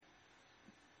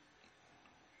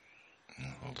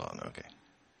Hold on. Okay.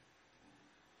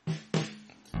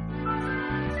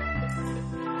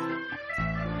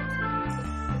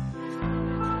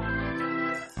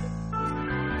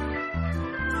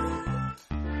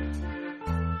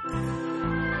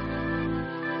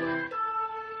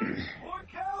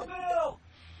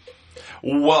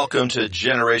 Welcome to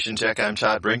Generation Tech. I'm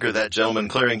Todd Brinker. That gentleman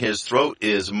clearing his throat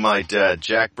is my dad,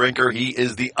 Jack Brinker. He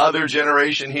is the other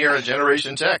generation here at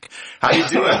Generation Tech. How you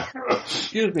doing?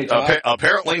 Excuse me, Todd.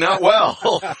 Apparently not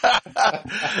well.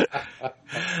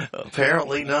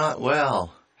 Apparently not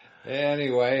well.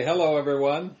 Anyway, hello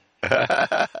everyone.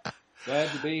 Glad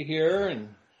to be here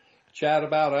and chat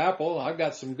about Apple. I've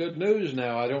got some good news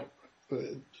now.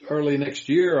 Early next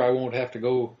year I won't have to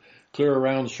go clear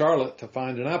around Charlotte to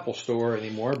find an Apple store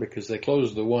anymore because they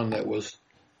closed the one that was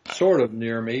sort of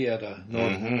near me at a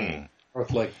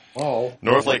North Lake Mall.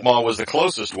 North Lake Mall was the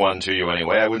closest one to you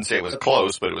anyway. I wouldn't say it was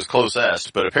close, but it was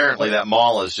closest. But apparently that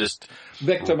mall is just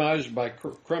victimized by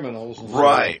criminals. And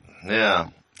right. Yeah.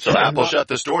 So Apple shut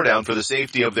the store down for the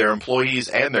safety of their employees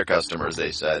and their customers,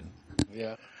 they said.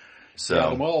 Yeah. So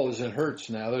yeah, the mall is in Hertz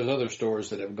now. There's other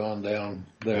stores that have gone down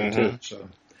there too. So,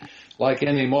 like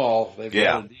any mall, they've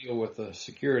got to deal with the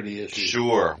security issues.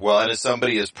 Sure. Well, and as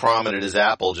somebody as prominent as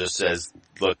Apple just says,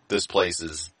 look, this place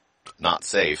is not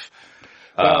safe.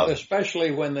 Well,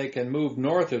 especially when they can move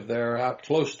north of there, out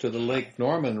close to the Lake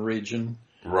Norman region.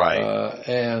 Right.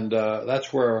 And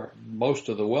that's where most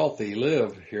of the wealthy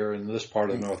live here in this part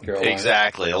of North Carolina.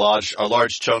 Exactly. A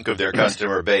large chunk of their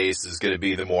customer base is going to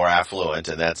be the more affluent,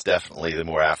 and that's definitely the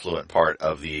more affluent part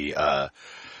of the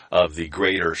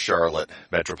greater Charlotte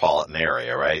metropolitan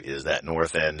area, right? Is that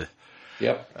north end?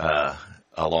 Yep.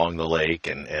 Along the lake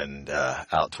and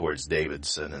out towards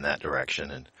Davidson in that direction.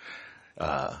 And,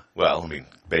 well, I mean,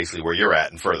 basically where you're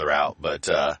at and further out. But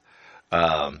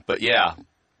yeah,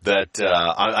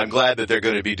 I'm glad that they're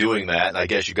going to be doing that. And I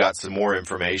guess you got some more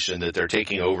information that they're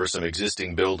taking over some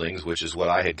existing buildings, which is what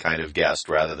I had kind of guessed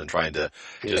rather than trying to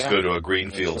just go to a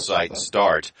greenfield site and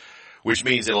start. Which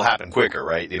means it'll happen quicker,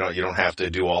 right? You don't have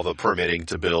to do all the permitting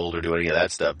to build or do any of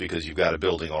that stuff because you've got a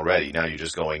building already. Now you're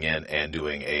just going in and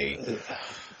doing a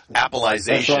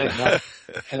Appleization. That's right.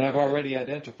 And I've already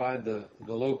identified the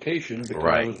location because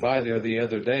I was by there the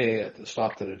other day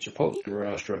stopped at a Chipotle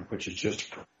restaurant, which is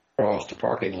just across the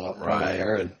parking lot from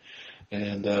there.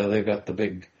 And they've got the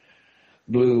big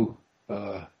blue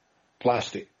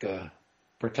plastic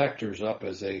protectors up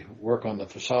as they work on the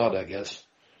facade, I guess.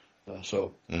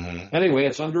 Anyway,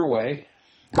 it's underway.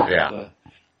 Yeah.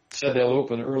 Said they'll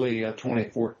open early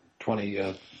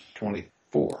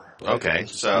 2024. Right? Okay,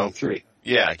 so 23.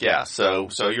 Yeah. So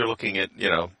you're looking at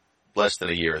less than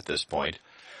a year at this point.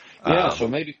 Yeah. So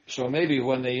maybe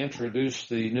when they introduce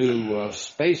the new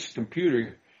space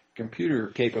computer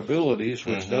capabilities,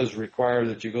 which does require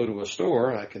that you go to a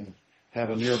store, I can have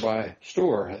a nearby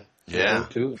store.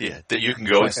 That you can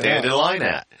go and stand in line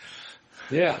at.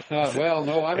 Yeah. Well,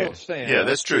 no, I don't stand. Yeah,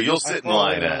 that's true. You'll sit in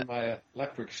line on my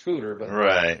electric scooter, but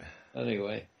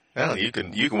anyway. Well, you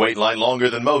can wait in line longer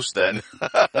than most then.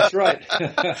 That's right.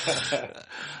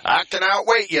 I can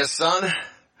outwait you, son.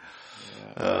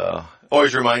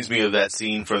 Always reminds me of that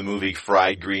scene from the movie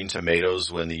Fried Green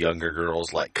Tomatoes when the younger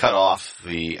girls cut off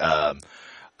the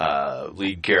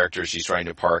lead character she's trying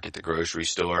to park at the grocery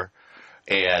store.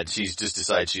 And she's just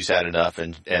decided she's had enough.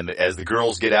 And as the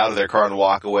girls get out of their car and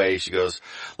walk away, she goes,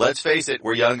 let's face it,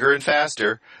 we're younger and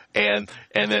faster. And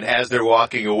then as they're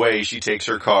walking away, she takes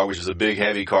her car, which is a big,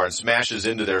 heavy car, and smashes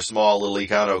into their small little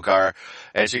Econo car.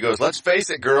 And she goes, let's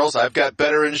face it, girls, I've got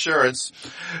better insurance.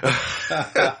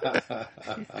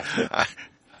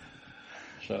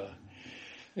 So,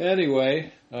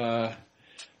 anyway,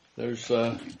 there's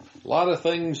a lot of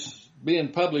things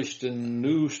being published and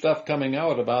new stuff coming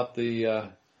out about the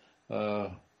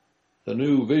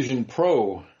new Vision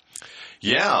Pro.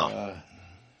 Yeah.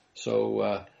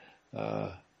 So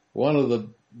one of the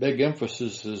big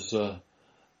emphasis is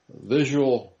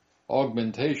visual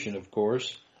augmentation, of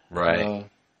course. Right.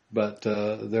 But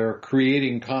they're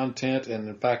creating content, and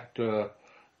in fact,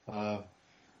 I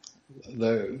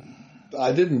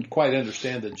didn't quite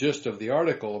understand the gist of the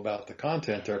article about the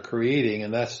content they're creating,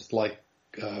 and that's like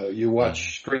you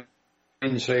watch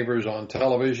screensavers on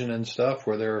television and stuff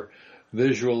where they're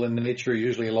visual in nature,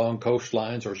 usually along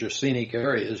coastlines or just scenic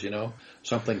areas,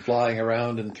 something flying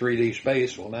around in 3D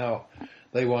space. Well, now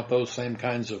they want those same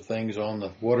kinds of things on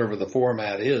whatever the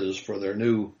format is for their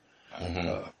new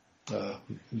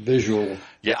visual.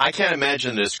 Yeah, I can't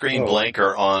imagine the screen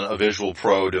blanker on a Visual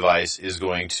Pro device is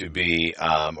going to be,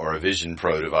 or a Vision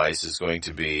Pro device is going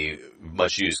to be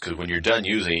much use, because when you're done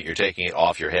using it, you're taking it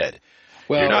off your head.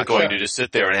 Well, You're not going except, to just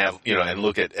sit there and have, and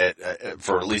look at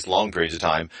for at least long periods of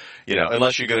time,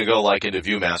 unless you're going to go like into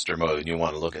ViewMaster mode and you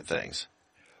want to look at things.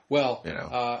 well,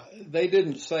 they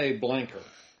didn't say blanker.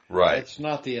 Right. That's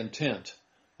not the intent.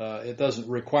 It doesn't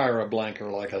require a blanker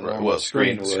like a normal Well,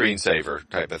 screen would. screensaver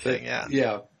type of thing, yeah.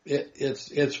 Yeah,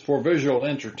 it's for visual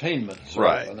entertainment. So,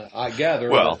 Right. And I gather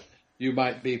Well, that you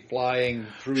might be flying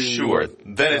through. Sure.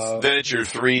 Then it's your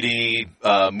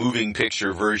 3D moving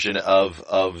picture version of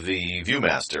the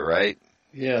ViewMaster, right?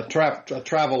 Yeah, a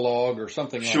travel log or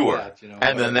something Sure. like that.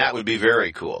 And then that would be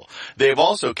very cool. They've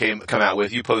also come out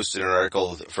with, you posted an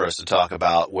article for us to talk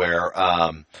about where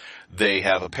they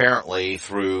have apparently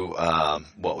through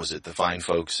the fine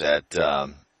folks at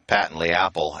Patently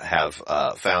Apple have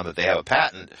found that they have a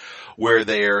patent where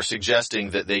they are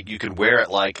suggesting that you could wear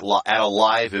it like at a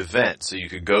live event. So you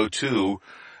could go to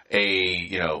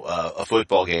a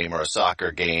football game or a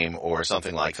soccer game or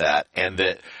something like that, and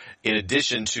that in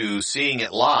addition to seeing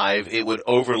it live, it would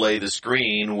overlay the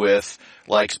screen with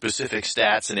like specific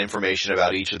stats and information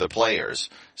about each of the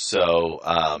players. So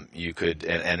you could,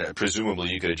 and presumably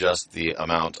you could adjust the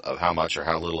amount of how much or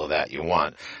how little of that you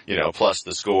want, plus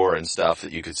the score and stuff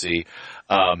that you could see.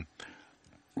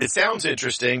 It sounds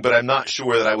interesting, but I'm not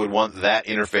sure that I would want that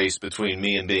interface between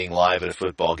me and being live at a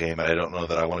football game, and I don't know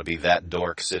that I want to be that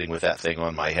dork sitting with that thing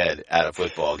on my head at a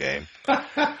football game.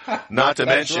 Not to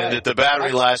mention that the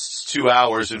battery lasts 2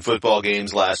 hours and football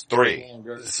games last 3.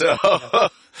 So, well,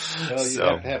 you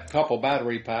have to have a couple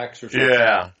battery packs or something.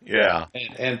 Yeah.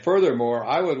 And furthermore,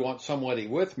 I would want somebody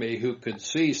with me who could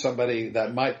see somebody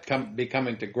that might be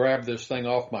coming to grab this thing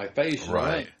off my face.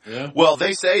 Right. Yeah? Well,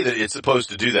 they say that it's supposed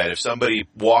to do that. If somebody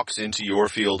walks into your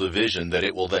field of vision, that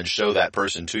it will then show that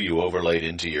person to you overlaid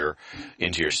into your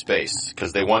space,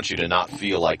 because they want you to not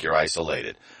feel like you're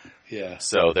isolated. Yeah.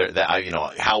 So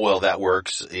how well that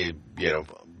works,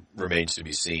 remains to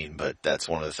be seen, but that's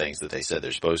one of the things that they said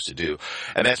they're supposed to do.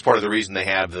 And that's part of the reason they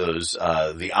have those,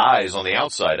 the eyes on the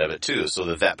outside of it too, so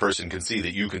that person can see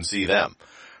that you can see them.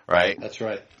 Right? That's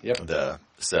right. Yep.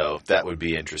 So that would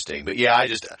be interesting. But yeah,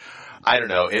 I don't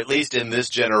know, at least in this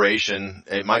generation,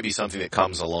 it might be something that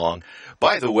comes along.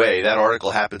 By the way, that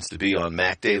article happens to be on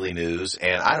Mac Daily News,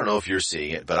 and I don't know if you're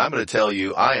seeing it, but I'm going to tell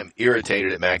you, I am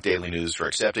irritated at Mac Daily News for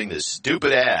accepting this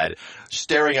stupid ad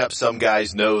staring up some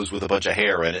guy's nose with a bunch of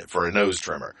hair in it for a nose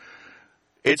trimmer.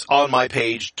 It's on my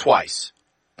page twice.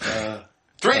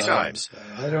 3 times.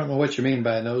 I don't know what you mean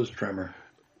by a nose trimmer.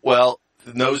 Well,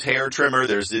 the nose hair trimmer,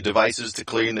 there's the devices to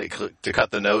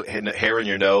cut the hair in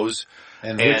your nose.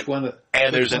 And which one?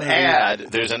 And there's an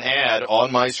ad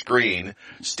on my screen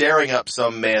staring up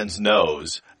some man's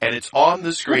nose, and it's on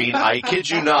the screen, I kid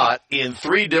you not, in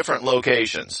 3 different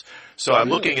locations. So I'm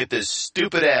looking at this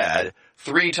stupid ad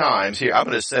 3 times. Here, I'm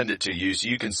going to send it to you so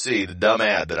you can see the dumb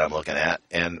ad that I'm looking at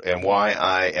and why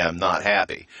I am not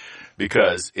happy,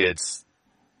 because it's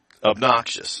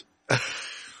obnoxious.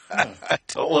 I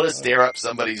don't want to stare up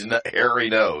somebody's hairy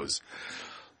nose.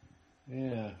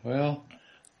 Yeah, well.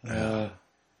 And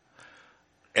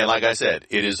like I said,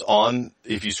 it is on,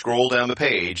 if you scroll down the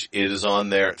page, it is on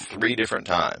there 3 different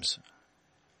times.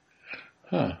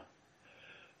 Huh.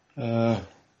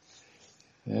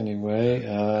 Anyway,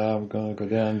 I'm going to go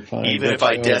down and find. Even if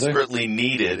I desperately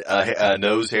needed a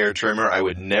nose hair trimmer, I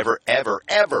would never, ever,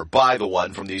 ever buy the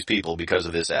one from these people because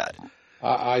of this ad.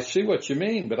 I see what you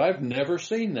mean, but I've never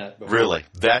seen that before. Really?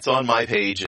 That's on my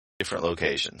page in different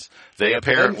locations. They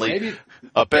apparently...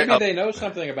 Maybe they know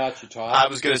something about you, Todd. I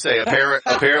was going to say,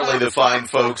 apparently the fine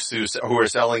folks who are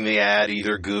selling the ad,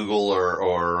 either Google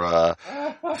or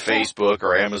Facebook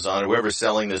or Amazon, whoever's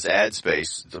selling this ad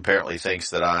space, apparently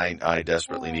thinks that I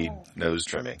desperately need nose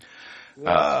trimming.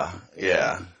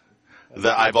 Yeah.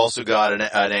 I've also got an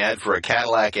ad for a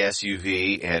Cadillac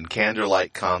SUV and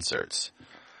Candlelight Concerts.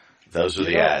 Those are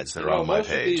the ads that are on my page.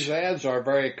 Most of these ads are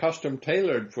very custom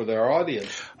tailored for their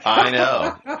audience. I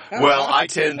know. Well, I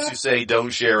tend to say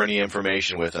don't share any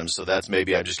information with them, so that's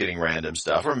maybe I'm just getting random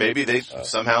stuff, or maybe they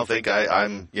somehow think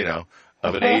I'm,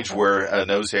 of an age where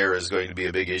nose hair is going to be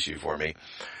a big issue for me.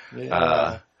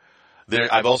 Yeah.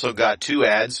 I've also got 2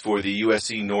 ads for the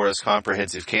USC Norris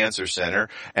Comprehensive Cancer Center,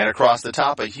 and across the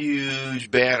top a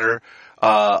huge banner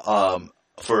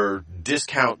for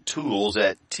discount tools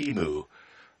at Temu.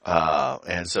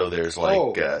 And so there's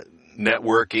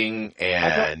networking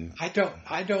and I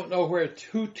don't know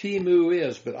who Temu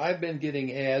is, but I've been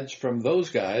getting ads from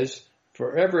those guys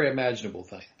for every imaginable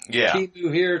thing. Yeah.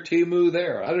 Temu here, Temu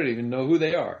there. I don't even know who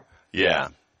they are. Yeah.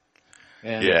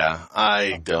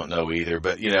 I don't know either,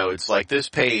 but it's like this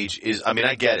page is,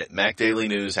 I get it. Mac Daily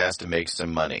News has to make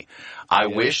some money. I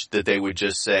wish that they would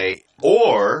just say,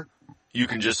 or you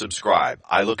can just subscribe.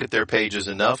 I look at their pages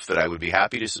enough that I would be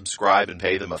happy to subscribe and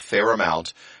pay them a fair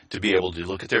amount to be able to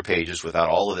look at their pages without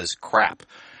all of this crap.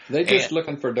 They're just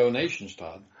looking for donations,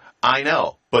 Todd. I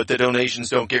know, but the donations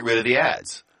don't get rid of the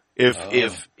ads.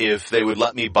 If they would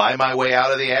let me buy my way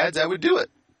out of the ads, I would do it.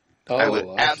 I would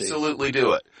absolutely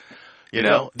do it. You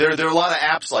know, there are a lot of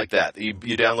apps like that. You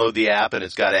download the app and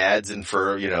it's got ads, and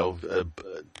for, you know, a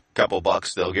couple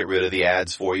bucks, they'll get rid of the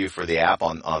ads for you for the app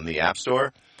on the App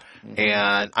Store. Mm-hmm.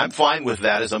 And I'm fine with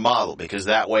that as a model, because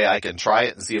that way I can try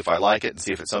it and see if I like it and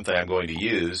see if it's something I'm going to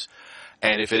use.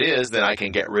 And if it is, then I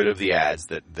can get rid of the ads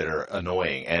that are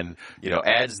annoying. And, you know,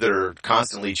 ads that are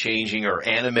constantly changing or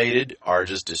animated are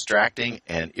just distracting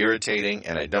and irritating,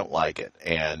 and I don't like it.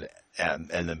 And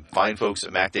the fine folks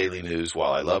at Mac Daily News,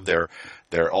 while I love their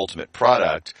ultimate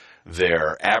product,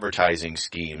 their advertising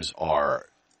schemes are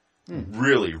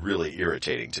really, really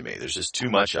irritating to me. There's just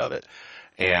too much of it.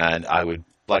 And I would,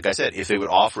 like I said, if they would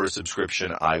offer a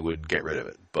subscription, I would get rid of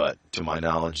it. But to my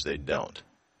knowledge, they don't.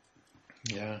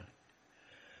 Yeah.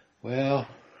 Well,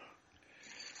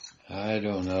 I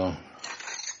don't know.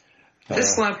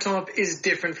 This laptop is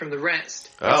different from the rest.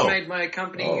 It's made by a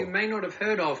company you may not have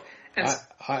heard of. And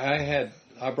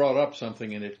I brought up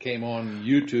something and it came on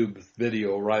YouTube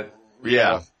video right.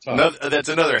 Yeah, that's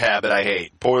another habit I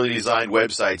hate. Poorly designed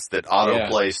websites that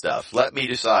autoplay stuff. Let me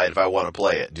decide if I want to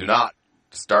play it. Do not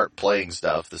start playing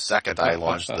stuff the second I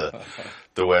launch the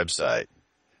website.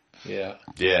 Yeah.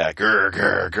 Yeah,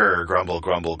 grr, grumble,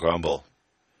 grumble, grumble.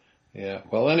 Yeah.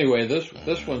 Well, anyway,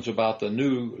 this one's about the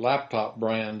new laptop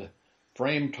brand,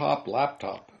 Frametop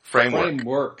Laptop.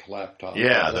 Framework laptop.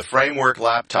 Yeah, the Framework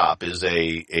laptop is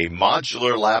a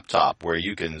modular laptop where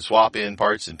you can swap in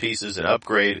parts and pieces and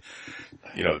upgrade,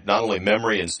 you know, not only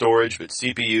memory and storage, but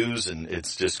CPUs, and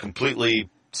it's just completely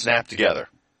snapped together.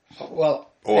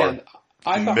 Well,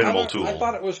 minimal tool. I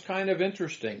thought it was kind of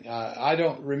interesting. I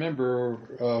don't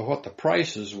remember what the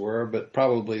prices were, but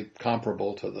probably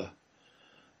comparable to the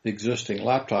existing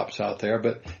laptops out there.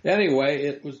 But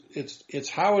anyway, it's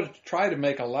how to try to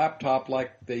make a laptop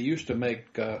like they used to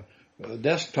make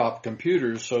desktop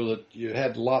computers, so that you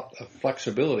had a lot of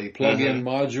flexibility, plug-in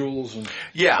modules and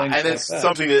and it's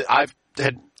something that I've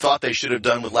had thought they should have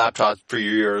done with laptops for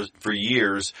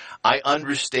years. I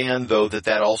understand though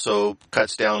that also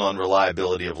cuts down on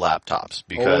reliability of laptops,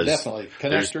 because definitely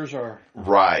connectors are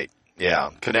right. Yeah,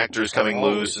 connectors coming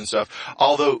loose and stuff.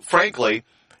 Although, frankly,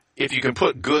 if you can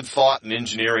put good thought and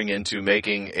engineering into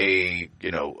making a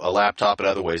laptop in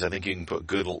other ways, I think you can put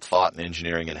good thought and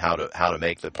engineering in how to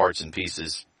make the parts and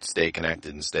pieces stay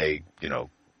connected and stay,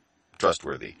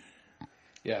 trustworthy.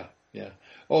 Yeah, yeah.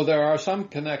 Oh, there are some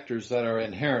connectors that are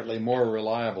inherently more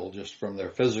reliable just from their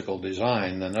physical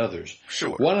design than others.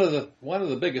 Sure. One of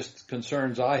the biggest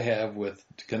concerns I have with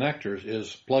connectors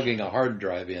is plugging a hard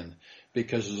drive in,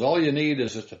 because all you need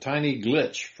is just a tiny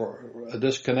glitch for a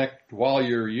disconnect while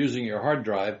you're using your hard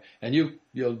drive, and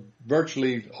you'll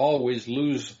virtually always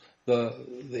lose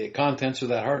the contents of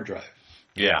that hard drive.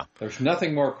 Yeah. There's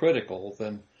nothing more critical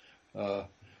than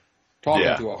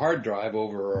talking to a hard drive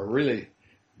over a really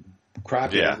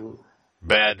crappy,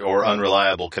 bad or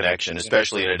unreliable connection,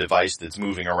 especially in a device that's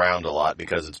moving around a lot,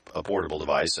 because it's a portable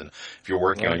device. And if you're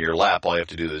working on your lap, all you have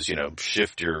to do is,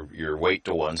 shift your weight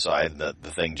to one side, and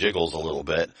the thing jiggles a little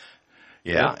bit.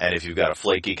 Yeah. And if you've got a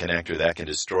flaky connector, that can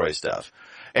destroy stuff.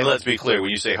 And let's be clear, when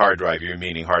you say hard drive, you're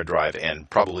meaning hard drive and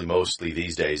probably mostly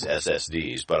these days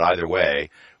SSDs. But either way,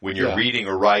 when you're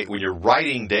when you're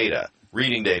writing data,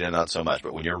 reading data, not so much,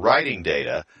 but when you're writing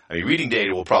data, reading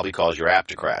data will probably cause your app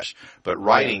to crash, but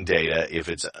writing data, if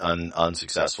it's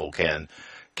unsuccessful, can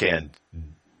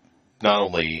not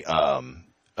only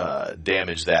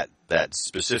damage that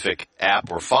specific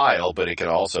app or file, but it can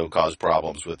also cause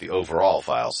problems with the overall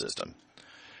file system.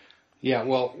 Yeah,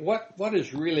 well, what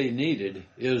is really needed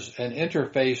is an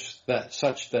interface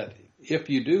such that if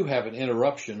you do have an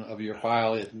interruption of your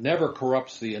file, it never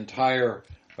corrupts the entire,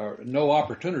 or no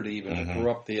opportunity even to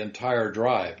corrupt the entire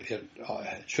drive. It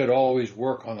should always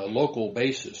work on a local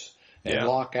basis and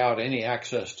lock out any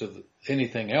access to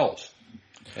anything else,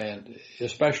 and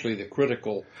especially the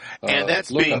critical. And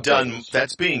that's being done. Pages.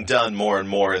 That's being done more and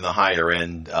more in the higher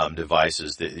end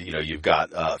devices. That you've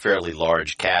got fairly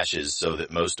large caches, so that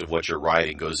most of what you're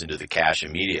writing goes into the cache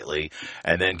immediately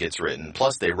and then gets written.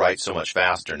 Plus, they write so much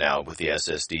faster now with the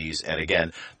SSDs. And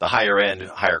again, the higher end,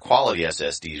 higher quality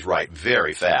SSDs write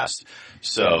very fast.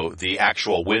 So the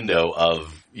actual window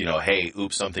of hey,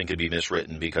 oops, something could be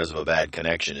miswritten because of a bad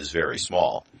connection is very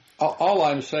small. All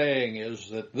I'm saying is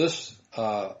that this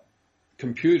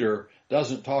computer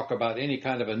doesn't talk about any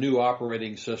kind of a new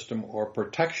operating system or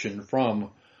protection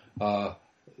from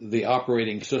the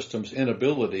operating system's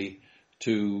inability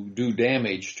to do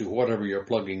damage to whatever you're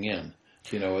plugging in.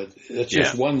 It's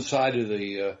just one side of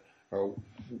the.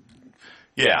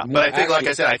 Yeah, but I think, like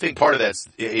I said, I think part of that's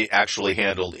actually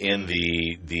handled in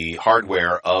the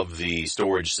hardware of the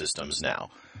storage systems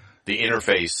now. The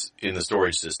interface in the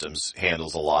storage systems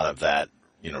handles a lot of that,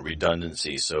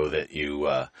 redundancy, so that you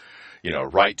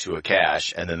write to a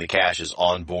cache, and then the cache is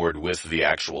on board with the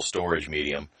actual storage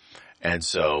medium, and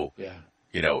so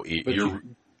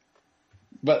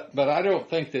But I don't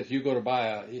think that you go to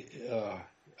buy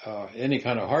any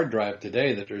kind of hard drive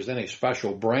today that there's any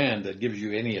special brand that gives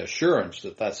you any assurance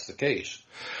that that's the case.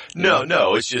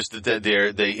 No, it's just that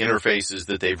the interfaces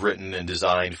that they've written and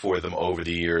designed for them over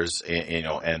the years,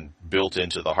 and built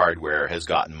into the hardware has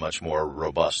gotten much more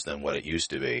robust than what it used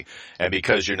to be. And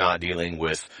because you're not dealing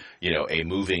with, a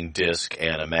moving disk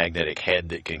and a magnetic head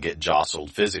that can get jostled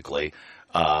physically,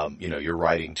 you're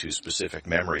writing to specific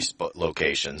memory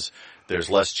locations. There's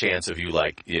less chance of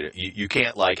you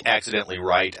can't accidentally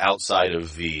write outside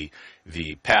of the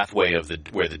pathway of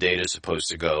where the data is supposed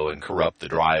to go and corrupt the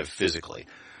drive physically.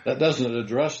 That doesn't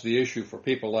address the issue for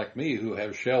people like me who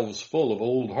have shelves full of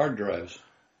old hard drives.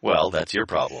 Well, that's your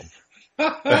problem.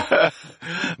 I'm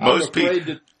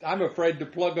afraid to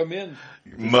plug them in.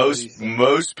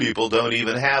 Most people don't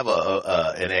even have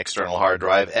an external hard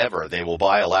drive ever. They will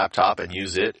buy a laptop and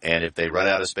use it, and if they run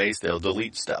out of space, they'll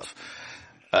delete stuff.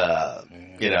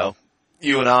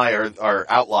 You and I are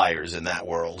outliers in that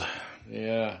world.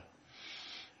 Yeah.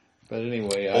 But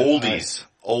anyway, oldies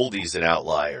and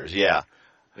outliers. Yeah.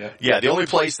 Yeah. Yeah. The only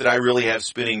place that I really have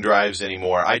spinning drives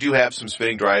anymore, I do have some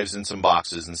spinning drives in some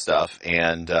boxes and stuff,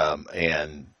 and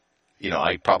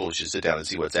I probably should sit down and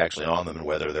see what's actually on them and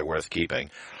whether they're worth keeping.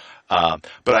 But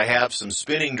I have some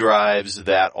spinning drives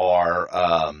that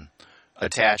are,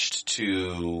 attached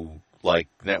to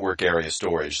network area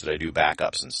storage that I do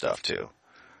backups and stuff to.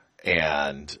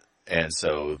 And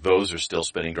so those are still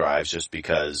spinning drives just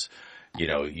because,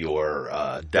 your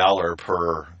dollar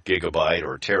per gigabyte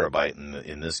or terabyte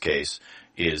in this case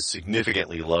is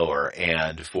significantly lower.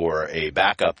 And for a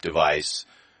backup device,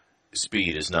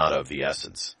 speed is not of the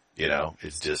essence.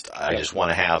 It's just, I just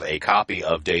want to have a copy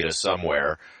of data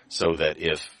somewhere so that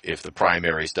if the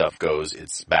primary stuff goes,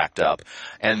 it's backed up.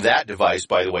 And that device,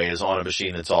 by the way, is on a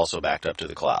machine that's also backed up to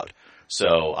the cloud.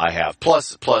 So I have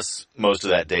plus most of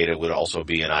that data would also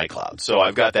be in iCloud. So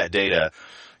I've got that data,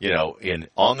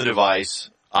 on the device,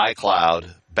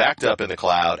 iCloud, backed up in the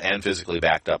cloud, and physically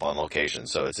backed up on location.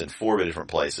 So it's in 4 different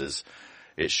places.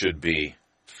 It should be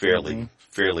fairly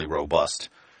robust.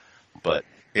 But,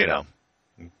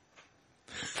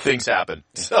 things happen.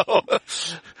 So,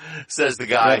 says the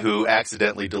guy who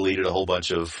accidentally deleted a whole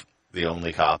bunch of the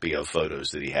only copy of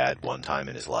photos that he had one time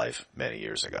in his life many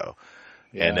years ago.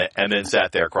 Yeah. And then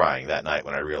sat there crying that night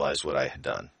when I realized what I had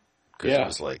done. Yeah.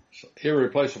 It was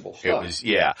irreplaceable stuff.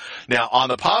 Now, on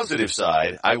the positive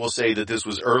side, I will say that this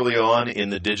was early on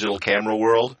in the digital camera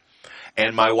world.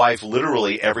 And my wife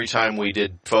literally, every time we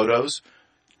did photos,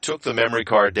 took the memory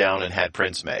card down and had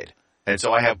prints made. And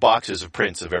so I have boxes of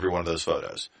prints of every one of those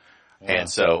photos. Yeah. And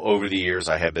so over the years,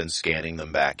 I have been scanning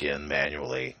them back in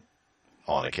manually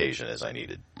on occasion as I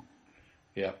needed.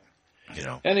 Yeah.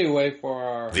 Anyway,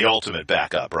 the ultimate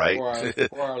backup, right?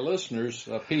 For our listeners,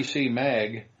 PC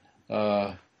Mag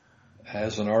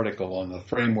has an article on the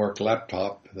Framework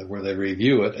laptop where they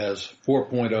review it as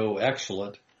 4.0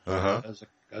 excellent as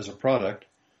a product.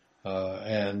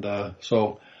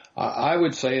 So I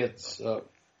would say it's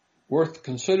worth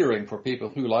considering for people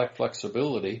who like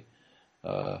flexibility.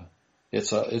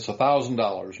 It's $1,000,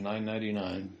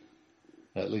 $999.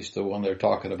 At least the one they're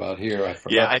talking about here. I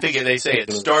think they say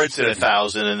it starts at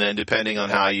 1,000, and then depending on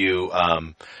how you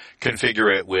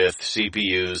configure it with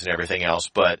CPUs and everything else.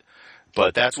 But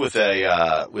that's with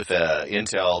a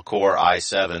Intel Core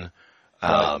i7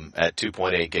 at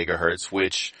 2.8 gigahertz,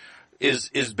 which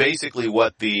is basically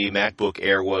what the MacBook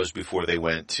Air was before they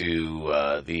went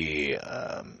to the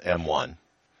M1,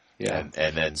 and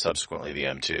then subsequently the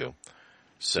M2.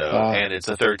 So and it's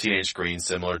a 13-inch screen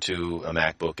similar to a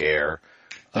MacBook Air.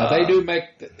 They do make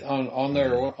on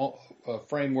their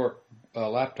Framework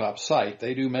laptop site.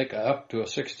 They do make up to a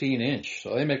 16-inch.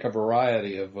 So they make a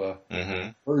variety of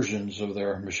versions of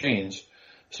their machines.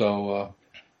 So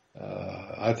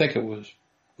I think it was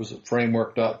it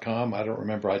framework.com? I don't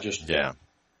remember. I don't know.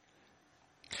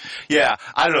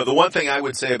 The one thing I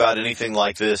would say about anything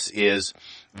like this is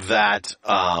that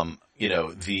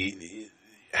the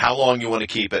how long you want to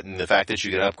keep it, and the fact that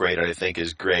you can upgrade it, I think,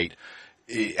 is great.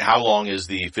 How long is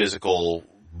the physical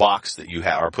box that you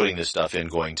are putting this stuff in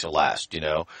going to last?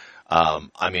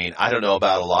 I mean, I don't know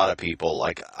about a lot of people.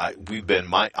 Like I and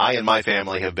my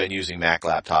family have been using Mac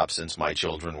laptops since my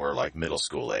children were like middle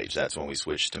school age. That's when we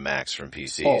switched to Macs from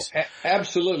PCs. Oh,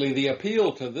 absolutely. The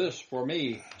appeal to this for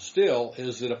me still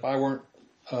is that if I weren't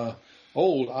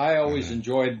old, I always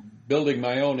enjoyed building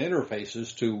my own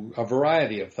interfaces to a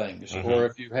variety of things. Or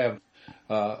if you have,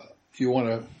 if you want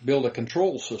to build a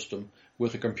control system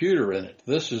with a computer in it,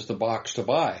 this is the box to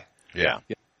buy. Yeah.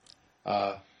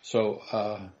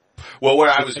 Well, where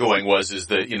I was going is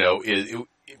that,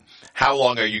 how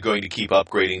long are you going to keep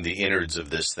upgrading the innards of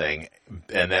this thing?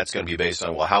 And that's going to be based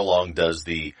on, well, how long does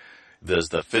the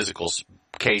physical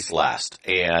case last?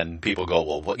 And people go,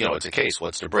 well, it's a case.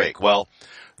 What's to break? Well,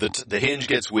 the hinge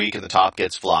gets weak and the top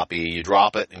gets floppy. You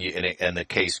drop it and the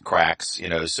case cracks,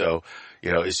 so,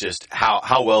 it's just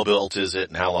how well built is it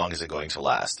and how long is it going to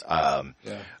last?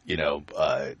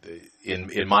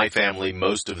 In my family,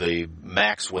 most of the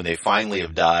Macs, when they finally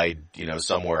have died,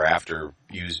 somewhere after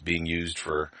being used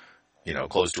for,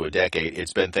 close to a decade,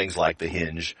 it's been things like the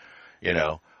hinge,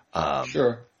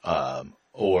 sure.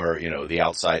 Or, the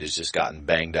outside has just gotten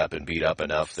banged up and beat up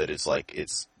enough that it's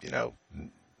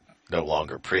no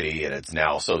longer pretty and it's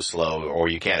now so slow, or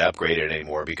you can't upgrade it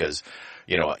anymore because,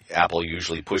 Apple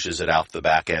usually pushes it out the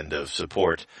back end of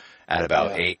support at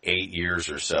about 8 years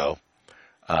or so.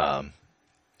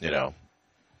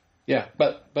 Yeah,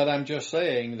 but I'm just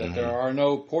saying that there are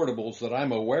no portables that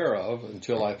I'm aware of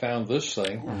until I found this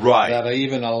thing that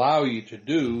even allow you to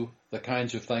do the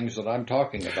kinds of things that I'm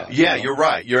talking about. Yeah, you're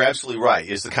right. You're absolutely right.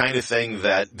 It's the kind of thing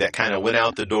that kind of went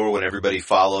out the door when everybody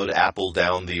followed Apple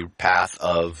down the path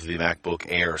of the MacBook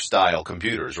Air style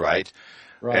computers, right?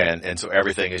 Right. And so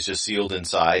everything is just sealed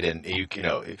inside, and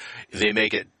they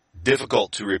make it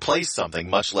difficult to replace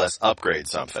something, much less upgrade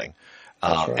something.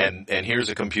 Right. And here's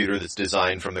a computer that's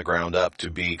designed from the ground up to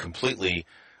be completely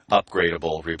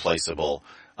upgradable, replaceable.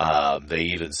 They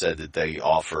even said that they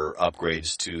offer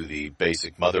upgrades to the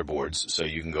basic motherboards, so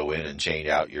you can go in and change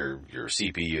out your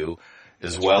CPU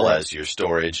as well as your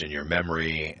storage and your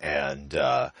memory, and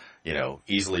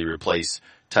easily replace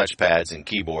touchpads and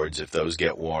keyboards if those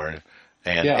get worn.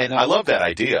 And I love that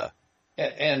idea.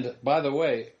 And by the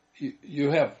way, you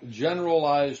have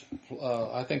generalized.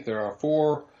 I think there are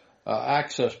 4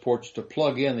 access ports to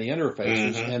plug in the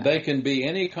interfaces, and they can be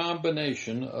any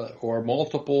combination or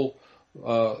multiple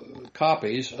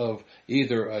copies of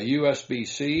either a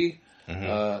USB-C,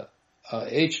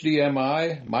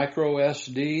 HDMI, micro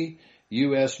SD,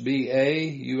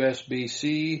 USB-A,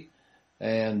 USB-C,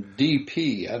 and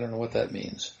DP. I don't know what that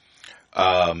means.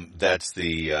 That's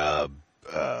the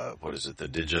what is it? The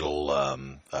digital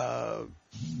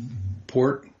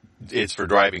port. It's for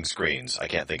driving screens. I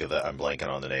can't think of that. I'm blanking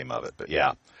on the name of it, but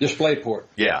yeah. DisplayPort.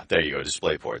 Yeah, there you go.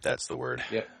 DisplayPort. That's the word.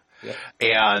 Yep.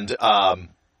 And, and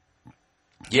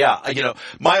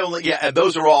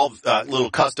those are all little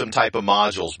custom type of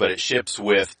modules, but it ships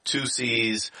with 2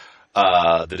 Cs,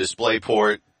 the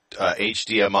DisplayPort,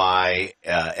 HDMI,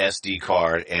 SD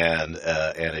card, and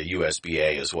a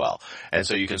USB-A as well. And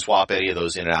so you can swap any of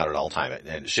those in and out at all time, and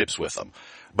it ships with them.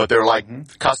 But they're like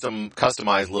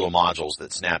customized little modules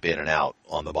that snap in and out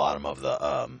on the bottom of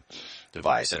the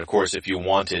device. And of course, if you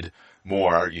wanted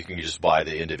more, you can just buy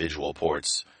the individual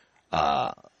ports,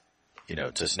 to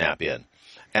snap in.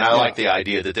 And I like the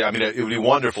idea that it would be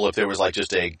wonderful if there was like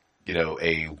just a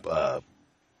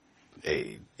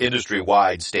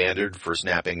industry-wide standard for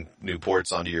snapping new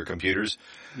ports onto your computers.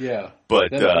 Yeah.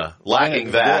 But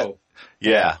lacking that.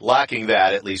 Yeah, lacking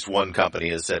that, at least one company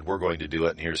has said, we're going to do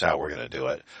it, and here's how we're going to do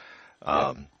it.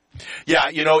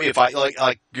 If I,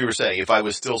 like you were saying, if I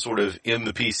was still sort of in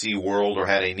the PC world or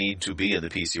had a need to be in the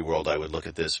PC world, I would look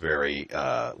at this very,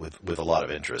 with a lot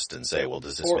of interest and say, well,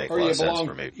 does this make a lot of sense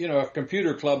for me? If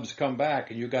computer clubs come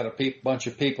back and you've got a bunch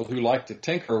of people who like to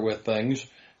tinker with things,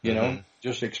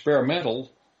 just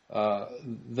experimental,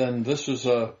 then this is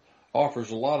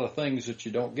offers a lot of things that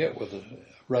you don't get with a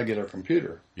regular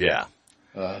computer. Yeah.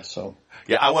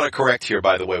 Yeah, I want to correct here,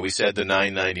 by the way. We said the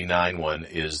 999 one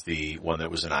is the one that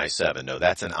was an i7. No,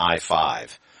 that's an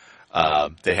i5.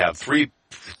 They have three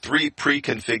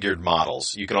pre-configured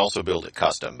models. You can also build it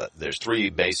custom, but there's 3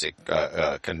 basic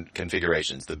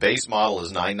configurations. The base model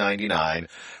is $999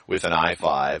 with an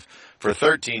i5. For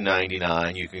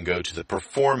 $13.99, you can go to the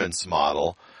performance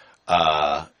model,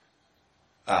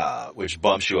 which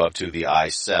bumps you up to the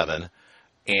i7,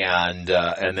 and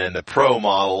then the Pro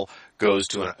model goes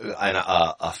to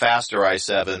a faster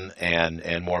i7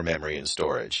 and more memory and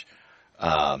storage.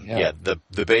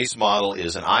 The base model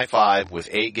is an i5 with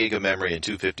 8 gig of memory and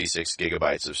 256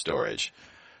 gigabytes of storage.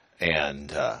 And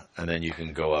then you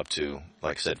can go up to,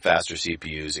 like I said, faster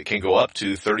CPUs. It can go up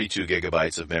to 32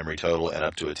 gigabytes of memory total and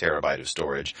up to a terabyte of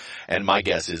storage. And my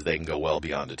guess is they can go well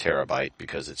beyond a terabyte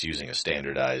because it's using a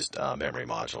standardized memory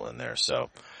module in there.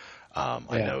 So I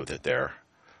know that there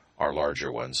are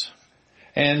larger ones.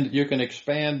 And you can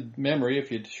expand memory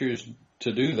if you choose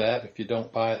to do that, if you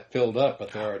don't buy it filled up.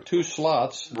 But there are 2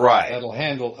 slots that'll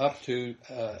handle up to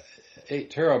 8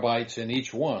 terabytes in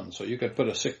each one. So you could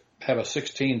have a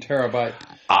 16 terabyte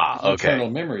internal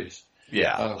memories.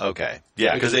 Yeah. Okay.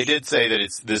 Yeah, because they did say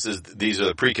that these are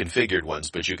the pre-configured ones,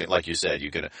 but you can, like you said,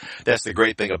 that's the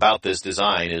great thing about this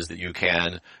design is that you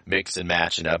can mix and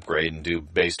match and upgrade and do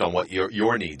based on what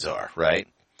your needs are, right?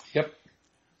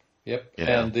 Yep.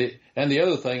 And the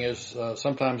other thing is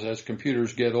sometimes as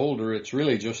computers get older, it's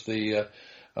really just the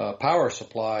power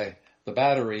supply, the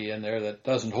battery in there that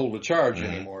doesn't hold a charge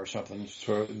anymore or something.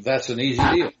 So that's an easy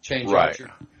deal.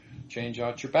 Change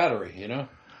out your battery,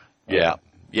 Yeah.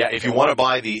 Yeah, if you want to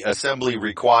buy the assembly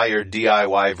required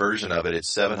DIY version of it,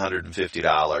 it's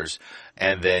 $750.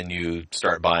 And then you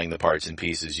start buying the parts and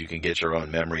pieces. You can get your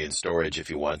own memory and storage if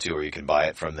you want to, or you can buy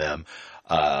it from them.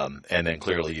 And then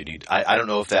clearly you need, I don't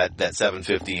know if that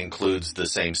 $750 includes the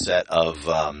same set of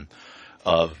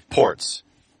ports,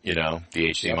 the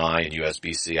HDMI and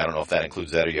USB-C. I don't know if that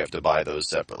includes that or you have to buy those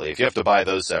separately. If you have to buy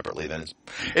those separately, then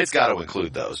it's got to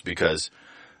include those because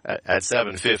at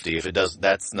 $750, if it does,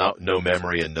 that's no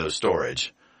memory and no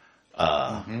storage,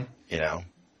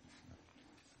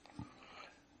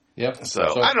 Yep. So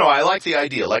I don't know. I like the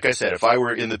idea. Like I said, if I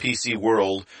were in the PC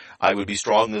world, I would be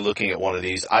strongly looking at one of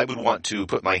these. I would want to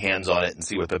put my hands on it and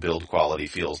see what the build quality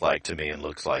feels like to me and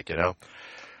looks like,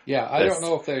 Yeah, I don't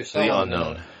know if they sell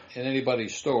them in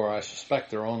anybody's store. I suspect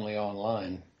they're only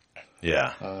online.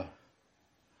 Yeah.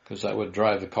 Because that would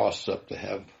drive the costs up to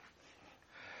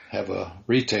have a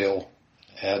retail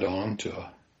add-on to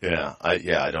a... Yeah,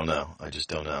 I don't know. I just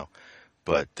don't know.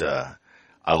 But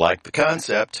I like the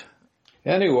concept.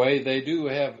 Anyway, they do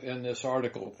have in this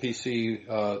article, PC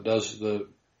does the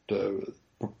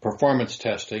performance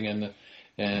testing, and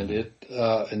it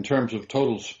in terms of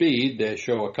total speed, they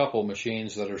show a couple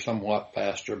machines that are somewhat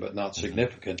faster, but not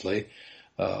significantly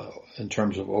in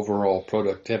terms of overall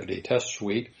productivity test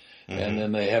suite. And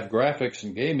then they have graphics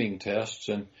and gaming tests,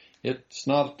 and it's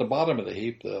not at the bottom of the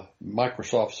heap. The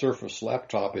Microsoft Surface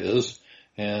laptop is,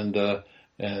 and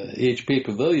HP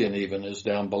Pavilion even is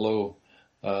down below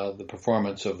the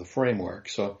performance of the framework.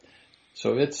 So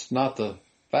it's not the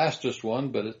fastest one,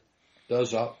 but it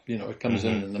does it comes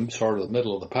in the sort of the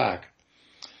middle of the pack.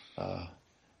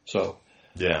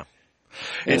 Yeah.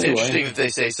 It's interesting that they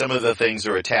say some of the things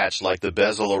are attached, like the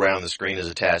bezel around the screen is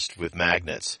attached with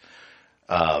magnets,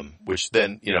 which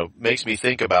then, makes me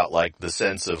think about like the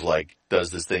sense of like,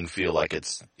 does this thing feel like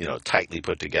it's, tightly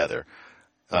put together?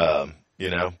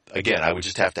 Again, I would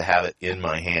just have to have it in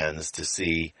my hands to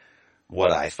see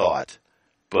what I thought.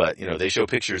 But, they show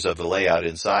pictures of the layout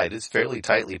inside. It's fairly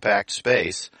tightly packed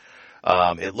space.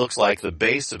 It looks like the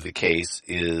base of the case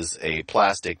is a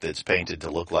plastic that's painted to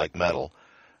look like metal.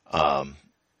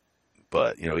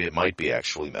 But, it might be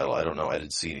actually metal. I don't know. I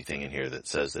didn't see anything in here that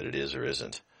says that it is or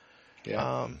isn't.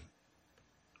 Yeah.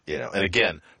 And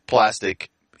again, plastic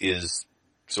is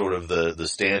sort of the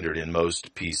standard in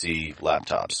most PC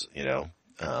laptops, yeah.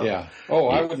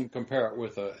 I wouldn't compare it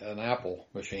with an Apple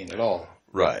machine at all.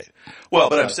 Right. Well,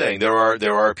 but I'm saying there are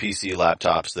PC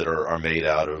laptops that are made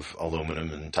out of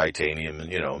aluminum and titanium,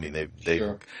 and they.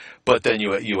 Sure. But then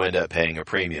you end up paying a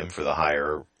premium for the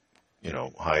higher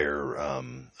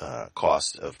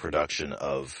cost of production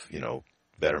of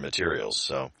better materials.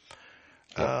 So,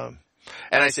 and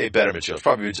I say better materials.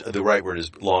 Probably the right word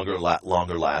is longer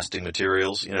lasting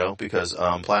materials. Because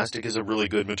plastic is a really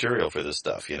good material for this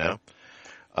stuff.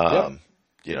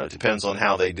 It depends on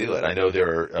how they do it. I know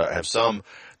there have some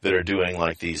that are doing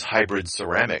like these hybrid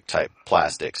ceramic type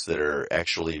plastics that are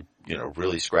actually,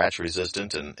 really scratch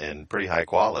resistant and pretty high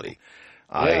quality.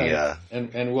 Yeah,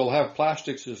 and we'll have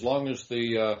plastics as long as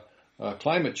the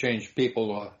climate change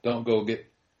people don't go get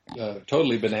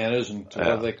totally bananas and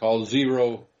what they call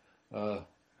zero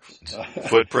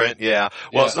footprint. Yeah.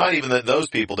 Well, it's not even that those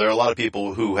people. There are a lot of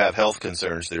people who have health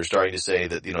concerns that are starting to say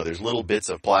that, there's little bits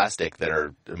of plastic that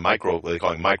are what they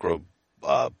call micro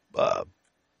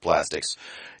plastics,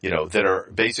 that are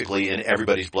basically in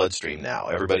everybody's bloodstream now.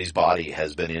 Everybody's body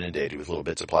has been inundated with little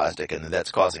bits of plastic, and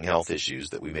that's causing health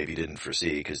issues that we maybe didn't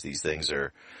foresee because these things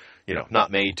are,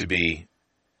 not made to be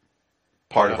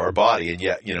part of our body. And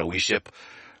yet, we ship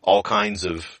all kinds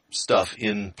of stuff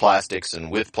in plastics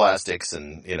and with plastics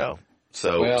and,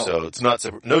 So it's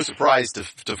no surprise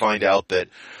to find out that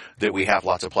we have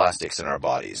lots of plastics in our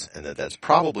bodies, and that's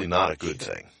probably not a good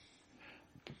thing.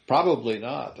 Probably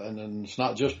not. And it's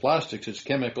not just plastics, it's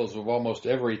chemicals of almost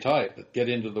every type that get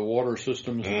into the water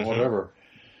systems and whatever.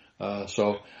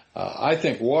 I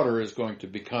think water is going to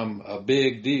become a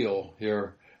big deal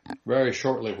here very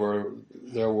shortly, where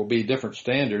there will be different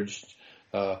standards,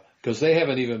 because they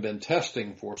haven't even been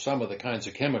testing for some of the kinds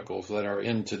of chemicals that are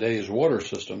in today's water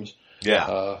systems.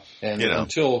 Yeah.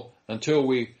 Until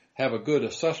we have a good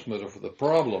assessment of the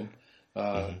problem.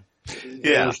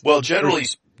 Well,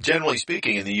 generally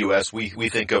speaking, in the U.S., we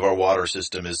think of our water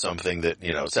system as something that,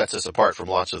 sets us apart from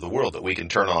lots of the world, that we can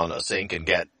turn on a sink and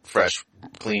get fresh,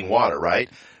 clean water, right?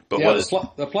 But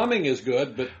the plumbing is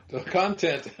good, but the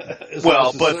content is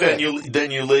well, but then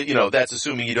you live, that's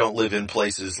assuming you don't live in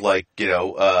places like,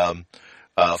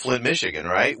 Flint, Michigan,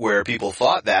 right? Where people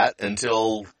thought that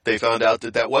until they found out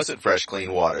that wasn't fresh,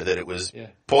 clean water, that it was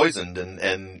poisoned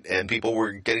and people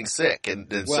were getting sick.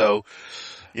 So,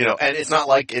 and it's not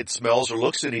like it smells or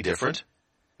looks any different.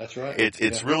 That's right.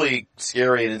 It's really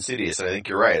scary and insidious. And I think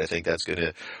you're right. I think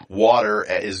water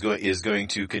is going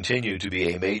to continue to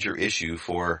be a major issue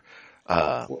for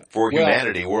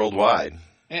humanity worldwide.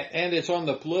 And it's on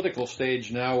the political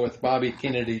stage now with Bobby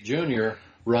Kennedy Jr.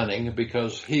 running,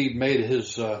 because he made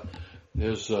his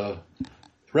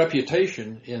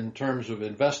reputation in terms of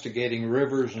investigating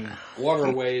rivers and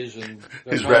waterways and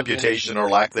his reputation or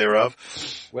lack thereof.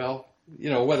 Well,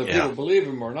 whether people believe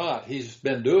him or not, he's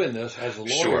been doing this as a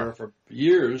lawyer for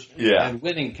years and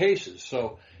winning cases.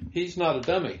 So he's not a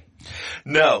dummy.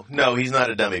 No, he's not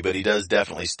a dummy, but he does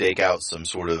definitely stake out some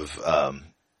sort of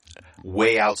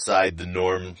way outside the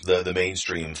norm, the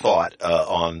mainstream thought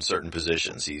on certain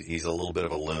positions. He's a little bit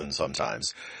of a loon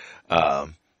sometimes,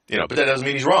 but that doesn't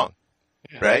mean he's wrong,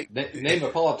 right? Name a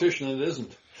politician that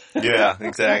isn't. Yeah,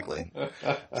 exactly.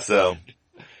 So,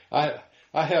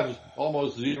 I have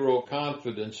almost zero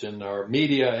confidence in our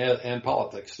media and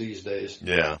politics these days.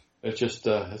 Yeah, it's just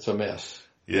it's a mess.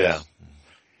 Yeah.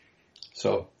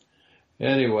 So,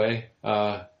 anyway,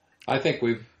 I think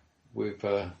we've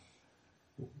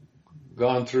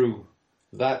gone through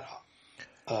that.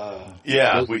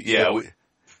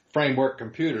 Framework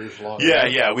computers long.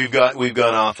 Yeah, we've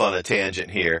gone off on a tangent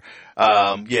here.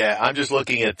 I'm just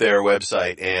looking at their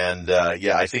website, and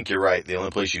I think you're right. The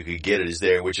only place you could get it is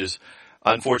there, which is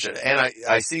unfortunate. And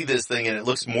I see this thing, and it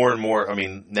looks more and more. I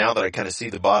mean, now that I kind of see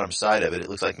the bottom side of it, it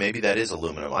looks like maybe that is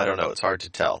aluminum. I don't know. It's hard to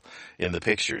tell in the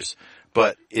pictures,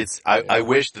 but I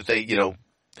wish that they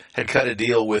had cut a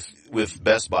deal with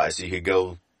Best Buy so you could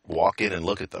go walk in and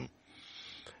look at them.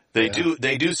 They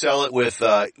do sell it with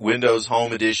Windows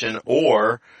Home Edition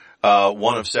or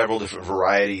one of several different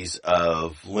varieties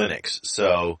of Linux.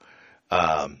 So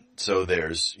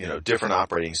there's different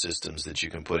operating systems that you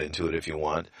can put into it if you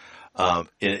want.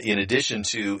 In addition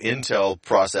to Intel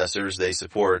processors, they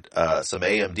support some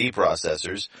AMD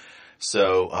processors.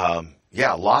 So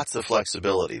lots of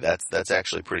flexibility. That's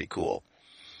actually pretty cool.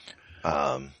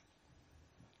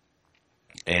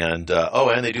 And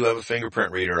they do have a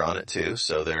fingerprint reader on it too.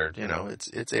 So they're,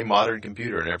 it's a modern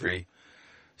computer in every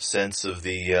sense of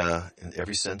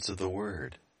the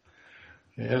word.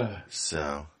 Yeah.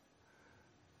 So.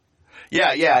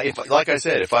 Yeah. Like I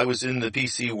said, if I was in the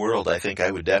PC world, I think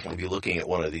I would definitely be looking at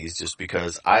one of these, just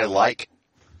because I like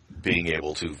being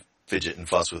able to fidget and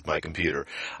fuss with my computer.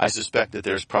 I suspect that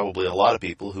there's probably a lot of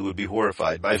people who would be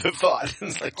horrified by the thought.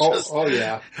 It's like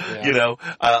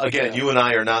you and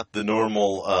I are not the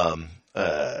normal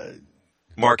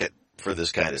market for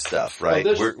this kind of stuff, right?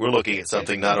 We're looking at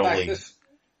something not only.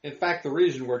 In fact, the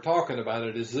reason we're talking about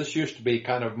it is this used to be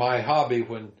kind of my hobby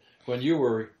when you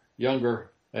were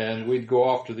younger, and we'd go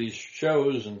off to these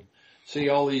shows and see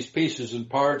all these pieces and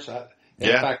parts.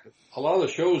 In fact, a lot of the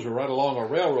shows were right along a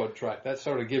railroad track. That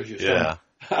sort of gives you some.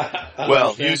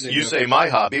 Well, you say my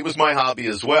hobby. It was my hobby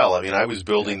as well. I mean, I was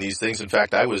building these things. In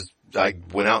fact, I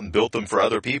went out and built them for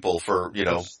other people for,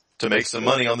 to make some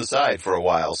money on the side for a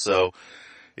while. So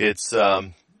it's, but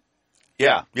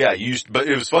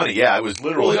it was funny. Yeah, it was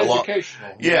literally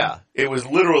educational. It was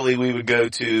literally, we would go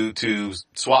to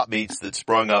swap meets that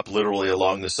sprung up literally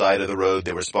along the side of the road.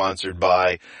 They were sponsored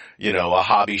by, a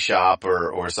hobby shop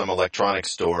or some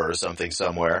electronics store or something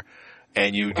somewhere.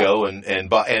 And you would go and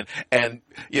buy, and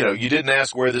you didn't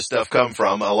ask where this stuff come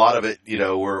from. A lot of it,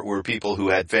 were people who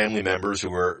had family members who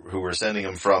were sending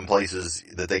them from places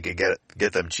that they could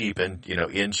get them cheap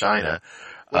in China.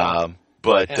 Right.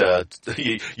 But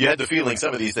you had the feeling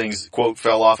some of these things, quote,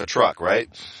 fell off a truck, right?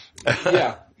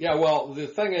 Yeah. Well, the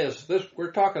thing is,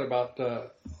 we're talking about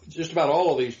just about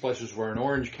all of these places were in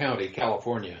Orange County,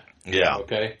 California. Yeah.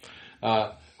 Okay.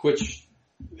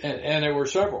 And there were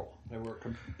several. There were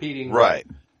competing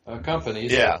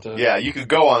companies. Yeah. You could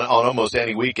go on almost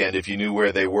any weekend if you knew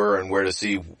where they were and where to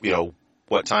see,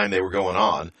 what time they were going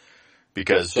on,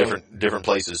 because different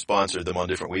places sponsored them on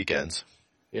different weekends.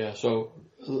 Yeah. So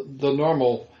the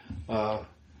normal,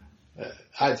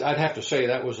 I'd have to say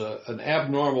that was an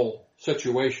abnormal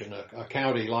situation, a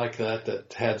county like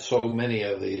that had so many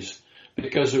of these,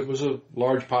 because it was a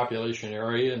large population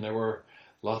area and there were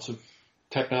lots of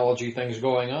technology things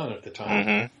going on at the time.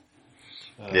 Mm-hmm.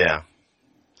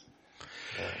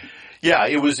 Yeah,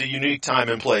 it was a unique time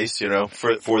and place,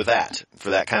 for that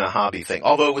kind of hobby thing.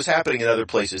 Although it was happening in other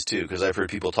places too, because I've heard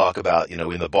people talk about,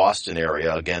 in the Boston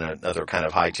area, again, another kind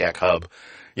of high-tech hub,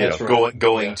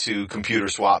 going to computer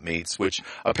swap meets, which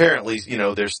apparently,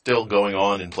 they're still going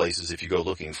on in places if you go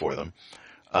looking for them.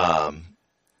 And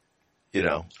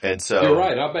so. You're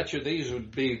right. I'll bet you these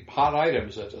would be hot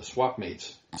items at the swap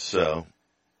meets. So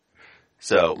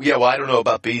yeah, well, I don't know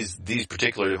about these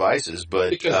particular devices,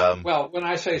 but because, when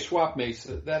I say swap meets,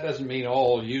 that doesn't mean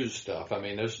all used stuff. I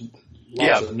mean, there's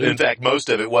lots of new. In fact, most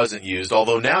of it wasn't used.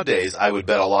 Although nowadays, I would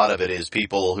bet a lot of it is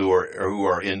people who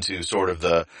are into sort of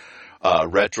the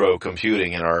retro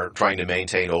computing and are trying to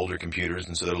maintain older computers,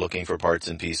 and so they're looking for parts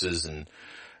and pieces, and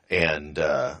you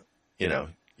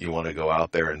want to go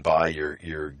out there and buy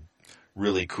your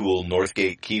really cool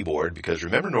Northgate keyboard, because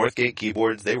remember Northgate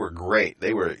keyboards? They were great.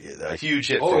 They were a huge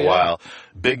hit for a while.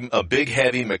 A big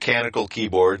heavy mechanical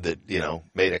keyboard that,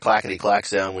 made a clackety clack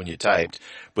sound when you typed.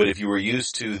 But if you were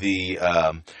used to the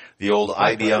old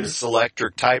IBM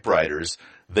Selectric typewriters,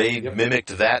 they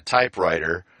mimicked that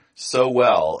typewriter so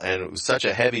well, and it was such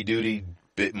a heavy duty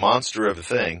monster of a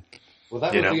thing. Well,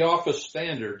 that was the office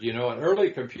standard, and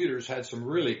early computers had some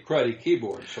really cruddy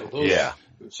keyboards. So those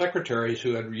secretaries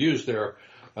who had used their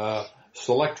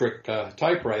Selectric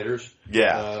typewriters.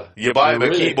 You buy them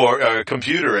a keyboard or a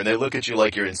computer, and they look at you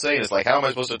like you're insane. It's like, how am I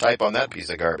supposed to type on that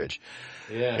piece of garbage?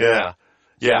 Yeah.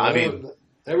 I mean,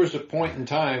 there was a point in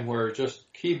time where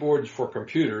just keyboards for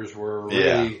computers were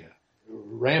really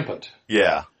rampant.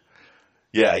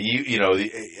 Yeah,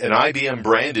 an IBM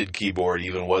branded keyboard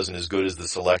even wasn't as good as the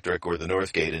Selectric or the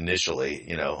Northgate initially.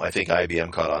 I think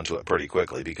IBM caught on to it pretty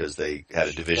quickly because they had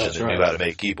a division that knew how to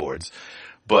make keyboards.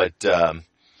 But,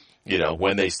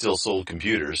 when they still sold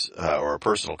computers, or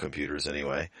personal computers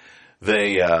anyway,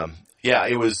 they,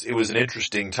 it was an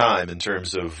interesting time in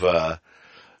terms of, the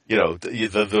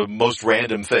most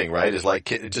random thing, right, is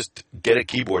like, just get a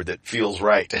keyboard that feels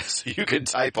right so you can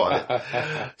type on it.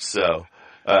 So.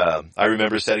 I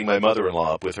remember setting my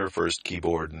mother-in-law up with her first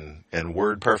keyboard and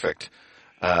WordPerfect.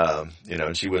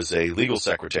 And she was a legal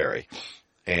secretary,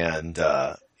 and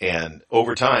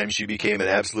over time she became an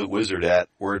absolute wizard at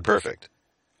WordPerfect.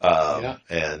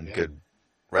 Could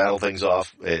rattle things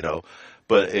off,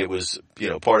 but it was,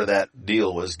 part of that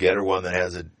deal was get her one that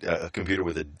has a computer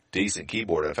with a decent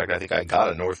keyboard. In fact, I think I got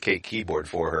a Northgate keyboard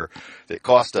for her that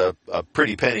cost a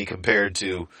pretty penny compared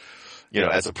to,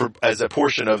 as a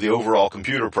portion of the overall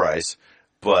computer price.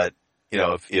 But,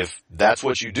 if that's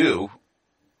what you do,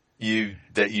 you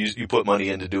put money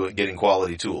into getting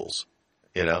quality tools,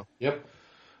 Yep.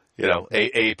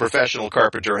 A professional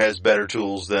carpenter has better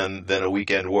tools than a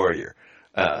weekend warrior.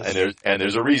 And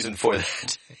there's a reason for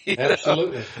that.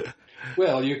 Absolutely.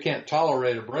 Well, you can't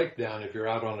tolerate a breakdown if you're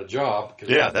out on a job.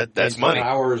 That's money.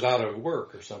 Hours out of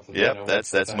work or something. Yep,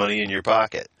 that's money in your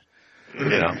pocket.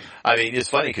 I mean, it's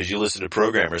funny because you listen to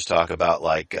programmers talk about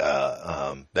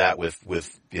that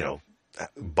with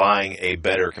buying a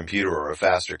better computer or a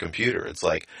faster computer. It's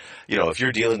like, if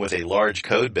you're dealing with a large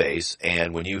code base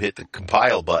and when you hit the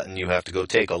compile button, you have to go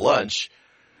take a lunch,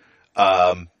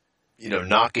 cutting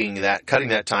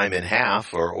that time in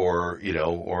half or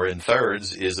in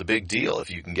thirds is a big deal if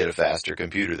you can get a faster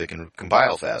computer that can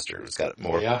compile faster. It's got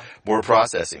more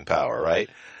processing power, right?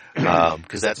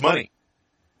 Because that's money.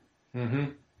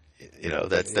 Mm-hmm.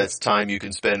 That's time you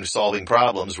can spend solving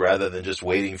problems rather than just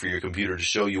waiting for your computer to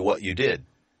show you what you did.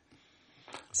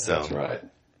 So. That's right.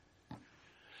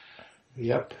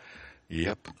 Yep.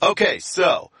 Okay,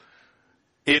 so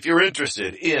if you're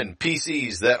interested in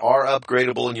PCs that are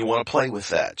upgradable and you want to play with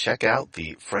that, check out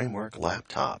the Framework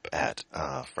laptop at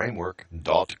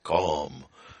framework.com.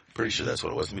 Pretty sure that's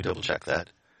what it was. Let me double check that.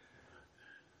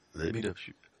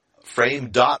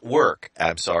 Frame.work.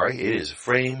 I'm sorry. It is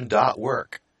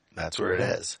frame.work. That's where it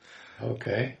is.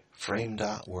 Okay.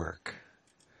 Frame.work.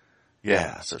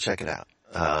 Yeah, so check it out.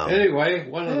 Anyway,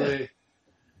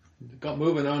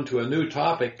 moving on to a new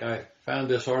topic, I found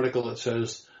this article that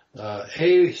says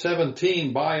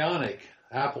A17 Bionic,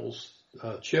 Apple's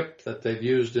chip that they've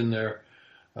used in their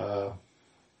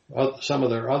some of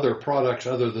their other products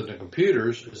other than the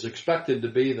computers, is expected to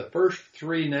be the first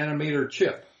 3 nanometer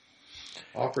chip,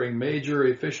 offering major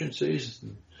efficiencies.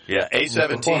 Yeah,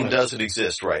 A17 doesn't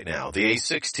exist right now. The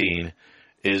A16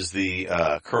 is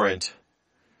the current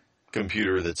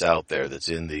computer that's out there that's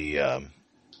in the...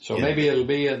 so maybe it'll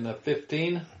be in the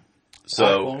 15? So,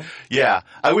 iPhone? Yeah,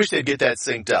 I wish they'd get that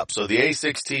synced up. So the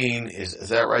A16 is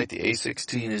that right? The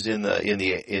A16 is in the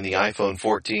iPhone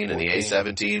 14 and the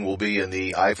A17 will be in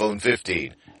the iPhone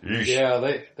 15. Yeesh.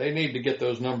 Yeah, they need to get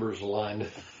those numbers aligned.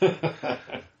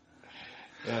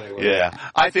 Anyway. Yeah,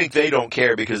 I think they don't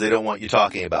care because they don't want you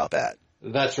talking about that.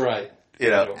 That's right. You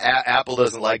know, Apple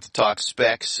doesn't like to talk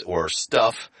specs or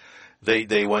stuff.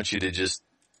 They want you to just,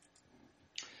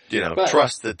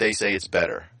 trust that they say it's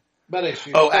better. But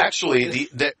actually,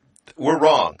 we're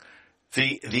wrong.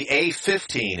 The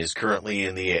A15 is currently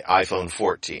in the iPhone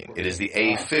 14. It is the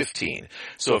A15.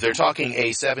 So if they're talking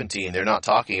A17, they're not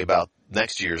talking about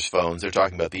next year's phones. They're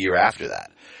talking about the year after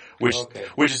that, which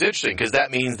is interesting because that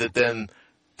means that then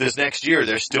this next year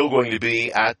they're still going to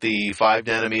be at the 5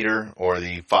 nanometer or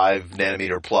the 5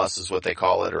 nanometer plus is what they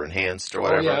call it, or enhanced or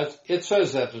whatever. Oh, yeah, it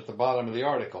says that at the bottom of the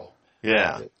article.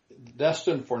 Yeah.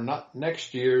 Destined for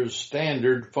next year's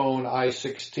standard phone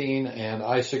i16 and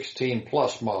i16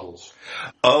 Plus models.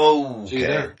 Oh,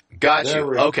 okay. Got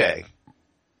you. Okay.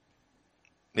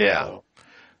 Yeah. So,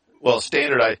 well,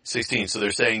 standard i16, so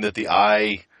they're saying that the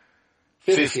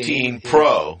i15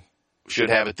 Pro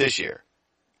should have it this year.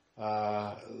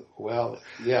 Well,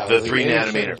 yeah. The 3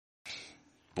 nanometer.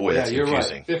 Boy, that's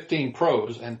confusing. Right. 15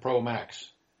 Pros and Pro Max.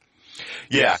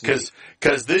 Yeah, because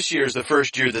this year is the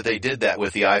first year that they did that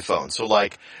with the iPhone. So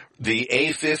like the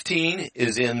A15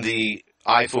 is in the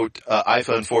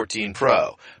iPhone 14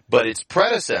 Pro, but its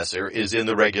predecessor is in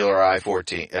the regular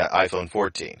iPhone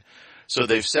 14. So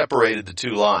they've separated the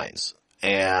two lines.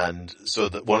 And so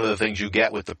one of the things you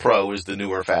get with the Pro is the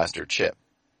newer, faster chip.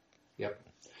 Yep.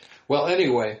 Well,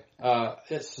 anyway,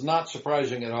 it's not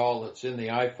surprising at all it's in the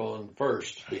iPhone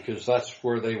first because that's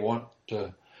where they want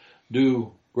to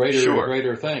do greater and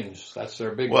greater things. That's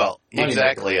their big money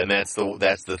exactly, maker. And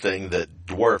that's the thing that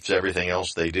dwarfs everything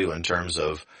else they do in terms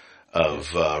of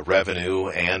revenue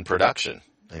and production.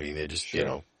 I mean, they just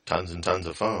tons and tons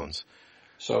of phones.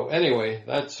 So anyway,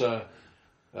 that's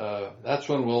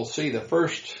when we'll see the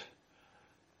first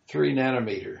 3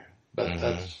 nanometer.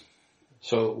 But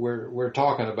so we're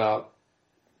talking about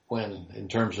when in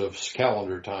terms of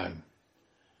calendar time.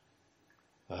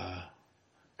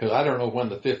 Because I don't know when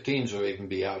the 15s will even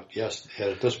be out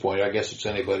at this point. I guess it's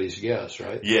anybody's guess,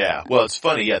 right? Yeah. Well, it's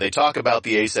funny. Yeah, they talk about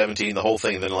the A17, the whole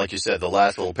thing, and then, like you said, the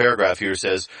last little paragraph here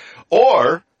says,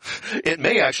 or it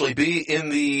may actually be in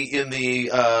the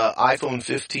iPhone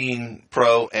 15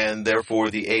 Pro and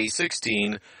therefore the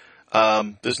A16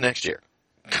 this next year.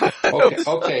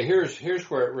 Okay. Here's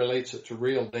where it relates it to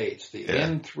real dates. The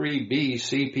N3B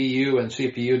CPU and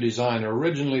CPU design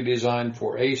originally designed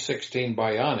for A16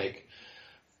 Bionic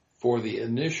for the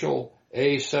initial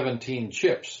A17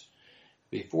 chips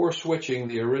before switching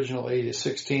the original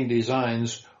A16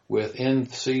 designs with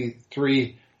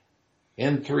N3E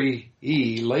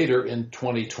later in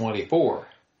 2024.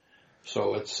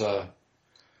 So it's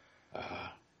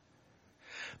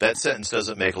that sentence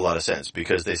doesn't make a lot of sense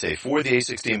because they say for the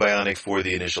A16 Bionic for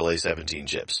the initial A17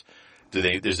 chips.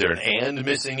 Is there an and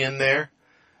missing in there?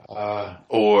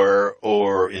 Or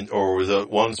was the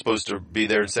one supposed to be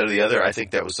there instead of the other? I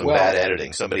think that was some bad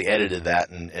editing. Somebody edited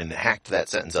that and hacked that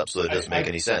sentence up so that it doesn't make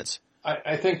any sense.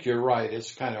 I think you're right.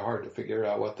 It's kind of hard to figure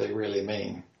out what they really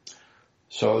mean.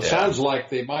 So it sounds like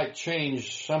they might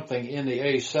change something in the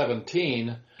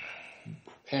A17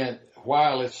 and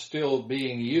while it's still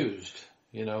being used.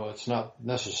 It's not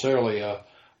necessarily a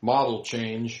model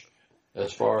change.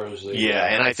 As far as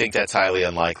and I think that's highly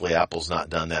unlikely. Apple's not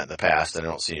done that in the past, and I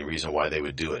don't see any reason why they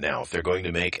would do it now. If they're going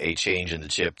to make a change in the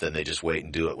chip, then they just wait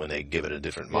and do it when they give it a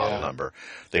different model number.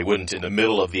 They wouldn't, in the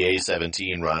middle of the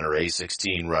A17 run or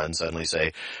A16 run, suddenly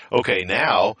say, okay,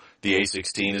 now the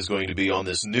A16 is going to be on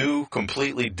this new,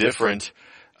 completely different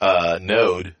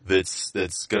node that's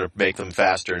going to make them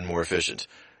faster and more efficient.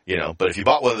 But if you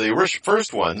bought one of the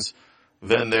first ones,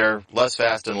 then they're less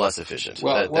fast and less efficient.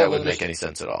 That wouldn't make any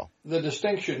sense at all. The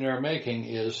distinction they're making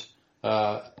is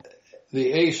the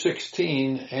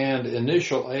A16 and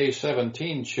initial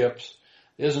A17 chips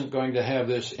isn't going to have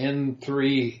this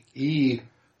N3E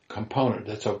component.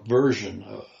 That's a version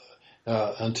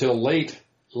until late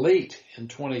in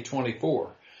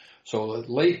 2024. So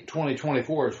late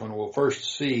 2024 is when we'll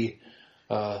first see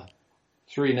 3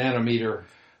 nanometer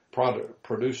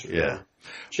producer. Yeah.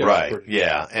 Right.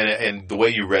 Yeah. And the way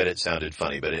you read it sounded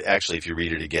funny, but actually, if you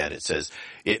read it again, it says,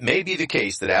 it may be the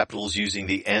case that Apple is using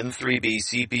the N3B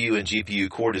CPU and GPU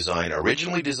core design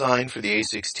originally designed for the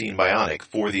A16 Bionic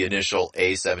for the initial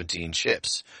A17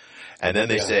 chips. And then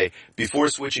they say, before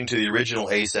switching to the original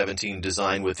A17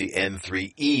 design with the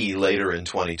N3E later in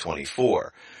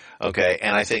 2024. Okay,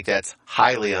 and I think that's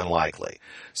highly unlikely.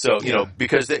 So,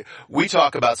 because we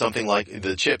talk about something like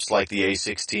the chips like the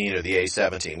A16 or the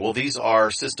A17. Well, these are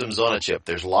systems on a chip.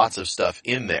 There's lots of stuff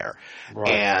in there.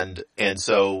 Right. And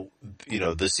so, the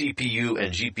CPU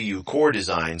and GPU core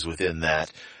designs within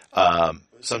that,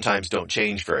 sometimes don't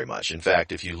change very much. In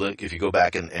fact, if you go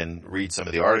back and read some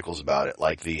of the articles about it,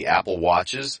 like the Apple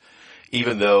Watches,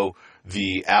 even though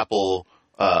the Apple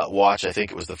watch, I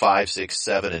think it was the 5, 6,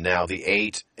 7, and now the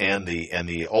 8 and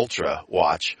the Ultra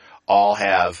watch all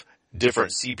have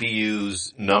different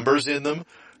CPU's numbers in them.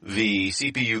 The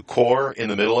CPU core in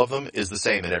the middle of them is the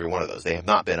same in every one of those. They have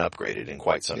not been upgraded in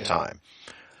quite some time.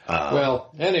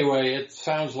 Well, anyway, it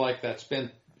sounds like that's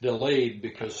been delayed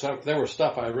because there was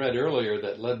stuff I read earlier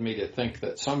that led me to think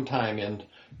that sometime in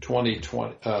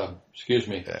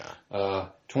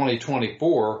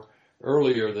 2024,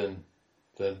 earlier than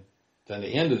the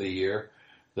end of the year,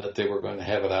 that they were going to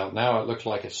have it out. Now it looks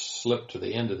like it's slipped to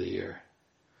the end of the year,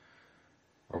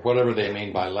 or whatever they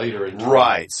mean by later in 2024.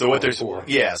 Right. So what they're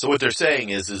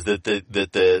saying is that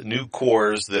the new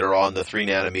cores that are on the 3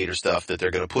 nanometer stuff that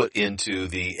they're going to put into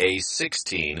the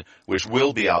A16, which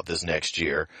will be out this next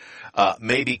year,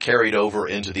 may be carried over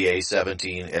into the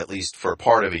A17 at least for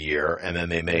part of a year, and then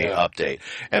they may update.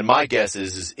 And my guess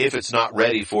is if it's not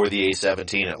ready for the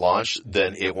A17 at launch,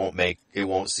 then it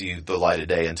won't see the light of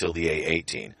day until the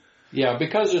A18. Yeah,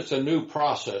 because it's a new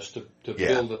process to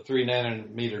build the 3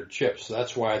 nanometer chips.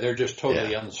 That's why they're just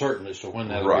totally uncertain as to when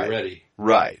that'll be ready.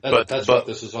 Right. That's what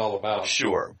this is all about.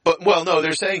 Sure. But, no,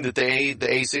 they're saying that the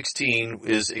A16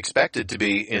 is expected to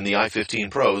be in the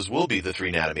i15 Pros will be the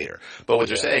 3 nanometer. But what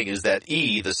they're saying is that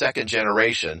the second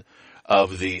generation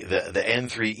of the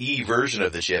N3E version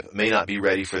of the chip may not be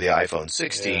ready for the iPhone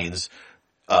 16s,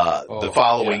 the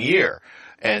following year.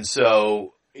 And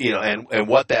so, and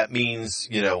what that means,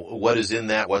 what is in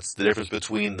that, what's the difference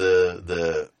between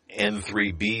the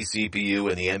N3B CPU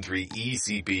and the N3E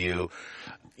CPU,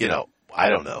 I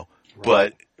don't know.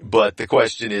 Right. But the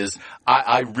question is,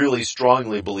 I really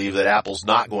strongly believe that Apple's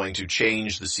not going to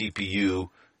change the CPU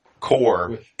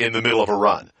core in the middle of a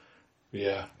run.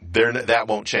 Yeah. That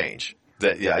won't change.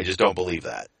 I just don't believe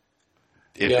that.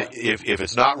 If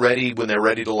it's not ready when they're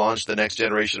ready to launch the next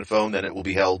generation of phone, then it will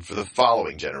be held for the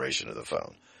following generation of the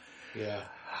phone. Yeah.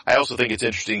 I also think it's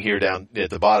interesting here down at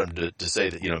the bottom to say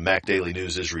that, Mac Daily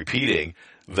News is repeating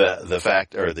the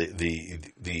fact or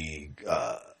the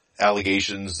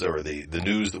allegations or the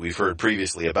news that we've heard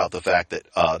previously about the fact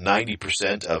that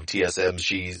 90% of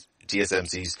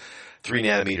TSMC's 3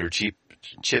 nanometer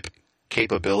chip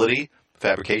capability,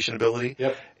 fabrication ability,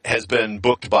 has been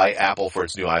booked by Apple for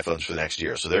its new iPhones for the next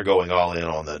year. So they're going all in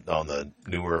on the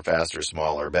newer, faster,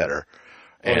 smaller, better,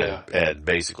 and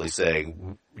basically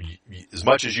saying as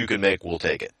much as you can make, we'll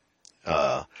take it.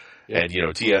 And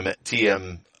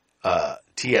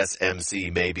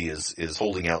TSMC maybe is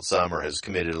holding out some or has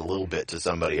committed a little bit to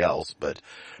somebody else, but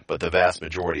the vast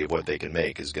majority of what they can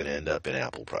make is going to end up in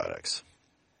Apple products.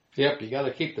 Yep, you got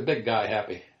to keep the big guy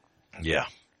happy. Yeah.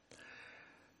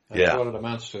 That's what it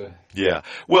amounts to. Yeah.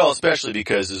 Well, especially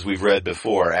because, as we've read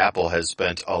before, Apple has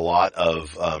spent a lot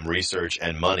of research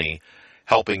and money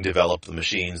helping develop the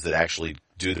machines that actually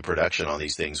do the production on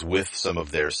these things with some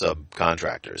of their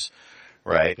subcontractors,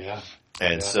 right? Yeah.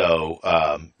 And so,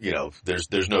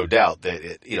 there's no doubt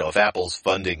that, if Apple's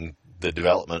funding the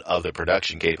development of the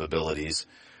production capabilities,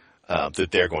 that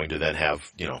they're going to then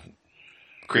have,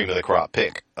 cream of the crop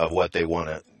pick of what they want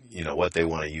to, what they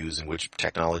want to use and which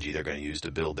technology they're going to use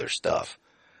to build their stuff.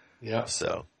 Yeah.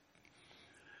 So.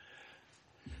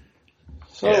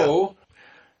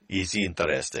 It's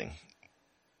interesting.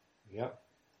 Yep.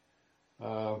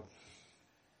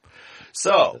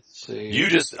 So, you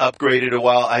just upgraded a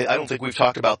while. I don't think we've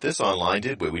talked about this online,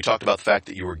 did we? We talked about the fact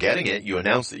that you were getting it. You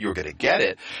announced that you were going to get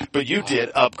it, but you did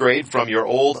upgrade from your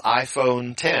old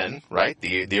iPhone 10, right?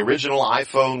 The original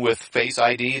iPhone with Face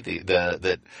ID,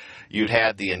 that you'd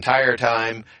had the entire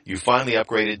time. You finally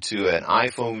upgraded to an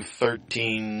iPhone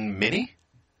 13 mini?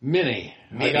 Mini.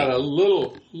 I got a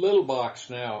little box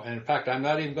now, and in fact, I'm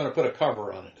not even going to put a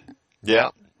cover on it.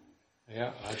 Yeah.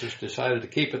 Yeah, I just decided to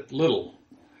keep it little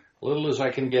as I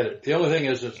can get it. The only thing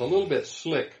is it's a little bit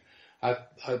slick.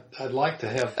 I'd like to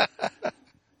have,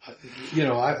 I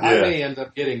may end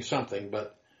up getting something,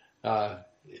 but I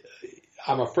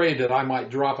I'm afraid that I might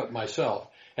drop it myself.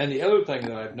 And the other thing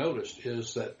that I've noticed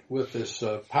is that with this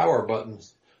power button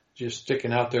just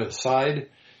sticking out there the side,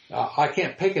 I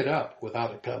can't pick it up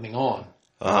without it coming on.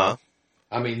 Uh-huh.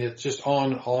 I mean, it's just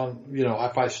on, you know,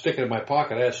 if I stick it in my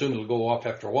pocket, I assume it'll go off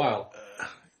after a while.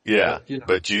 Yeah. But, you know.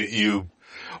 But you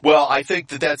well, I think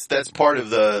that's part of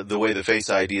the way the Face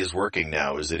ID is working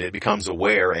now, is that it becomes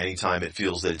aware anytime it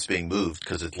feels that it's being moved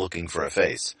because it's looking for a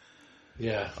face.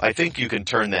 Yeah. I think you can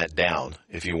turn that down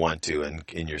if you want to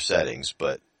in your settings,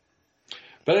 but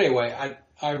anyway,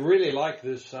 I really like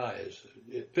this size.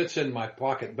 It fits in my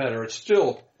pocket better. It's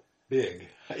still big,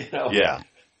 you know. Yeah.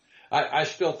 I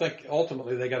still think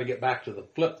ultimately they got to get back to the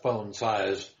flip phone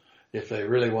size if they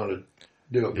really want to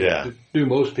do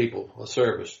most people a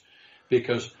service,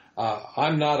 because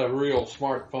I'm not a real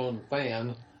smartphone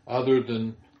fan other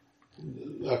than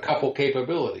a couple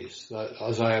capabilities.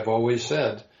 As I have always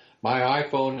said, my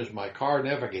iPhone is my car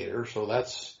navigator, so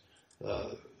that's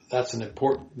the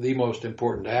most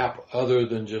important app, other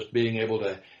than just being able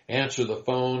to answer the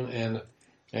phone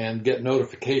and get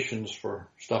notifications for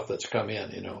stuff that's come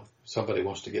in. You know, somebody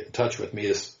wants to get in touch with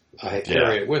me, I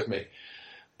carry it with me.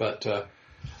 But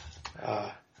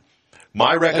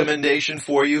my recommendation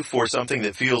for you for something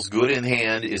that feels good in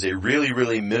hand is a really,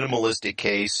 really minimalistic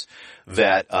case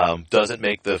that doesn't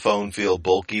make the phone feel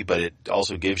bulky, but it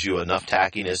also gives you enough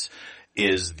tackiness,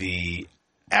 is the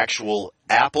actual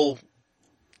Apple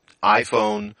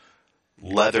iPhone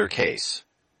leather case.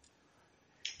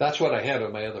 That's what I had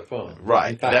on my other phone.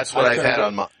 Right. Fact, that's what I've had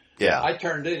on my... Yeah. I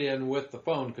turned it in with the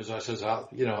phone because I says,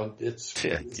 you know, it's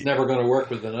never going to work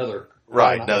with another.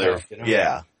 Right. Another. You know?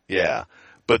 Yeah. Yeah.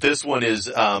 But this one is,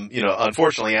 you know,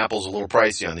 unfortunately Apple's a little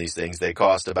pricey on these things. They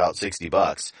cost about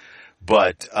 $60.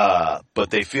 But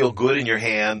they feel good in your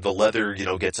hand. The leather, you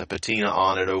know, gets a patina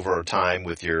on it over time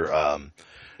with your,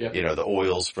 you know, the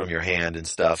oils from your hand and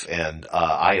stuff. And,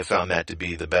 I have found that to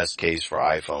be the best case for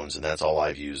iPhones, and that's all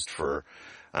I've used for,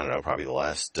 I don't know, probably the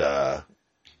last,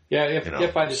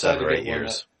 if I decide to get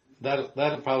years. One,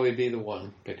 that'll probably be the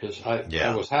one, because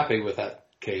I was happy with that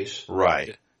case.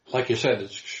 Right. Like you said,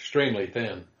 it's extremely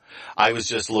thin. I was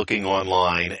just looking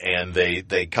online, and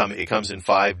it comes in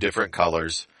 5 different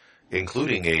colors,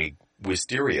 including a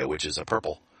wisteria, which is a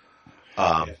purple.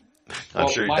 I'm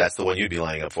sure that's the one you'd be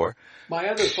lining up for. My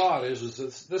other thought is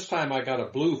this time I got a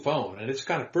blue phone, and it's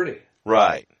kind of pretty.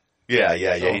 Right. Yeah. You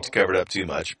hate to cover it up too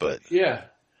much, but yeah.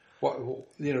 Well,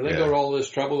 you know, they go to all this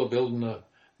trouble of building a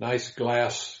nice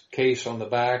glass case on the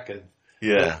back and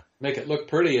make it look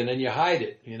pretty, and then you hide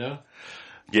it, you know?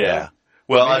 Yeah.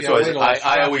 Well, that's what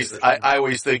I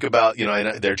always think about, you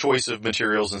know, their choice of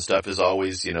materials and stuff is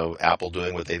always, you know, Apple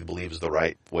doing what they believe is the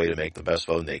right way to make the best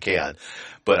phone they can.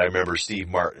 But I remember Steve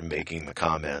Martin making the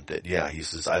comment that, he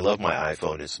says, I love my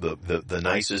iPhone. It's the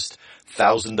nicest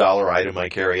 $1,000 item I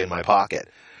carry in my pocket.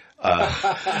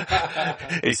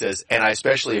 He says, and I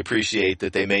especially appreciate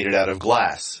that they made it out of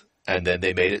glass, and then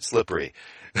they made it slippery.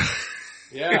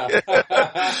 Yeah.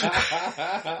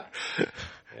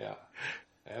 Yeah.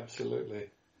 Absolutely.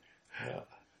 Yeah.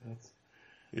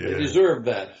 They deserve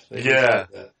that.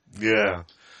 Yeah.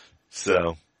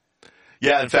 So,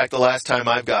 in fact, the last time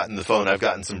I've gotten the phone, I've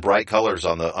gotten some bright colors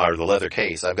on the leather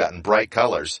case. I've gotten bright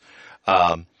colors.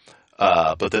 But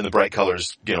then the bright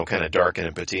colors, you know, kind of darken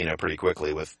and patina pretty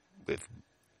quickly with,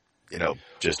 you know,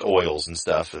 just oils and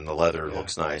stuff, and the leather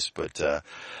looks nice. But,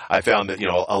 I found that, you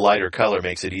know, a lighter color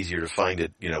makes it easier to find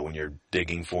it, you know, when you're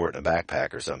digging for it in a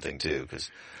backpack or something too,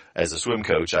 because as a swim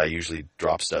coach, I usually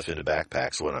drop stuff into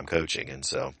backpacks when I'm coaching, and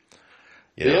so.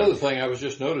 The other thing I was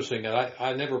just noticing, and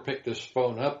I never picked this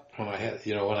phone up when I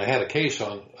had a case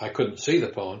on, I couldn't see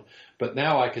the phone, but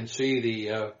now I can see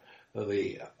the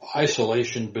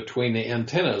isolation between the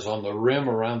antennas on the rim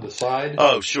around the side.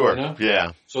 Oh, sure. You know?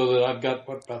 Yeah. So that I've got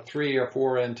about 3 or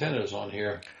 4 antennas on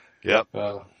here. Yep.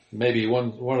 Maybe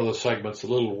one of the segments,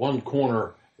 one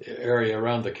corner area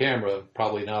around the camera,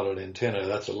 probably not an antenna.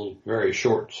 That's a very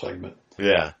short segment.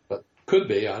 Yeah. But could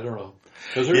be, I don't know.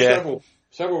 Because there's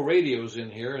several radios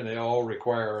in here, and they all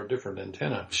require a different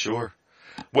antenna. Sure.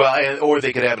 Well, or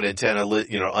they could have an antenna lit,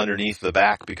 you know, underneath the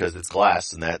back because it's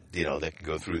glass, and that, you know, they can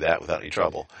go through that without any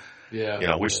trouble. Yeah. You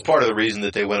know, which is part of the reason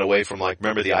that they went away from, like,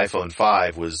 remember the iPhone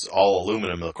 5 was all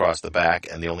aluminum across the back,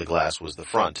 and the only glass was the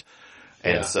front.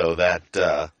 And so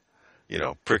that, you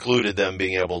know, precluded them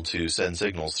being able to send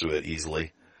signals through it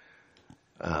easily.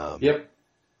 Yep.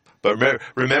 But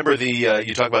remember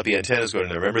you talk about the antennas going in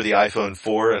there. Remember the iPhone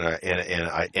 4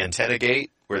 and antenna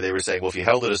gate, where they were saying, well, if you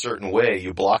held it a certain way,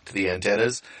 you blocked the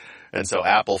antennas. And so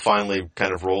Apple finally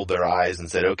kind of rolled their eyes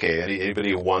and said, okay,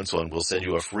 anybody who wants one, we'll send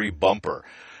you a free bumper.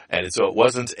 And so it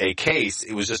wasn't a case,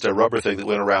 it was just a rubber thing that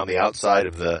went around the outside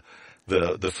of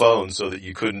the phone so that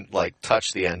you couldn't like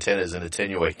touch the antennas and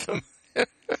attenuate them.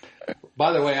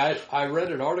 By the way, I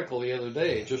read an article the other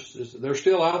day, they're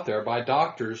still out there by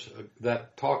doctors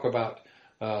that talk about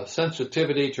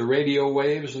sensitivity to radio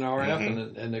waves and RF,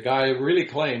 mm-hmm. and the guy really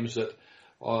claims that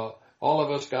all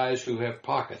of us guys who have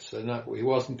pockets, he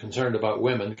wasn't concerned about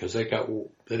women because they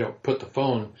don't put the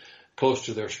phone close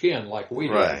to their skin like we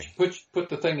do. Right. Put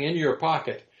the thing in your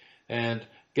pocket, and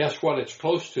guess what it's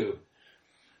close to?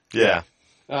 Yeah.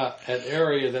 An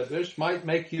area that this might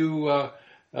make you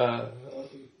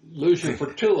lose your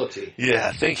fertility.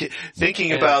 Yeah,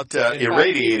 thinking about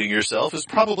irradiating yourself is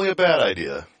probably a bad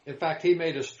idea. In fact, he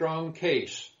made a strong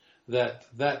case that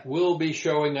will be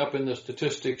showing up in the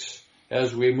statistics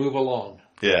as we move along.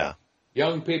 Yeah.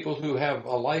 Young people who have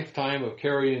a lifetime of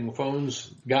carrying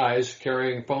phones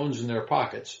in their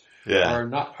pockets, are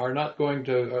not going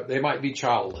to. They might be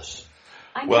childless.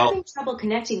 I'm having trouble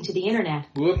connecting to the internet.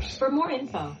 Whoops. For more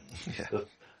info. Yeah.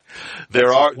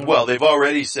 They've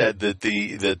already said that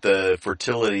the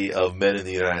fertility of men in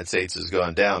the United States has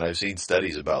gone down. I've seen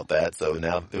studies about that. So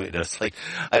now it's like,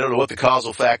 I don't know what the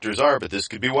causal factors are, but this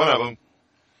could be one of them.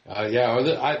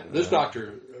 This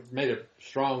doctor made a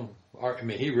strong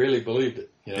argument. He really believed it.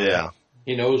 Yeah.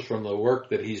 He knows from the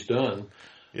work that he's done.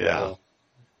 Yeah.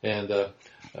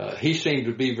 He seemed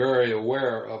to be very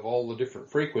aware of all the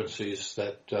different frequencies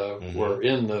that mm-hmm. were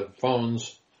in the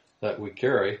phones that we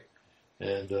carry.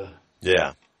 And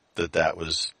that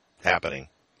was happening.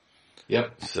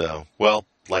 Yep. So, well,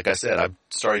 like I said, I'm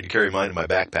starting to carry mine in my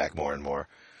backpack more and more.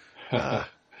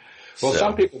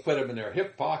 Some people put them in their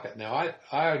hip pocket. Now,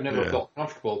 I never felt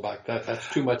comfortable about that. That's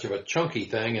too much of a chunky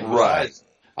thing. And besides,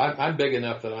 I'm big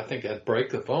enough that I think I'd break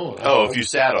the phone. If you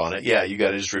sat on it, you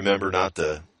got to just remember not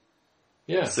to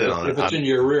sit on it. If it's in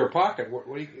your rear pocket, what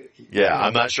do you... Yeah,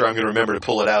 I'm not sure I'm going to remember to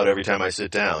pull it out every time I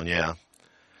sit down,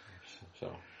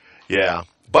 So... Yeah.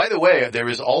 By the way, there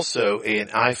is also an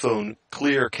iPhone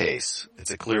clear case.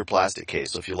 It's a clear plastic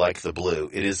case, so if you like the blue.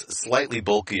 It is slightly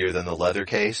bulkier than the leather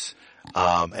case,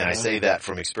 and I say that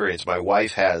from experience. My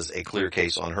wife has a clear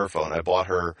case on her phone. I bought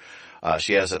her,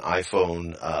 she has an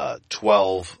iPhone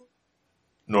 12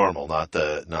 normal, not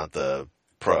the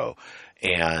Pro,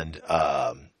 and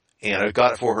I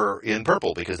got it for her in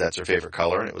purple because that's her favorite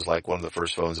color, and it was like one of the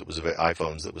first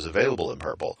iPhones that was available in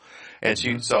purple. And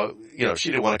she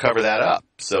didn't want to cover that up.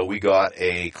 So we got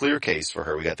a clear case for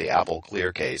her. We got the Apple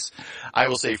clear case. I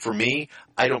will say for me,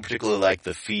 I don't particularly like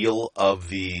the feel of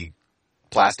the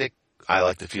plastic. I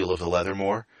like the feel of the leather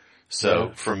more.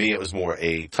 So for me, it was more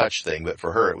a touch thing, but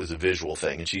for her, it was a visual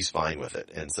thing, and she's fine with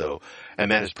it. And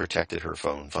that has protected her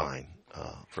phone fine,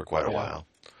 for quite a while.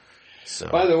 So.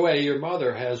 By the way, your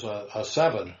mother has a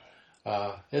 7.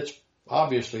 It's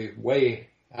obviously way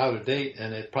out of date,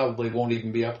 and it probably won't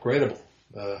even be upgradable.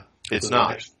 It's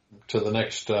not to the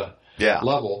next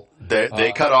level.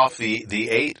 They cut off the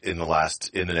 8 in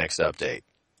the next update.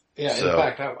 Yeah, so. In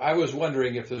fact, I was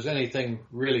wondering if there's anything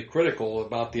really critical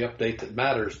about the update that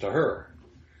matters to her.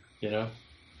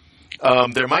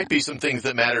 There might be some things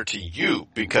that matter to you,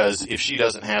 because if she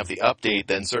doesn't have the update,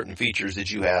 then certain features that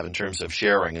you have in terms of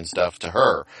sharing and stuff to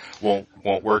her won't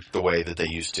work the way that they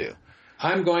used to.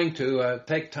 I'm going to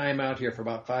take time out here for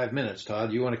about 5 minutes,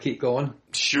 Todd. You want to keep going?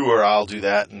 Sure, I'll do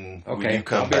that, and okay, when you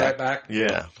come I'll be right back.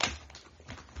 Yeah.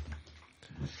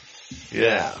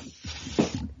 Yeah.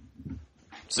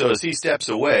 So as he steps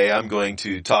away, I'm going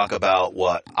to talk about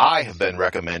what I have been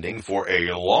recommending for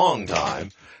a long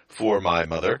time for my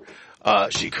mother.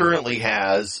 She currently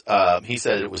has, he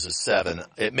said it was a 7.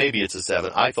 Maybe it's a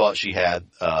 7. I thought she had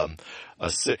a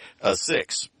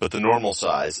 6, but the normal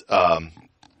size.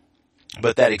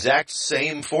 But that exact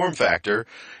same form factor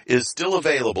is still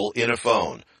available in a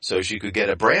phone. So she could get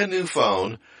a brand new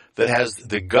phone that has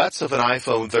the guts of an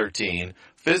iPhone 13,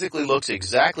 physically looks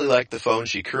exactly like the phone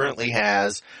she currently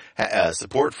has,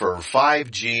 support for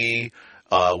 5G,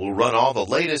 will run all the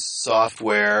latest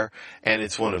software, and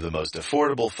it's one of the most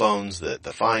affordable phones that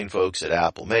the fine folks at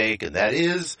Apple make, and that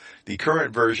is the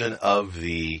current version of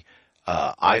the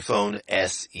iPhone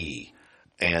SE.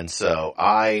 And so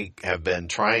I have been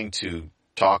trying to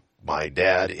talk my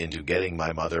dad into getting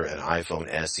my mother an iPhone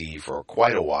SE for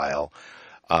quite a while.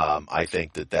 I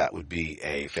think that would be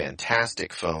a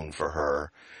fantastic phone for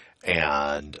her,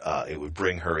 and it would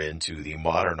bring her into the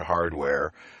modern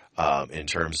hardware in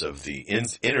terms of the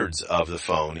innards of the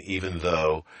phone, even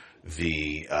though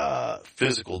the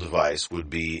physical device would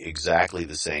be exactly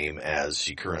the same as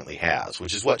she currently has,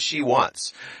 which is what she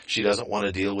wants. She doesn't want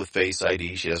to deal with Face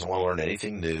ID. She doesn't want to learn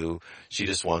anything new. She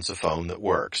just wants a phone that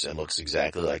works and looks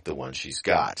exactly like the one she's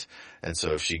got. And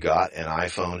so if she got an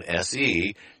iPhone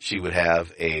SE, she would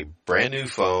have a brand new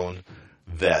phone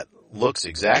that looks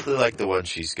exactly like the one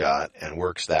she's got and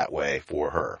works that way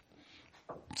for her.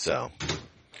 So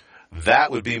that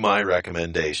would be my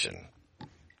recommendation.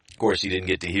 Of course, he didn't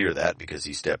get to hear that because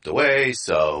he stepped away,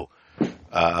 so,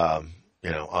 I'll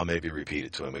maybe repeat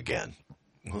it to him again.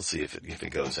 We'll see if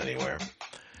it goes anywhere.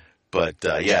 But,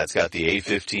 it's got the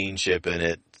A15 chip in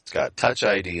it. It's got Touch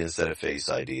ID instead of Face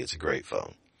ID. It's a great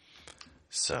phone.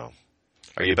 So,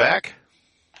 are you back?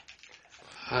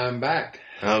 I'm back.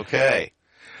 Okay.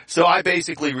 So I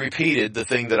basically repeated the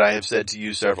thing that I have said to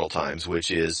you several times, which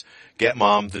is get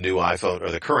Mom the new iPhone, or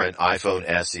the current iPhone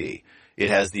SE. It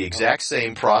has the exact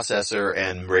same processor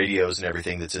and radios and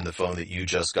everything that's in the phone that you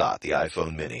just got, the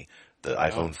iPhone mini, the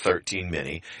iPhone 13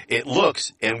 mini. It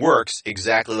looks and works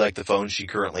exactly like the phone she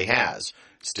currently has.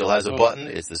 Still has a button.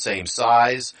 It's the same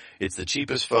size. It's the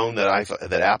cheapest phone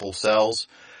that Apple sells,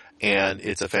 and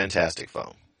it's a fantastic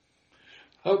phone.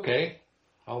 Okay,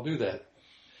 I'll do that.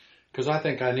 Because I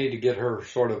think I need to get her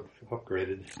sort of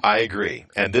upgraded. I agree.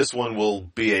 And this one will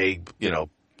be a,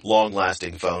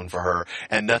 long-lasting phone for her,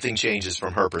 and nothing changes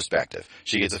from her perspective.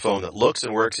 She gets a phone that looks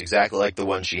and works exactly like the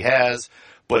one she has,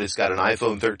 but it's got an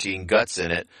iPhone 13 guts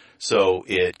in it, so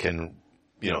it can,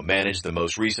 manage the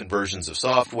most recent versions of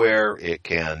software. It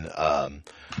can,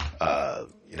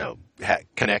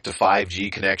 connect to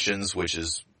 5G connections, which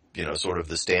is, sort of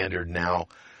the standard now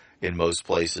in most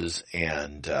places,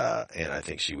 and I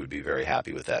think she would be very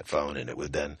happy with that phone, and it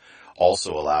would then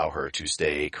also allow her to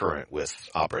stay current with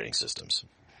operating systems.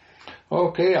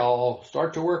 Okay, I'll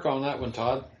start to work on that one,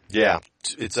 Todd. Yeah,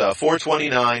 it's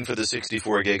 $429 for the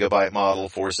 64 gigabyte model,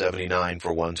 $479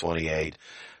 for 128,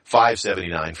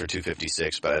 $579 for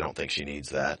 256, but I don't think she needs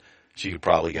that. She could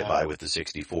probably get by with the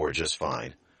 64 just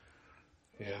fine.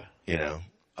 Yeah.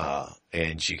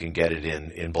 And she can get it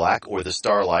in black or the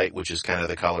Starlight, which is kind of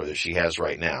the color that she has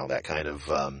right now, that kind of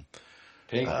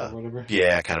pink or whatever.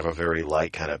 Yeah, kind of a very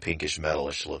light, kind of pinkish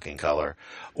metalish looking color,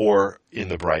 or in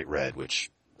the bright red,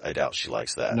 which I doubt she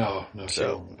likes that. No,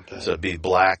 so it'd be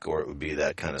black, or it would be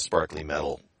that kind of sparkly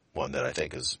metal one that I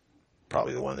think is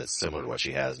probably the one that's similar to what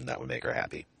she has, and that would make her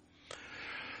happy.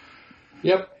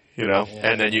 Yep.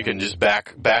 And then you can just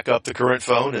back up the current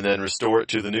phone and then restore it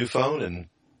to the new phone and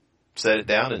set it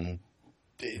down, and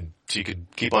she could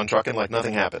keep on trucking like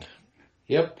nothing happened.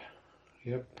 Yep.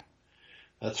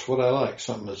 That's what I like,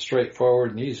 something that's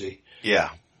straightforward and easy. Yeah.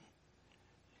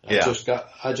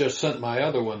 I just sent my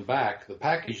other one back. The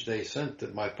package they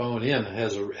sent my phone in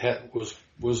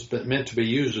was meant to be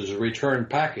used as a return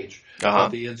package. Uh-huh.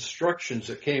 But the instructions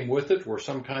that came with it were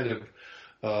some kind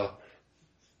of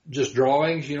just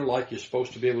drawings, like you're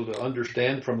supposed to be able to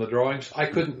understand from the drawings. I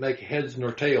couldn't make heads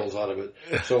nor tails out of it.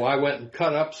 So I went and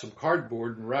cut up some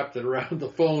cardboard and wrapped it around the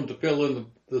phone to fill in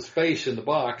the space in the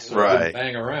box so it wouldn't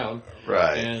bang around.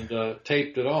 Right. And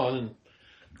taped it on and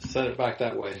sent it back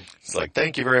that way. It's like,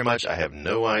 thank you very much. I have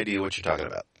no idea what you're talking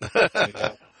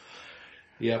about.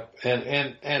 Yep.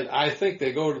 And I think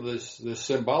they go to this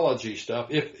symbology stuff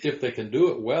if they can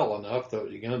do it well enough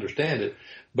that you can understand it.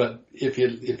 But if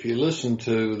you listen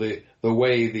to the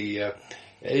way the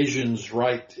Asians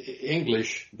write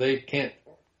English, they can't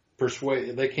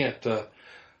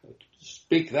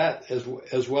speak that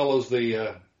as well as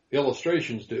the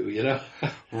illustrations do,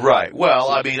 Right. Well,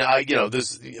 I mean,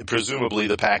 this presumably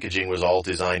the packaging was all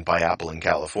designed by Apple in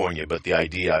California, but the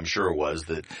idea, I'm sure, was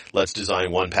that let's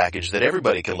design one package that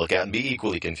everybody can look at and be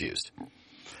equally confused.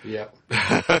 Yep.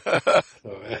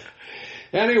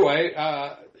 Anyway,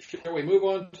 shall we move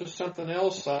on to something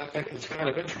else? I think it's kind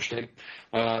of interesting.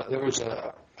 There was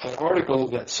an article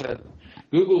that said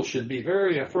Google should be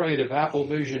very afraid of Apple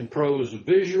Vision Pro's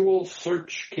visual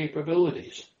search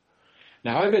capabilities.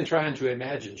 Now, I've been trying to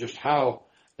imagine just how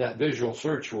that visual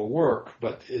search will work,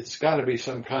 but it's got to be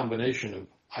some combination of,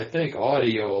 I think,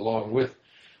 audio along with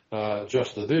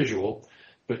just the visual.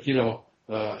 But,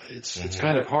 it's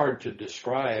kind of hard to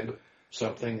describe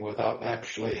something without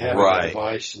actually having a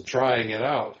device and trying it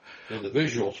out in the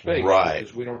visual space. Right.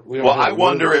 Because we don't well, I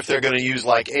wonder if they're going to use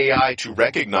like AI to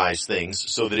recognize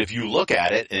things so that if you look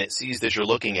at it and it sees that you're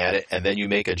looking at it and then you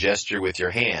make a gesture with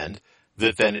your hand,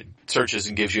 that then it searches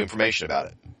and gives you information about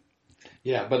it.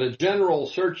 Yeah, but a general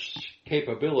search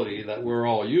capability that we're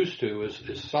all used to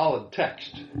is solid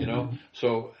text,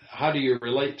 So how do you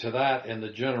relate to that and the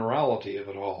generality of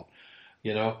it all?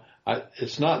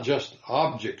 It's not just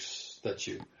objects that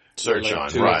you search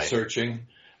on, right? Searching,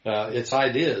 it's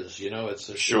ideas.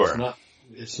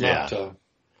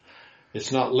 It's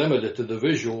not limited to the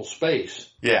visual space.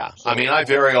 Yeah. So, I mean, I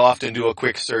very often do a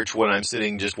quick search when I'm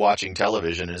sitting just watching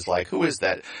television. It's like, who is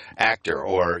that actor?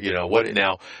 Or, what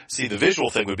now? See, the visual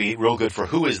thing would be real good for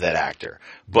who is that actor.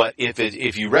 But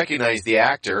if you recognize the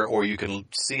actor or you can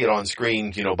see it on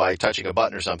screen, by touching a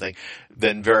button or something,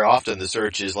 then very often the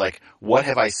search is like, what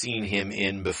have I seen him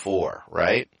in before?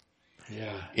 Right?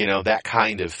 Yeah. That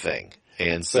kind of thing.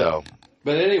 And so.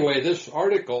 But anyway, this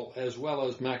article, as well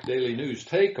as Mac Daily News'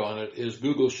 take on it, is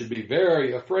Google should be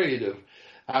very afraid of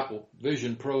Apple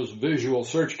Vision Pro's visual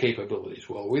search capabilities.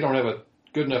 Well, we don't have a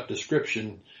good enough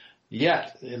description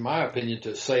yet, in my opinion,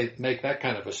 to make that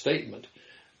kind of a statement,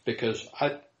 because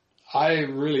I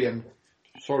really am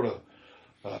sort of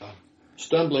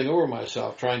stumbling over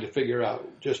myself trying to figure out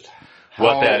just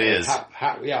what that is.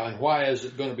 And why is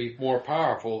it going to be more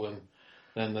powerful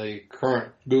than the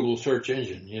current Google search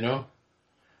engine,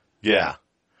 Yeah.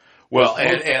 Well,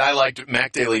 and I liked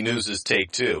Mac Daily News'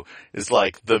 take too. It's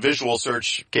like the visual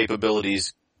search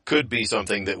capabilities could be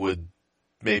something that would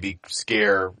maybe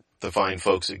scare the fine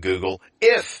folks at Google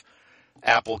if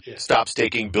Apple stops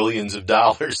taking billions of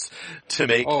dollars to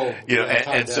make,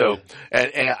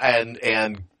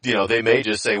 they may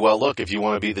just say, well, look, if you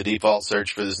want to be the default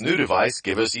search for this new device,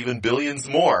 give us even billions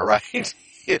more, right?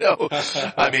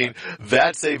 I mean,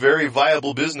 that's a very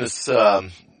viable business,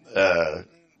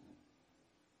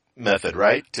 method,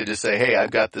 right? To just say, hey,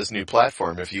 I've got this new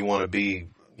platform. If you want to be,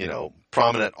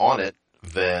 prominent on it,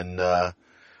 then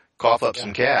cough up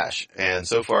some cash. And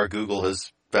so far, Google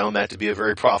has found that to be a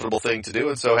very profitable thing to do,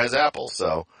 and so has Apple.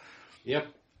 So, yep.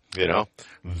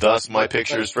 Thus my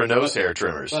pictures for nose hair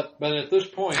trimmers. But at this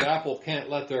point, Apple can't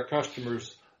let their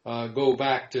customers go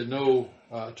back to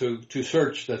to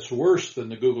search that's worse than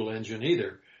the Google engine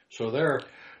either. So they're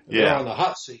on the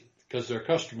hot seat because their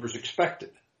customers expect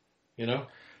it.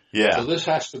 Yeah. So this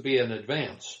has to be an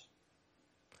advance.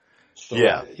 So,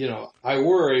 yeah. I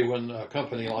worry when a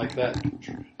company like that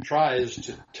tries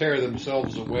to tear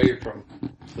themselves away from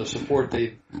the support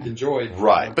they enjoyed.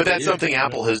 Right. But that's something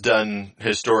Apple has done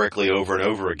historically over and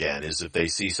over again, is if they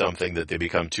see something that they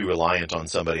become too reliant on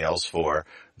somebody else for,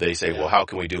 they say, well, how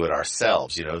can we do it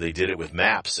ourselves? They did it with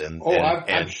Maps and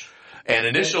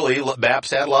initially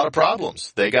Maps had a lot of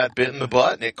problems. They got bit in the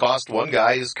butt and it cost one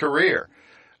guy his career.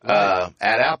 At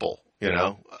Apple,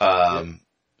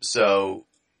 so,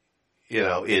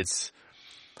 it's,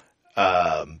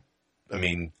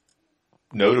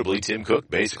 notably Tim Cook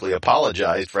basically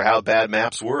apologized for how bad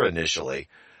Maps were initially.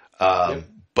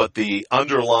 But the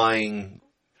underlying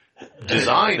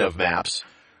design of Maps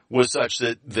was such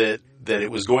that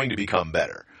it was going to become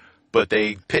better, but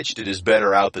they pitched it as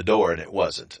better out the door and it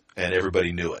wasn't, and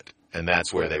everybody knew it. And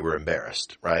that's where they were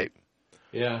embarrassed, right?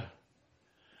 Yeah.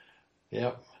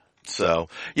 Yep. So,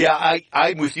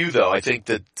 I'm with you though. I think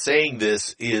that saying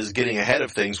this is getting ahead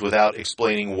of things without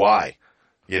explaining why,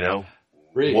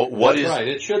 Really, what that's is right.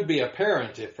 It should be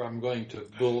apparent if I'm going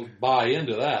to buy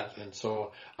into that. And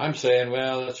so I'm saying,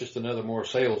 well, that's just another more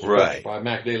sales pitch by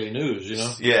Mac Daily News,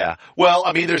 Yeah. Well,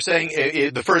 they're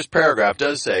saying the first paragraph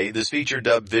does say this feature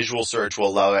dubbed Visual Search will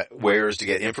allow wearers to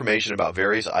get information about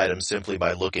various items simply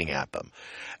by looking at them.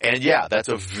 And that's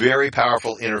a very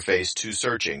powerful interface to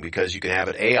searching because you can have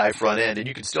an AI front end and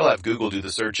you can still have Google do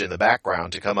the search in the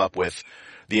background to come up with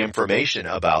the information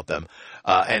about them.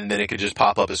 And then it could just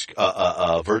pop up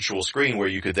a virtual screen where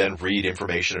you could then read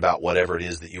information about whatever it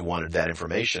is that you wanted that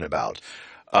information about.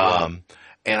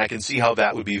 And I can see how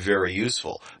that would be very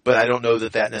useful. But I don't know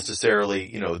that necessarily,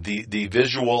 the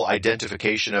visual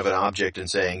identification of an object and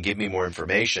saying, give me more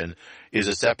information is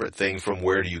a separate thing from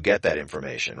where do you get that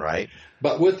information, right?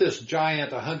 But with this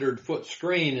giant 100-foot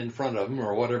screen in front of them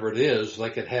or whatever it is, they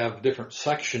could have different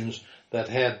sections that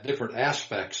had different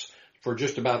aspects for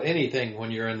just about anything when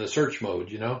you're in the search mode,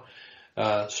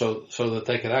 so that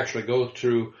they could actually go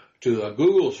to a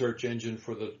Google search engine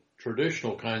for the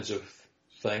traditional kinds of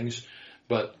things.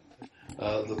 But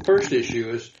the first issue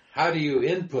is how do you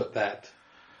input that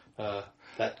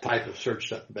type of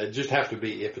search? It just have to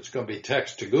be, if it's going to be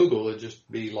text to Google, it'd just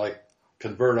be like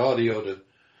convert audio to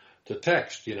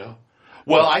text,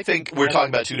 Well, I think we're talking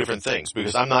about two different things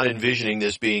because I'm not envisioning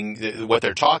this being, what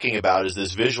they're talking about is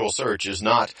this visual search is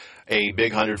not a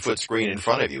big 100-foot screen in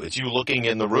front of you. It's you looking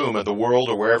in the room or the world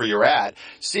or wherever you're at,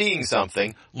 seeing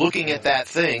something, looking at that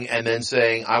thing, and then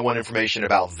saying, I want information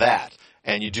about that.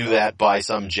 And you do that by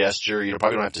some gesture. You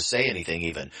probably don't have to say anything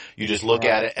even. You just look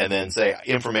at it and then say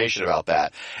information about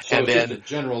that. So and it's then just a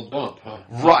general dump, huh?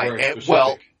 Right.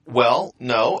 Well,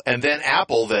 no. And then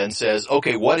Apple then says,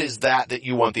 okay, what is that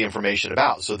you want the information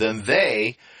about? So then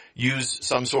they use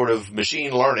some sort of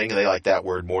machine learning, and they like that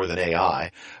word more than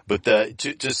AI, but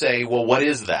to say, well, what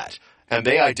is that? And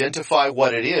they identify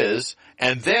what it is,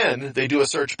 and then they do a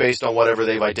search based on whatever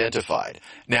they've identified.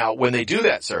 Now, when they do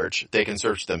that search, they can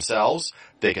search themselves,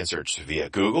 they can search via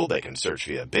Google, they can search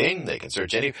via Bing, they can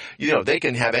search they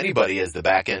can have anybody as the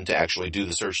back end to actually do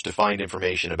the search to find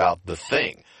information about the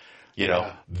thing.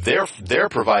 They're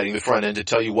providing the front end to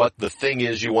tell you what the thing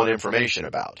is you want information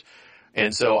about.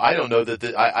 And so I don't know that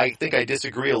I think I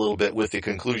disagree a little bit with the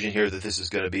conclusion here that this is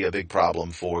going to be a big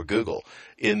problem for Google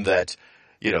in that,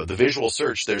 the visual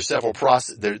search, there's several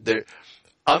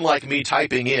unlike me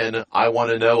typing in, I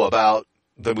want to know about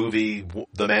the movie,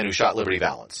 The Man Who Shot Liberty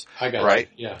Valance. I got right?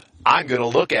 You. Yeah. I'm going to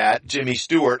look at Jimmy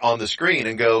Stewart on the screen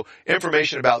and go,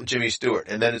 information about Jimmy Stewart.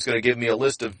 And then it's going to give me a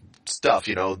list of stuff,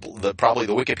 probably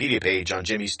the Wikipedia page on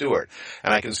Jimmy Stewart.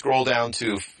 And I can scroll down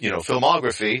to,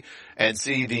 filmography and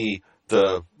see the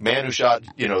man who shot,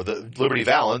 the Liberty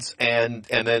Valance and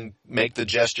then make the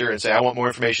gesture and say, I want more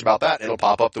information about that. It'll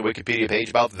pop up the Wikipedia page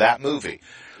about that movie,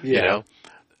 and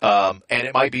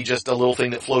it might be just a little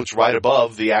thing that floats right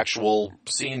above the actual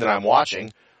scene that I'm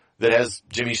watching that has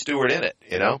Jimmy Stewart in it,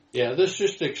 Yeah, this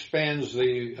just expands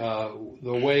the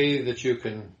way that you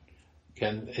can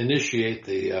initiate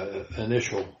the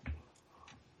initial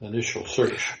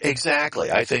search.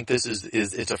 Exactly. I think this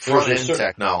it's a front end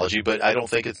technology, but I don't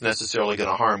think it's necessarily going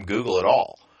to harm Google at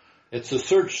all. It's a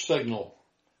search signal.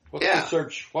 What's the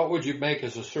search? What would you make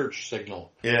as a search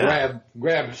signal? Yeah.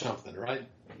 Grab something, right?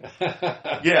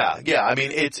 Yeah. I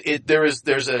mean,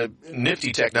 there's a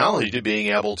nifty technology to being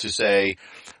able to say,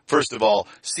 first of all,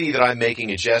 see that I'm making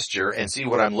a gesture and see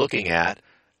what I'm looking at,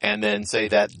 and then say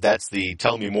that's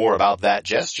tell me more about that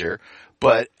gesture,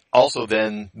 but also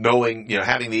then knowing,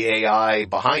 having the AI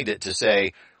behind it to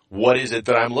say, what is it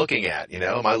that I'm looking at?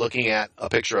 Am I looking at a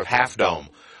picture of Half Dome,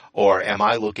 or am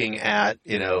I looking at,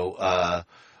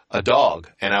 a dog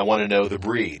and I want to know the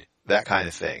breed, that kind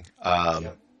of thing.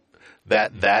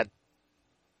 That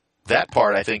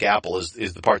part, I think Apple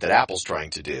is the part that Apple's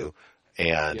trying to do,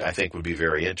 and I think would be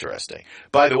very interesting.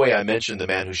 By the way, I mentioned The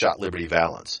Man Who Shot Liberty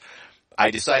Valance. I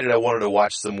decided I wanted to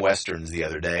watch some Westerns the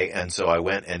other day, and so I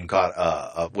went and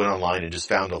went online and just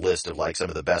found a list of some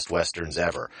of the best Westerns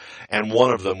ever. And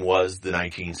one of them was the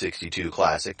 1962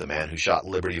 classic, The Man Who Shot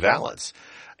Liberty Valance.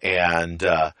 And,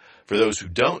 for those who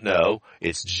don't know,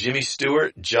 it's Jimmy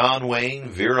Stewart, John Wayne,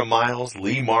 Vera Miles,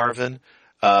 Lee Marvin.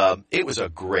 It was a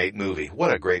great movie.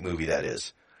 What a great movie that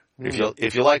is. Mm.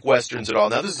 If you like Westerns at all,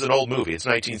 now this is an old movie. It's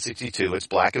 1962. It's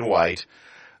black and white.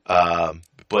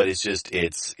 But it's just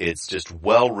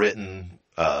well written,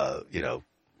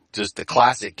 just the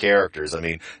classic characters. I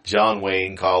mean, John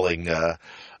Wayne calling,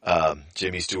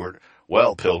 Jimmy Stewart,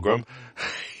 well, Pilgrim.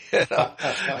 By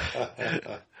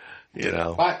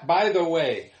the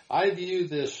way, I view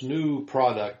this new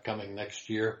product coming next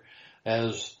year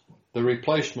as the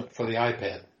replacement for the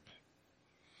iPad.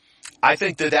 I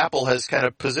think that Apple has kind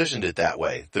of positioned it that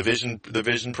way. The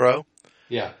Vision Pro.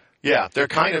 Yeah. Yeah, they're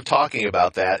kind of talking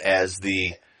about that as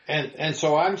the... And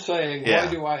so I'm saying, why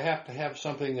do I have to have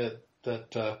something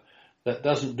that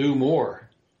doesn't do more?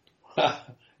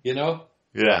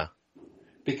 Yeah.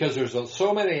 Because there's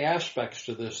so many aspects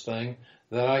to this thing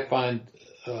that I find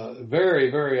very,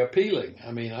 very appealing.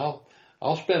 I mean,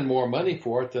 I'll spend more money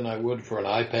for it than I would for an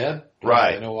iPad.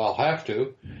 Right. I know I'll have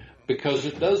to, because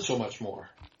it does so much more.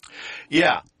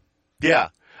 Yeah. Yeah.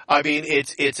 I mean,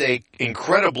 it's a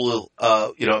incredible,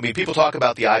 people talk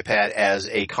about the iPad as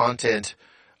a content,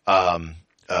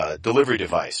 delivery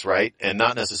device, right? And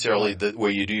not necessarily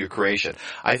where you do your creation.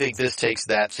 I think this takes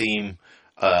that theme,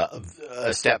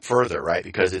 a step further, right?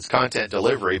 Because it's content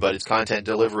delivery, but it's content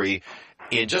delivery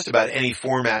in just about any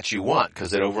format you want,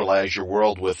 because it overlays your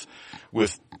world with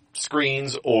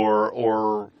screens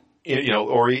or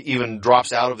even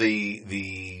drops out of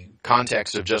the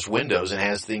context of just Windows and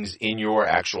has things in your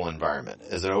actual environment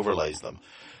as it overlays them.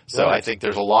 So right. I think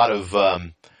there's a lot of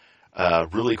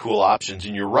really cool options,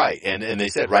 and you're right. And they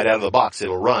said right out of the box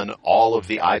it'll run all of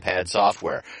the iPad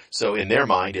software. So in their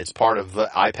mind, it's part of the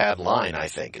iPad line, I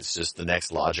think. It's just the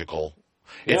next logical.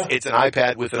 It's an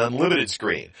iPad with an unlimited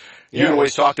screen. You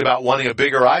always talked about wanting a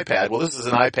bigger iPad. Well, this is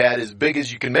an iPad as big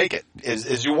as you can make it,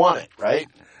 as you want it, right?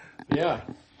 Yeah.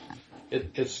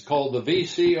 It's called the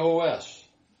VCOS.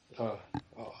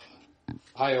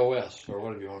 iOS or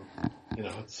whatever you want.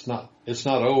 It's not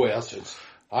OS, it's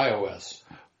iOS.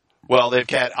 Well, they've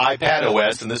got iPad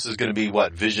OS, and this is going to be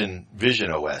what? Vision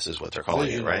OS is what they're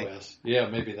calling it, right? OS. Yeah,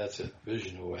 maybe that's it.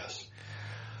 Vision OS.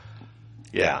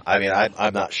 Yeah, I mean,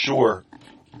 I'm not sure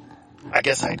I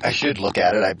guess I should look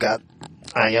at it.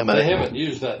 They haven't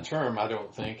used that term, I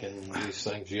don't think, in these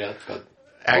things yet, but.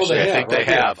 Actually, I think they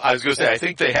have. I was going to say, I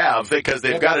think they have, because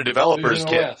they've got a developer's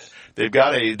kit. They've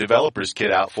got a developer's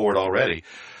kit out for it already.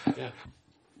 Yeah.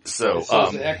 So, it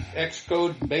says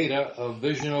Xcode beta of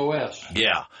Vision OS.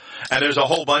 Yeah. And there's a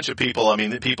whole bunch of people. I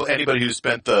mean, anybody who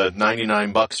spent the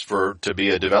 $99 to be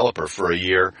a developer for a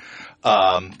year,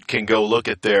 can go look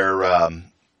at their,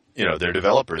 their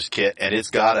developer's kit, and it's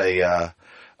got an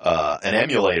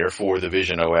emulator for the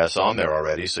Vision OS on there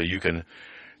already, so you can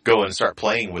go and start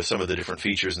playing with some of the different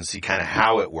features and see kind of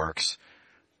how it works.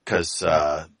 Because,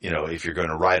 if you're going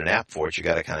to write an app for it, you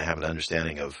got to kind of have an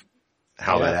understanding of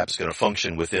how that app's going to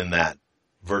function within that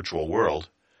virtual world.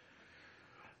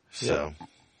 So.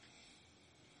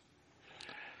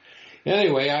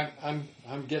 Anyway,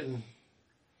 I'm getting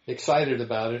excited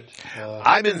about it.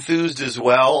 I'm enthused as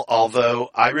well, although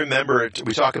I remember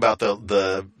we talk about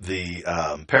the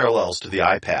parallels to the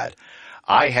iPad.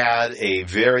 I had a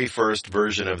very first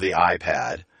version of the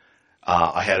iPad.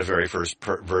 I had a very first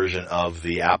version of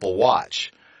the Apple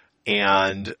Watch.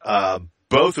 And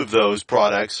both of those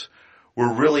products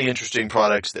were really interesting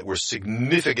products that were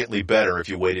significantly better if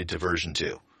you waited to version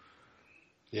 2.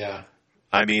 Yeah.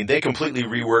 I mean, they completely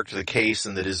reworked the case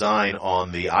and the design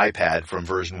on the iPad from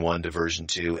version 1 to version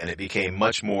 2, and it became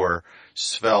much more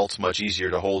svelte, much easier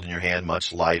to hold in your hand,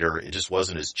 much lighter. It just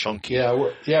wasn't as chunky. Yeah,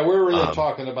 we're really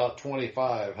talking about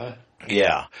 25, huh?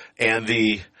 Yeah. And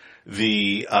the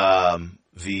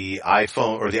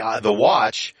iPhone or the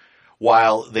watch,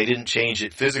 while they didn't change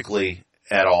it physically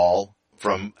at all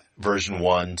from version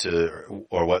 1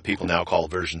 or what people now call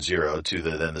version 0 to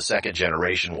then the second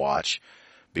generation watch,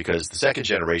 because the second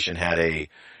generation had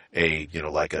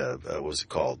what was it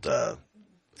called?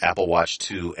 Apple Watch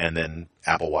 2 and then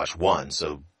Apple Watch 1.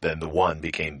 So then the 1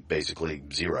 became basically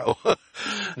 0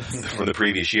 from the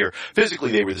previous year.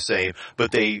 Physically they were the same,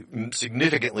 but they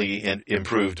significantly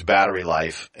improved battery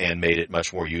life and made it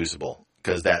much more usable.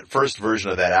 Because that first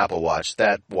version of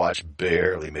that watch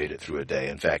barely made it through a day.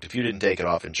 In fact, if you didn't take it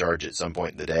off and charge it at some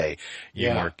point in the day, you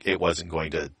weren't going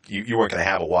to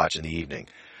have a watch in the evening.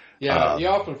 Yeah, you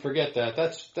often forget that.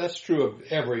 That's true of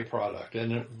every product,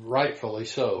 and rightfully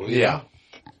so. Yeah.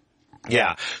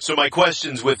 Yeah. So my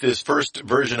questions with this first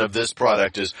version of this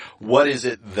product is, what is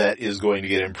it that is going to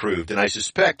get improved? And I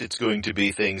suspect it's going to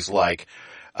be things like,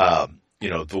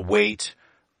 the weight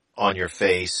on your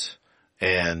face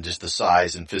and just the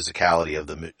size and physicality of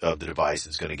the device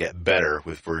is going to get better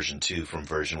with version 2 from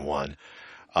version 1.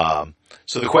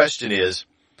 So the question is,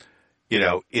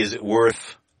 is it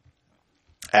worth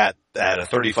at a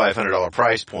 $3,500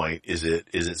 price point? Is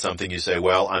it something you say,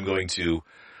 well, I'm going to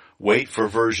wait for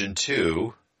version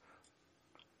 2,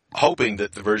 hoping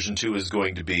that the version 2 is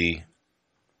going to be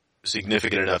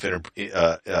significant enough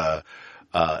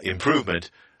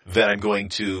improvement that I'm going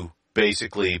to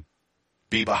basically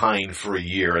be behind for a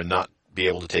year and not be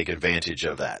able to take advantage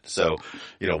of that. So,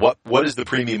 what is the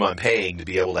premium I'm paying to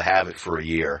be able to have it for a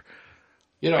year?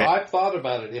 I've thought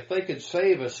about it. If they could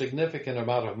save a significant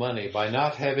amount of money by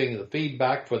not having the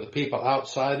feedback for the people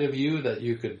outside of you that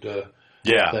you could,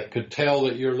 that could tell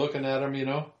that you're looking at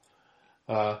them,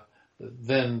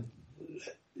 then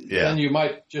you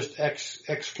might just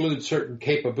exclude certain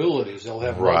capabilities. They'll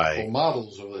have multiple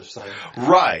models of this thing.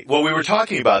 Right. Well, we were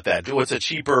talking about that. What's a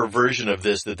cheaper version of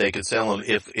this that they could sell? And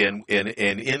if in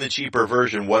the cheaper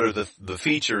version, what are the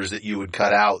features that you would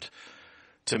cut out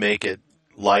to make it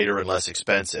lighter and less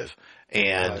expensive?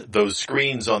 And those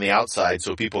screens on the outside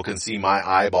so people can see my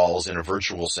eyeballs in a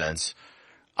virtual sense,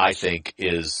 I think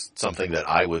is something that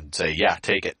I would say, yeah,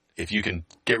 take it. If you can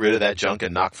get rid of that junk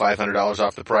and knock $500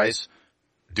 off the price,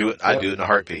 do it. I'd do it in a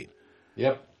heartbeat.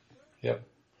 Yep.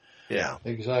 Yeah.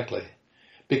 Exactly.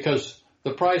 Because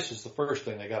the price is the first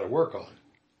thing they got to work on.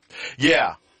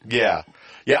 Yeah.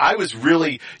 I was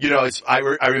really,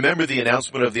 I remember the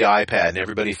announcement of the iPad, and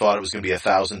everybody thought it was going to be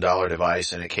 $1,000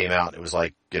 device, and it came out and it was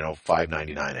like,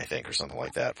 $599, I think, or something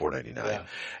like that, $499. Yeah.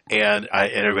 And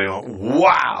everybody went,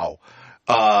 wow.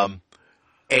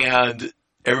 And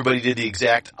everybody did the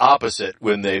exact opposite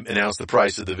when they announced the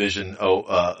price of the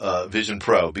Vision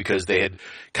Pro, because they had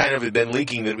kind of been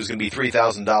leaking that it was going to be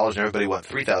 $3,000, and everybody went,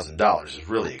 $3,000 is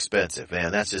really expensive,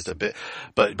 man. That's just a bit,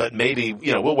 but maybe,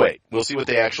 we'll wait. We'll see what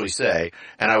they actually say.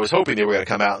 And I was hoping they were going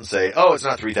to come out and say, oh, it's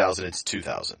not $3,000, it's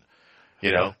 $2,000.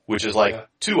 Which is like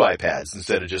 2 iPads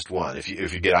instead of just 1. If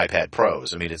you get iPad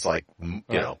Pros, I mean, it's like,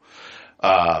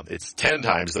 it's 10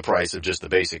 times the price of just the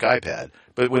basic iPad.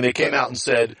 But when they came out and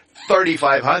said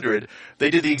 $3,500, they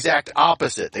did the exact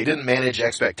opposite. They didn't manage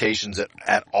expectations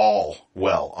at all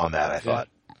well on that, I thought.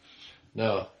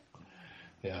 No.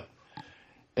 Yeah.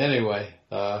 anyway,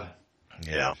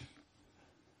 yeah.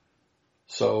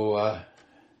 So,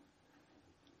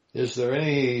 is there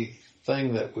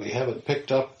anything that we haven't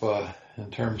picked up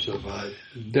in terms of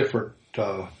different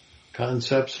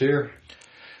concepts here?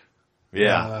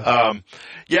 Yeah.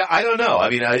 Yeah, I don't know. I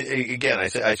mean, I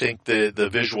think the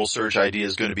visual search idea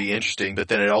is going to be interesting, but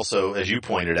then it also, as you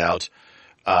pointed out,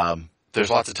 there's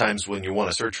lots of times when you want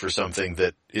to search for something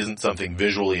that isn't something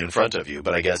visually in front of you,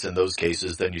 but I guess in those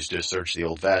cases, then you just search the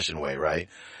old-fashioned way, right?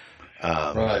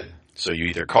 Right. So you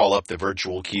either call up the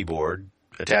virtual keyboard,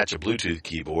 attach a Bluetooth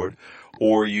keyboard,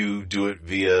 or you do it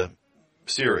via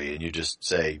Siri and you just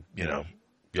say, Yo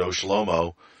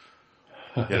Shlomo,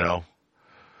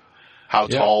 how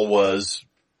tall was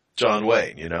John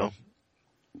Wayne,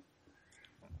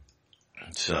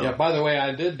 So. Yeah, by the way,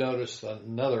 I did notice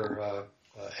another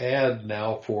ad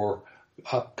now for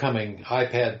upcoming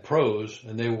iPad Pros,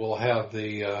 and they will have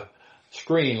the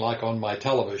screen like on my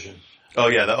television. Oh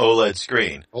yeah, the OLED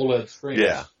screen. OLED screen.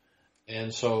 Yeah.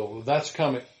 And so that's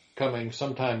coming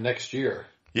sometime next year.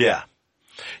 Yeah.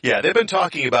 Yeah, they've been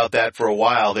talking about that for a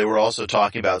while. They were also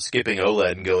talking about skipping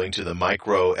OLED and going to the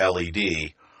micro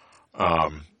LED,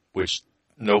 which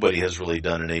nobody has really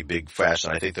done in a big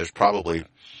fashion. I think there's probably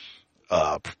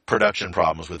production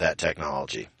problems with that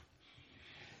technology.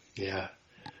 Yeah.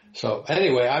 So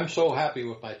anyway, I'm so happy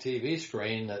with my TV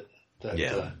screen that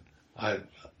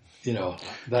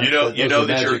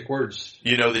words.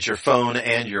 You know that your phone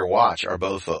and your watch are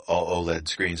both OLED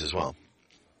screens as well.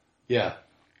 Yeah.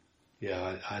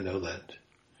 Yeah, I know that.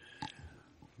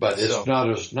 But it's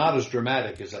not as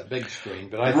dramatic as that big screen.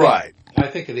 But I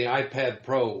think of the iPad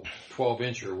Pro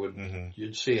 12-incher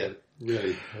you'd see it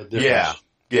really a difference. Yeah.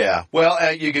 Yeah.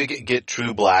 Well, you could get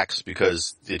true blacks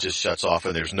because it just shuts off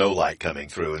and there's no light coming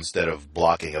through instead of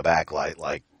blocking a backlight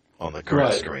like on the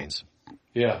current screens.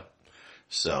 Yeah.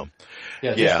 So.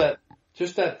 Yeah.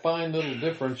 Just that fine little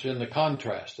difference in the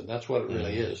contrast, and that's what it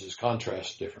really is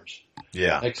contrast difference.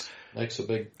 Yeah. Makes a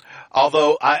big...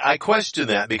 Although I question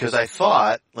that because I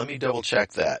thought, let me double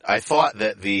check that. I thought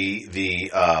that the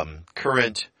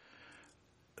current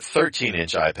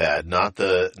 13-inch iPad, not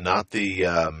the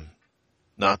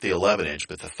 11-inch,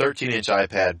 but the 13-inch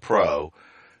iPad Pro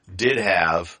did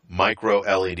have micro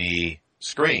LED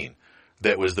screen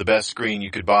that was the best screen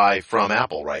you could buy from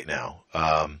Apple right now.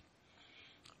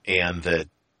 And that,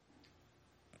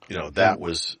 that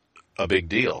was a big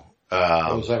deal.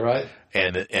 Was that right?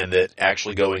 And that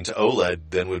actually going to OLED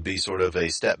then would be sort of a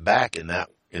step back in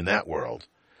that world.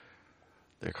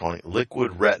 They're calling it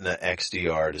Liquid Retina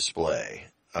XDR display.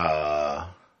 That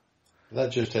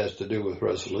just has to do with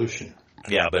resolution.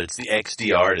 Yeah, but it's the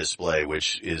XDR display,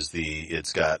 which is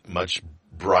it's got much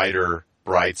brighter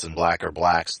brights and blacker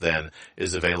blacks than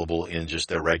is available in just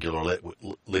their regular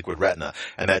Liquid Retina.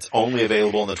 And that's only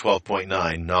available in the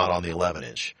 12.9, not on the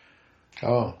 11-inch.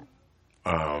 Oh.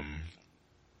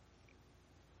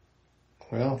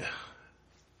 Well,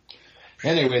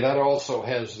 anyway, that also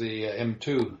has the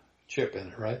M2 chip in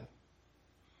it, right?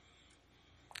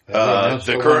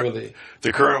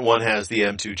 The current one has the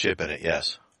M2 chip in it,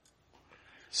 yes.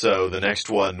 So the next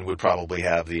one would probably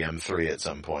have the M3 at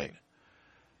some point.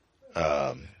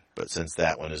 But since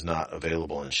that one is not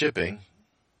available in shipping.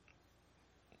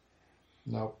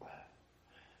 Nope.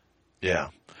 Yeah.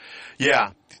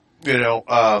 Yeah.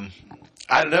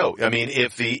 I don't know. I mean,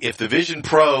 if the Vision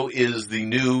Pro is the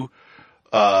new,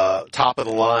 top of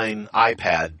the line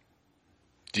iPad,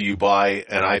 do you buy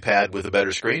an iPad with a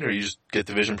better screen or you just get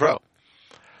the Vision Pro?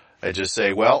 I just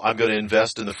say, well, I'm going to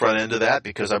invest in the front end of that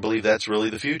because I believe that's really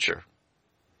the future.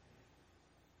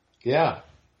 Yeah.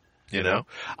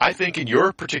 I think in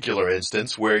your particular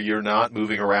instance where you're not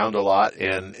moving around a lot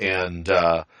and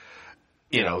the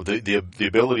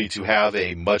ability to have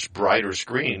a much brighter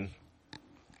screen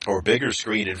or bigger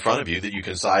screen in front of you that you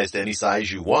can size to any size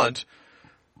you want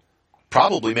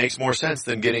probably makes more sense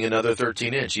than getting another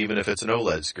 13-inch, even if it's an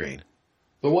OLED screen.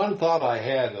 The one thought I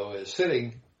had, though, is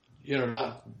sitting,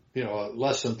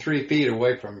 less than 3 feet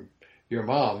away from your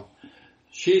mom,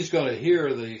 she's going to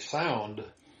hear the sound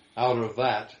out of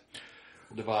that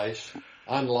device,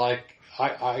 unlike,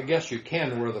 I guess you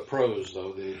can wear the Pros,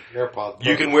 though, the AirPods.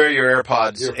 You can wear your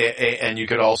AirPods, and you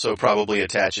could also probably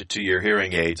attach it to your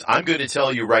hearing aids. I'm going to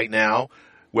tell you right now,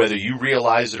 whether you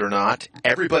realize it or not,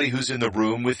 everybody who's in the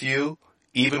room with you,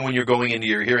 even when you're going into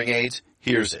your hearing aids,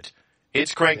 hears it.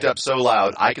 It's cranked up so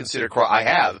loud, I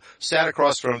have sat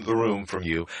across from the room from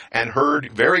you and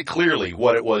heard very clearly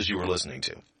what it was you were listening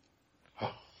to.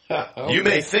 Okay. You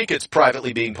may think it's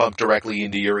privately being pumped directly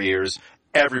into your ears.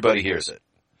 Everybody hears it.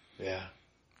 Yeah.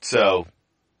 So,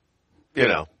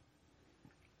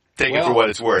 Take it for what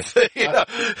it's worth.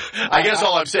 I guess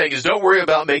all I'm saying is don't worry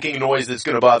about making noise that's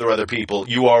going to bother other people.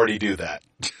 You already do that.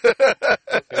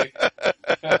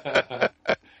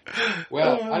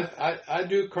 Well, I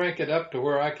do crank it up to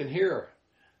where I can hear,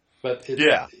 but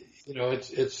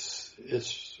it's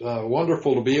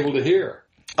wonderful to be able to hear.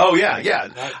 Oh yeah.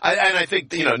 And I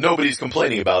think, nobody's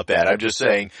complaining about that. I'm just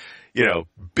saying,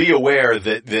 be aware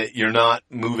that you're not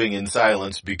moving in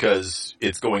silence because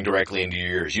it's going directly into your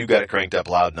ears. You've got it cranked up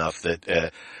loud enough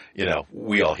that,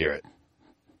 we all hear it.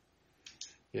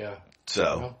 Yeah.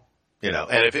 So,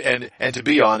 and to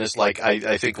be honest, like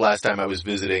I think last time I was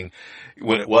visiting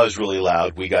when it was really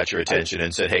loud, we got your attention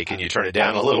and said, hey, can you turn it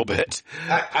down a little bit?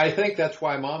 I think that's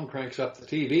why Mom cranks up the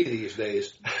TV these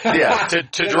days. Yeah.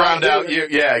 To drown out you.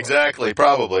 Yeah, exactly.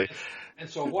 Probably. And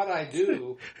so what I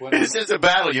do... This is a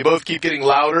battle. You both keep getting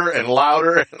louder and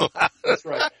louder and louder. That's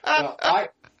right.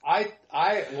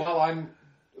 Well,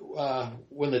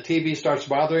 when the TV starts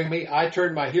bothering me, I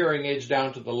turn my hearing aids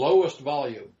down to the lowest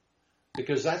volume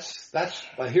because that's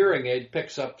a hearing aid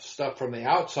picks up stuff from the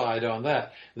outside on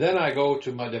that. Then I go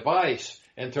to my device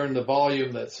and turn the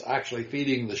volume that's actually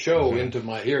feeding the show into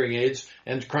my hearing aids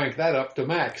and crank that up to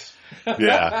max.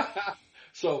 Yeah.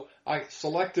 So I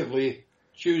selectively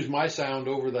choose my sound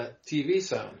over that TV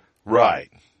sound. Right.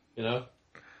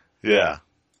 Yeah.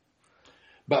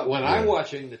 But when I'm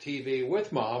watching the TV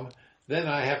with Mom, then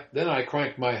I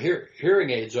crank my hearing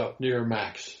aids up near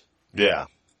max. Yeah.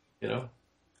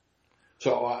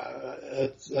 So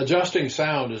adjusting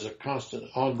sound is a constant,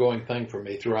 ongoing thing for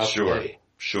me throughout the day.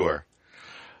 Sure.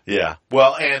 Yeah.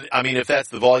 Well, and I mean, if that's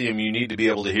the volume you need to be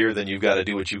able to hear, then you've got to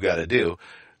do what you've got to do.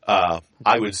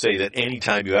 I would say that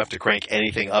anytime you have to crank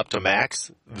anything up to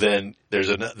max, then there's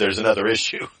another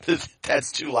issue.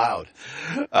 That's too loud.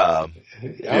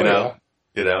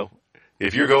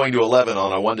 If you're going to 11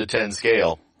 on a 1 to 10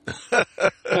 scale.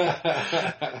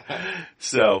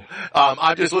 So,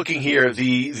 I'm just looking here.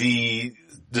 The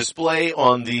display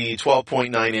on the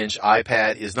 12.9 inch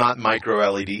iPad is not micro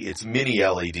LED, it's mini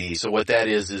LED. So what that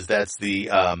is that's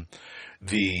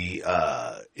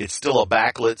it's still a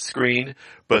backlit screen,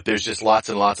 but there's just lots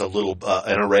and lots of little,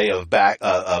 an array of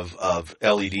of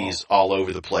LEDs all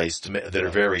over the place that are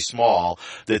very small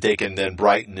that they can then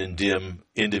brighten and dim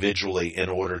individually in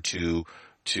order to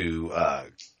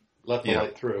let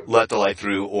the light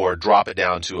through or drop it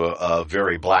down to a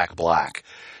very black.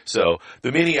 So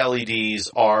the mini LEDs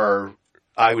OLED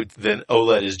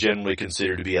is generally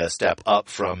considered to be a step up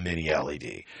from mini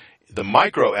LED. The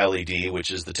micro LED,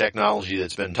 which is the technology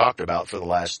that's been talked about for the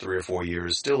last 3 or 4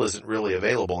 years, still isn't really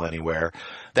available anywhere.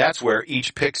 That's where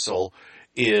each pixel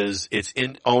is its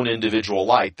own individual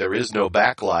light. There is no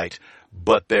backlight,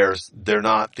 but they're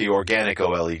not the organic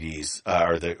OLEDs,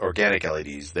 or the organic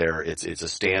LEDs. It's a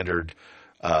standard,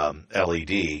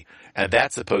 LED, and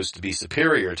that's supposed to be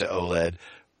superior to OLED,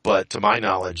 but to my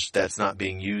knowledge, that's not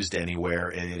being used anywhere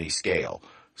in any scale.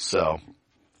 So,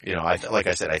 like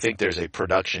I said, I think there's a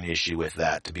production issue with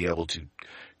that to be able to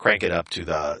crank it up to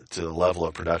the level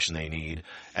of production they need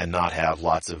and not have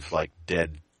lots of like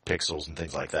dead pixels and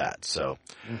things like that. So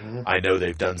I know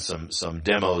they've done some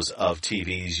demos of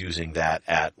TVs using that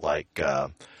at like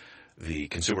the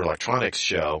Consumer Electronics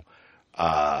Show,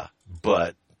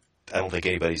 but I don't think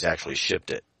anybody's actually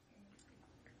shipped it.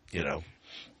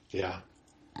 Yeah.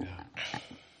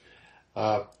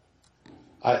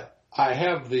 I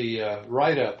have the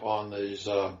write-up on these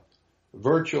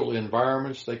virtual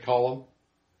environments, they call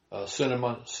them,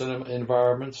 cinema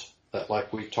environments, that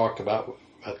like we talked about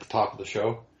at the top of the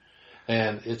show.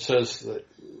 And it says that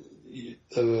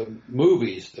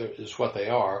movies is what they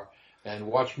are, and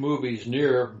watch movies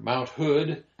near Mount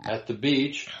Hood, at the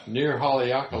beach, near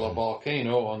Haleakala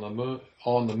Volcano,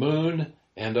 on the moon,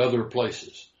 and other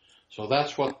places. So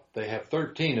that's what they have,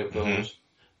 13 of those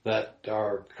that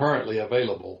are currently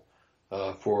available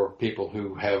for people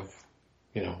who have,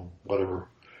 whatever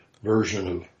version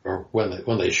of, or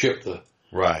when they ship the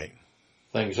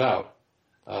things out.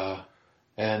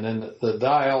 And then the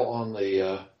dial on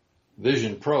the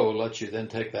Vision Pro lets you then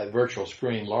take that virtual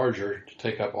screen larger to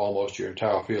take up almost your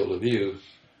entire field of view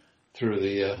through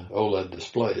the OLED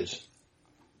displays.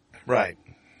 Right.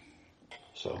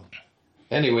 So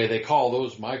anyway, they call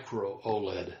those micro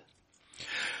OLED.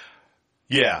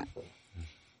 Yeah.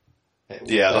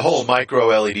 Yeah, the whole micro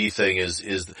LED thing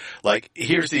is like,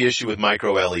 here's the issue with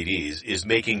micro LEDs, is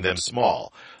making them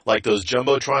small. Like those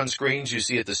Jumbotron screens you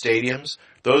see at the stadiums,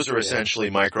 those are essentially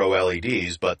micro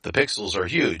LEDs, but the pixels are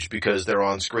huge because they're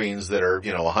on screens that are,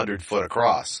 100 foot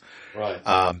across. Right.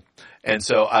 And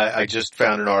so I just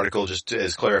found an article just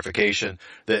as clarification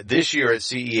that this year at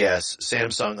CES,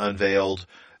 Samsung unveiled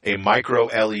a micro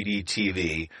LED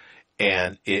TV,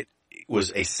 and it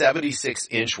was a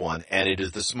 76-inch one, and it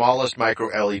is the smallest micro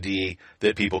LED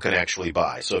that people can actually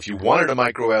buy. So if you wanted a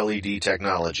micro LED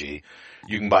technology,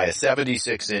 you can buy a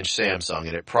 76-inch Samsung,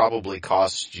 and it probably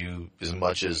costs you as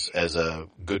much as a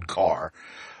good car.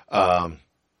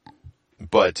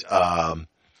 But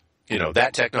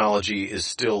that technology is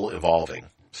still evolving.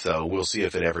 So we'll see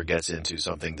if it ever gets into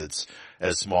something that's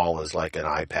as small as like an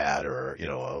iPad or,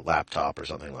 a laptop or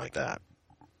something like that.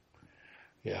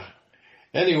 Yeah.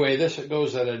 Anyway, this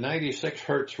goes at a 96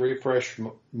 hertz refresh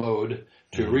mode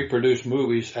to reproduce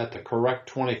movies at the correct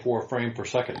 24 frame per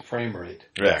second frame rate.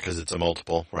 Yeah, because it's a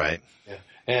multiple, right? Yeah.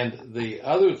 And the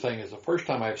other thing is, the first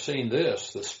time I've seen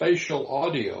this, the spatial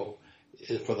audio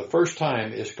for the first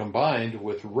time is combined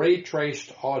with ray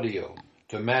traced audio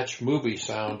to match movie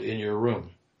sound in your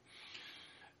room.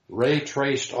 Ray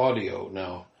traced audio.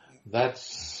 Now,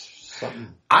 that's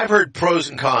something. I've heard pros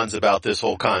and cons about this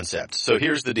whole concept. So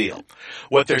here's the deal.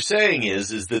 What they're saying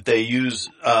is that they use,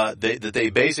 that they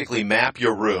basically map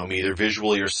your room either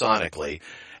visually or sonically,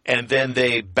 and then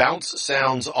they bounce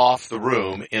sounds off the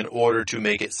room in order to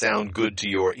make it sound good to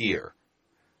your ear.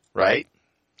 Right?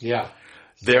 Yeah.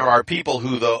 There are people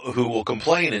who will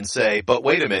complain and say, but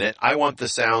wait a minute, I want the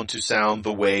sound to sound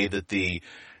the way that the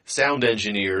sound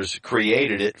engineers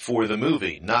created it for the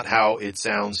movie, not how it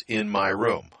sounds in my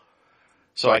room.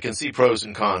 So I can see pros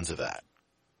and cons of that.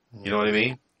 You know what I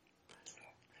mean?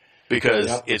 Because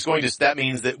that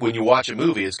means that when you watch a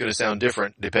movie, it's going to sound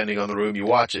different depending on the room you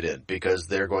watch it in, because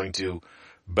they're going to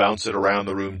bounce it around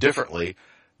the room differently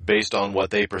based on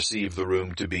what they perceive the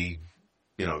room to be,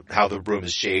 how the room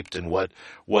is shaped and what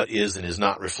is and is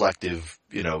not reflective,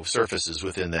 surfaces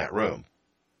within that room.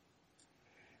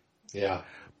 Yeah.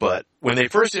 But when they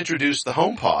first introduced the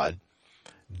HomePod,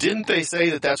 didn't they say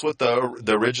that that's what the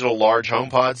original large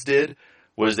HomePods did?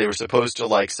 Was they were supposed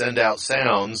to send out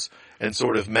sounds and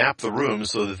sort of map the room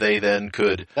so that they then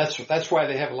could. That's why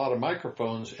they have a lot of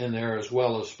microphones in there as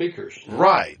well as speakers.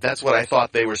 Right. That's what I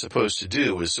thought they were supposed to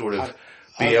do, was sort of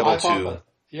be able to.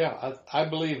 I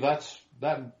believe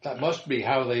that must be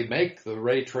how they make the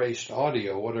ray traced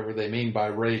audio, whatever they mean by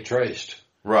ray traced.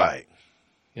 Right.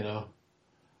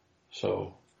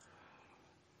 So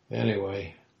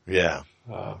anyway. Yeah.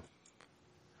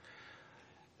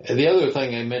 The other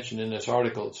thing I mentioned in this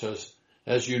article, it says,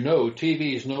 as you know,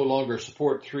 TVs no longer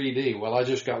support 3D. Well, I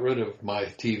just got rid of my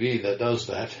TV that does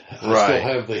that. I still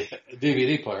have the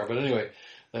DVD player, but anyway,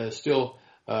 still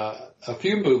a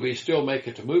few movies still make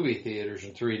it to movie theaters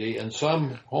in 3D, and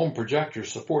some home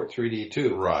projectors support 3D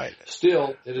too. Right.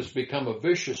 Still, it has become a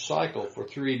vicious cycle for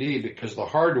 3D because the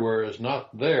hardware is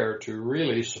not there to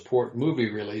really support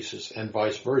movie releases and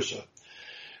vice versa.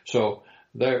 So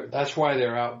that's why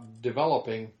they're out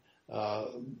developing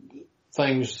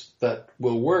things that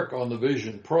will work on the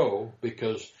Vision Pro,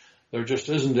 because there just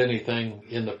isn't anything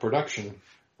in the production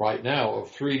right now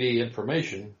of 3D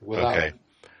information without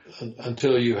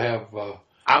until you have.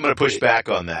 I'm going to push back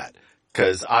on that,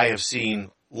 because I have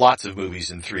seen lots of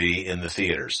movies in 3D in the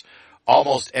theaters.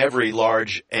 Almost every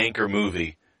large anchor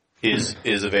movie is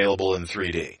available in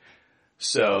 3D.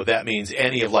 So that means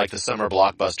any of the summer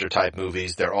blockbuster type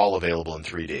movies, they're all available in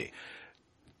 3D.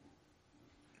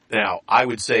 Now, I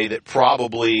would say that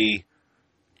probably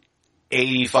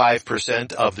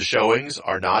 85% of the showings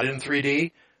are not in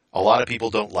 3D. A lot of people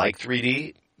don't like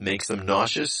 3D, makes them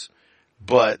nauseous,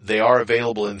 but they are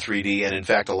available in 3D, and in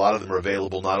fact, a lot of them are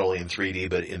available not only in 3D,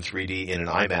 but in 3D in an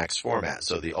IMAX format,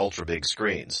 so the ultra big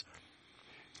screens.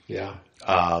 Yeah.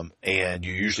 And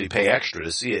you usually pay extra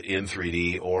to see it in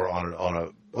 3D or on a.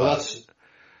 Well, that's.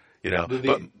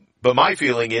 But my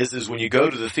feeling is when you go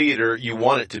to the theater, you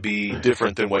want it to be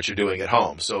different than what you're doing at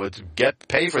home. So it's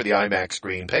pay for the IMAX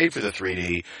screen, pay for the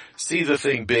 3D, see the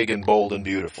thing big and bold and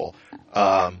beautiful.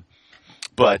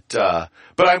 But there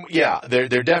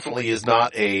definitely is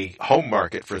not a home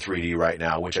market for 3D right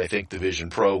now, which I think the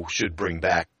Vision Pro should bring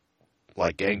back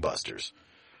like gangbusters.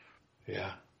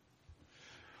 Yeah.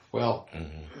 Well,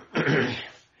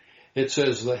 it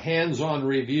says the hands-on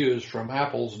reviews from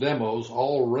Apple's demos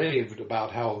all raved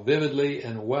about how vividly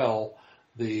and well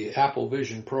the Apple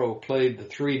Vision Pro played the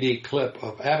 3D clip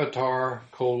of Avatar: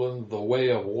 The Way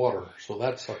of Water. So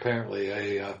that's apparently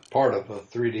a part of a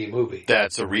 3D movie.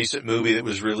 That's a recent movie that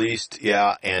was released,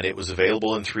 and it was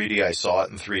available in 3D. I saw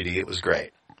it in 3D. It was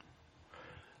great.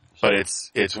 But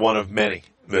it's one of many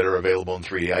that are available in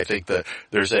 3D. I think that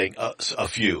they're saying a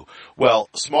few. Well,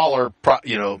 smaller,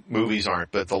 movies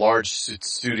aren't, but the large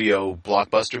studio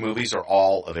blockbuster movies are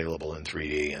all available in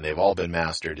 3D, and they've all been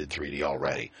mastered in 3D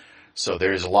already. So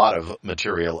there's a lot of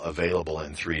material available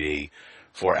in 3D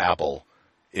for Apple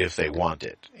if they want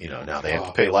it. Now they have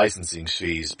to pay licensing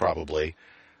fees probably.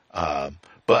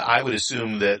 But I would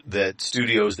assume that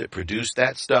studios that produce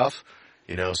that stuff,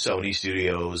 Sony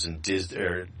Studios and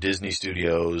Disney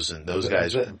Studios and those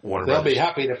guys, Warner they'll Brothers, be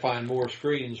happy to find more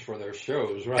screens for their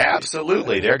shows, right?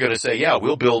 Absolutely. They're going to say, yeah,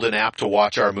 we'll build an app to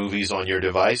watch our movies on your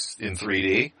device in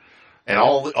 3D. And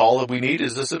all that we need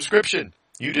is a subscription.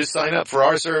 You just sign up for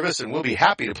our service and we'll be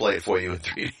happy to play it for you in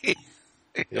 3D.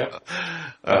 Yep.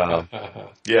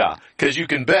 Yeah. Cause you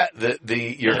can bet that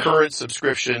your current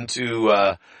subscription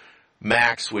to,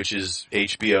 Max, which is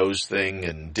HBO's thing,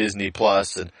 and Disney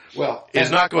Plus,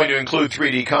 is not going to include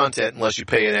 3D content unless you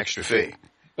pay an extra fee.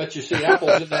 But you see,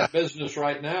 Apple's in that business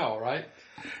right now, right?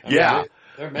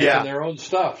 They're making their own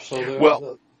stuff.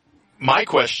 So my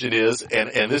question is,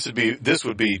 and this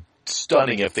would be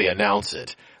stunning if they announce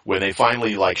it when they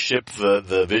finally ship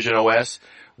the Vision OS.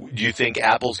 Do you think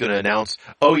Apple's going to announce?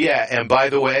 Oh yeah, and by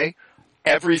the way,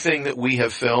 everything that we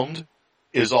have filmed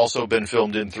is also been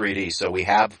filmed in 3D, so we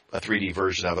have a 3D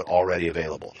version of it already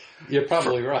available. You're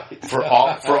probably right. For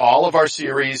all of our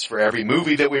series, for every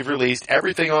movie that we've released,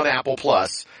 everything on Apple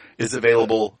Plus is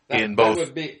available in both.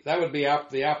 That would be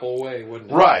the Apple way,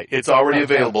 wouldn't it? Right. It's already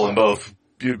available in both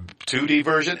 2D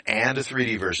version and a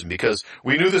 3D version because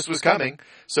we knew this was coming,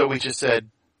 so we just said,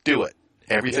 do it.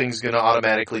 Everything's going to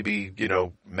automatically be,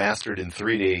 mastered in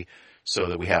 3D so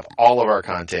that we have all of our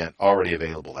content already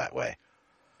available that way.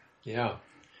 Yeah.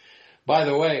 By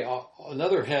the way,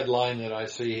 another headline that I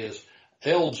see is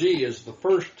LG is the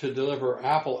first to deliver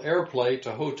Apple AirPlay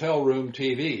to hotel room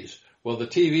TVs. Well, the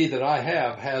TV that I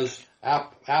have has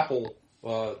Apple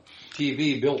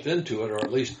TV built into it, or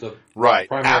at least the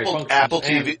primary function. Apple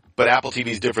TV, but Apple TV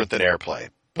is different than AirPlay.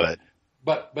 But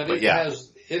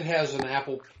it has an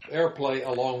Apple AirPlay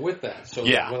along with that. So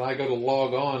that when I go to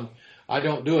log on, I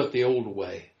don't do it the old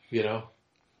way.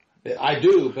 I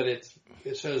do, but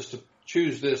it says to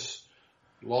choose this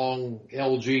long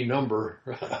LG number,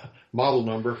 model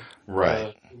number.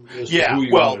 Right. Who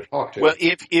you want to talk to. Well,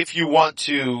 if you want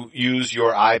to use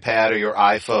your iPad or your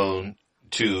iPhone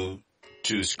to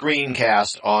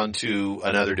screencast onto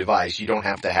another device, you don't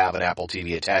have to have an Apple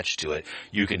TV attached to it.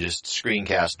 You can just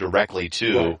screencast directly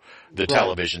to the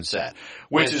television set.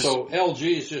 So LG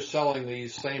is just selling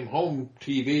these same home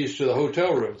TVs to the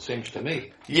hotel room, it seems to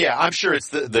me. Yeah, I'm sure it's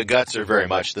the guts are very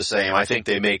much the same. I think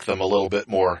they make them a little bit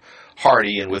more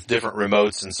hardy and with different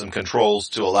remotes and some controls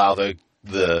to allow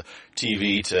the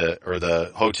TV or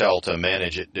the hotel to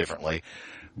manage it differently.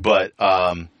 But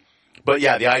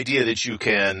yeah, the idea that you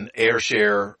can air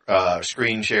share,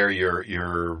 screen share your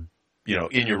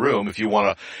in your room, if you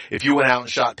went out and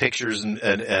shot pictures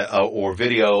or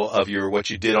video of what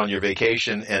you did on your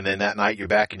vacation, and then that night you're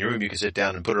back in your room, you can sit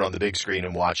down and put it on the big screen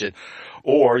and watch it.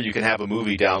 Or you can have a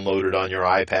movie downloaded on your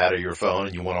iPad or your phone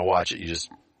and you want to watch it, you just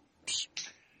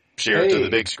share it to the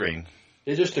big screen.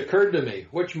 It just occurred to me,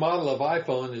 which model of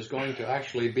iPhone is going to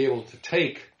actually be able to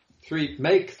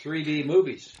make 3D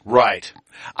movies? Right.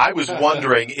 I was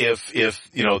wondering if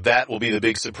that will be the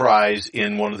big surprise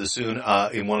in one of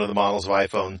the models of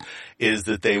iPhone is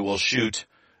that they will shoot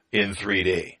in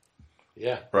 3D.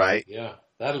 Yeah. Right? Yeah.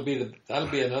 That'll be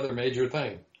another major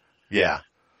thing. Yeah.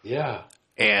 Yeah.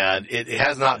 And it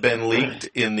has not been leaked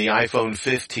in the iPhone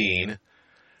 15,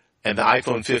 and the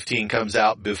iPhone 15 comes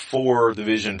out before the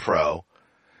Vision Pro.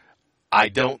 I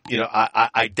doubt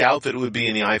that it would be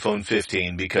in the iPhone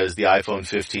 15 because the iPhone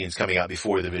 15 is coming out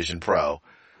before the Vision Pro.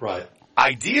 Right.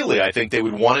 Ideally, I think they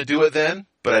would want to do it then,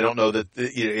 but I don't know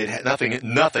that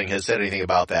nothing has said anything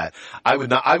about that. I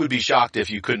would be shocked if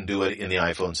you couldn't do it in the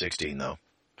iPhone 16 though.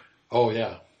 Oh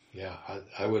yeah. Yeah,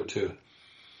 I would too.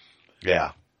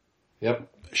 Yeah. Yep.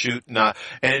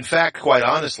 And in fact, quite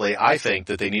honestly, I think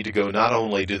that they need to go, not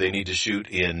only do they need to shoot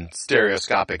in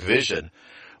stereoscopic vision,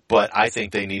 but I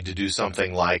think they need to do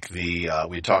something like we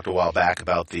talked a while back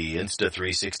about the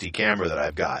Insta360 camera that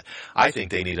I've got. I think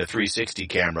they need a 360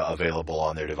 camera available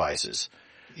on their devices.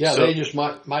 Yeah, they just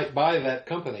might buy that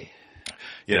company.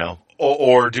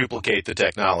 Or duplicate the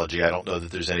technology. I don't know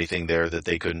that there's anything there that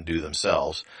they couldn't do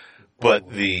themselves. But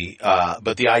the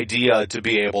idea to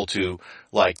be able to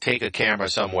take a camera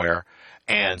somewhere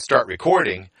and start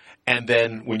recording, and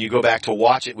then when you go back to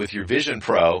watch it with your Vision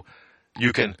Pro,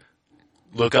 you can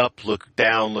look up, look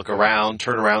down, look around,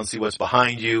 turn around, see what's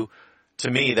behind you.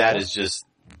 To me, that is just,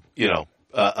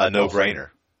 a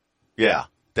no-brainer. Yeah,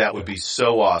 that would be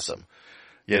so awesome,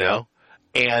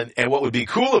 And what would be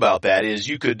cool about that is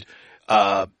you could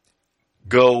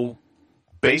go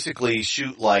basically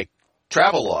shoot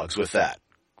travel logs with that.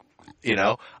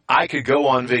 I could go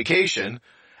on vacation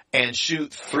and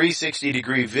shoot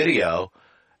 360-degree video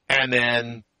and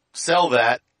then sell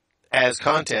that as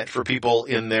content for people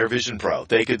in their Vision Pro.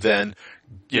 They could then,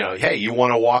 hey, you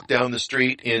want to walk down the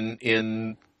street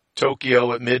in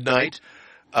Tokyo at midnight,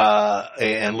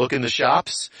 and look in the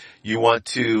shops. You want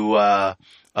to,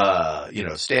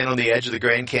 stand on the edge of the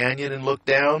Grand Canyon and look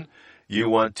down. You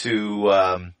want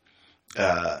to,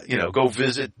 go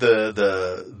visit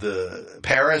the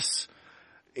Paris.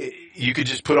 You could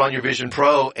just put on your Vision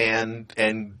Pro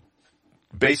and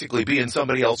basically be in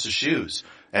somebody else's shoes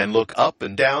and look up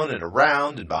and down and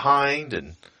around and behind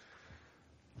and,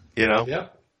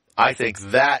 Yep. I think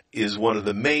that is one of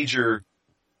the major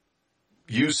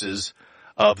uses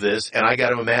of this. And I got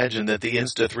to imagine that the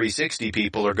Insta360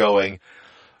 people are going,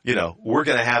 we're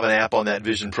going to have an app on that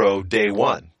Vision Pro day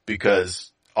one,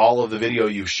 because all of the video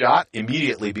you've shot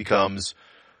immediately becomes,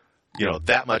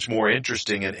 that much more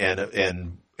interesting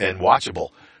and watchable,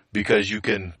 because you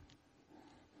can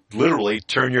literally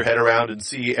turn your head around and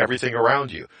see everything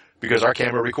around you, because our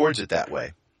camera records it that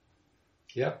way.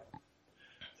 Yep.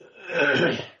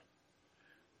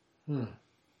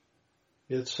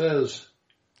 It says,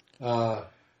 I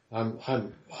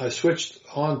switched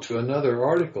on to another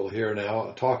article here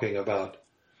now talking about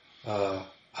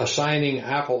assigning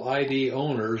Apple ID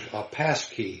owners a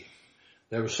passkey.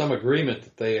 There was some agreement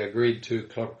that they agreed to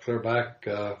clear back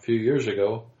a few years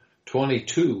ago,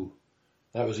 22,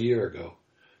 that was a year ago,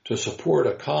 to support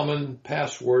a common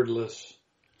passwordless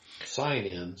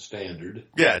sign-in standard.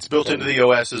 Yeah, it's built into the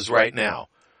OSs right now.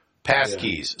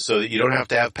 Passkeys, so that you don't have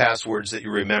to have passwords that you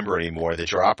remember anymore,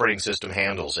 that your operating system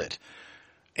handles it.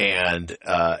 And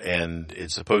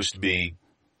it's supposed to be,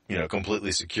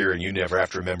 completely secure, and you never have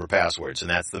to remember passwords,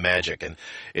 and that's the magic. And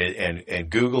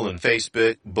Google and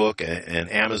Facebook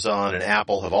and Amazon and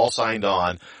Apple have all signed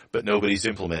on, but nobody's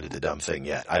implemented the dumb thing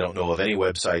yet. I don't know of any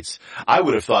websites. I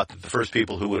would have thought that the first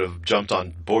people who would have jumped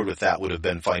on board with that would have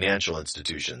been financial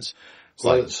institutions.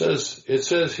 Well, it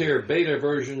says here beta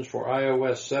versions for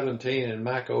iOS 17 and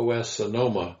Mac OS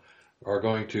Sonoma are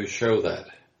going to show that.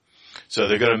 So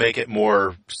they're going to make it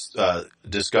more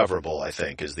discoverable, I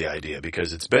think, is the idea,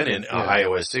 because it's been in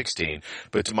iOS 16,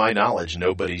 but to my knowledge,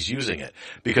 nobody's using it,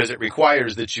 because it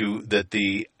requires that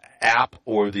the app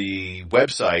or the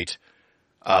website,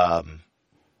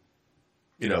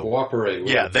 cooperate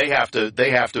with it.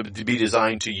 they have to be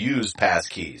designed to use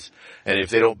passkeys. And if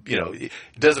they don't, it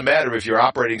doesn't matter if your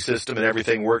operating system and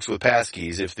everything works with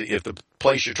passkeys. If the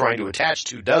place you're trying to attach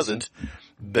to doesn't,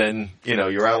 then,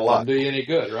 you're out of luck. Doesn't do you any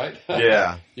good, right?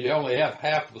 Yeah. You only have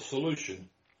half the solution.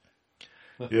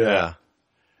 Yeah.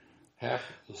 Half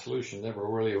the solution never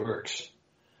really works.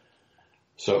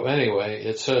 So anyway,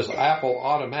 it says Apple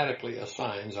automatically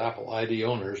assigns Apple ID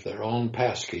owners their own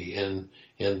passkey in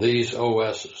these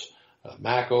OSs,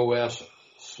 Mac OS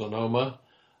Sonoma,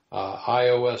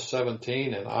 iOS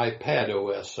 17, and iPad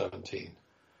OS 17.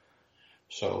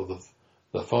 So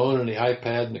the phone and the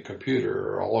iPad and the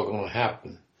computer are all going to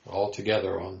happen all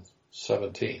together on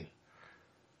 17.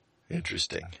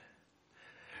 Interesting.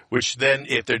 Which then,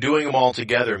 if they're doing them all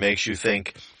together, makes you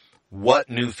think, what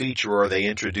new feature are they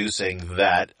introducing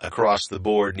that across the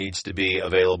board needs to be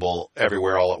available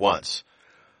everywhere all at once?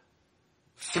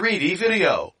 3D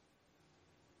video.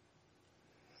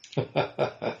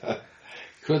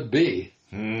 Could be.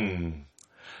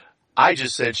 I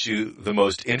just sent you the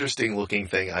most interesting looking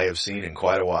thing I have seen in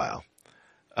quite a while.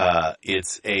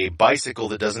 It's a bicycle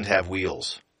that doesn't have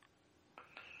wheels.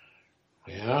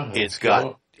 Yeah. It's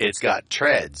got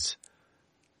treads.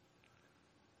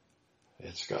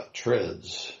 It's got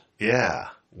treads. Yeah.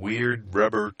 Weird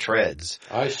rubber treads.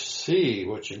 I see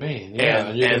what you mean. Yeah,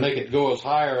 and you can make it go as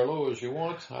high or low as you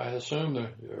want, I assume.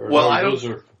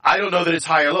 I don't know that it's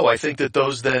high or low. I think that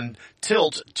those then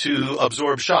tilt to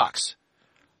absorb shocks.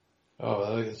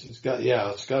 Oh, it's got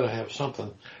to have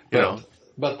something.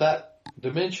 But that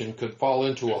dimension could fall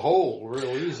into a hole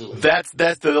real easily. That's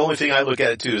the only thing I look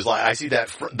at it too, is like I see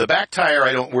that the back tire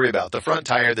I don't worry about. The front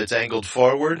tire that's angled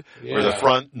forward, or the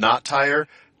front not tire,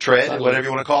 tread, whatever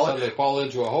you want to call it. They fall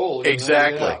into a hole.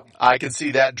 Exactly. I can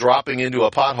see that dropping into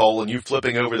a pothole and you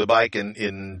flipping over the bike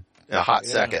in a hot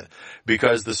second,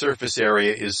 because the surface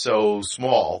area is so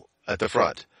small at the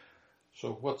front.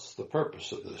 So what's the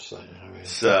purpose of this thing?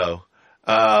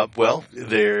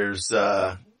 There's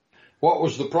what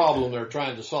was the problem they're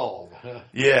trying to solve?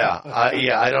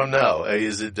 I don't know.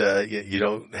 Is it you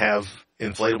don't have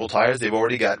inflatable tires? They've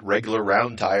already got regular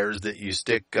round tires that you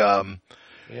stick like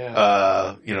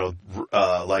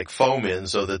foam in,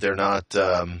 so that they're not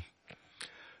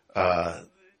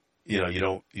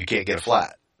you can't get a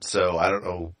flat. So I don't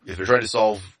know if they're trying to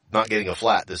solve not getting a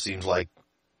flat. This seems like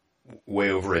way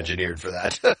over engineered for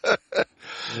that.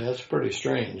 That's pretty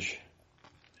strange.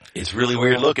 It's really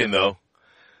weird looking, though.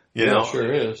 You know, it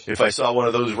sure is. If I saw one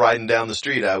of those riding down the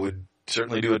street, I would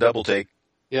certainly do a double take.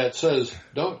 Yeah, it says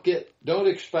don't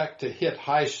expect to hit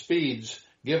high speeds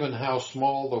given how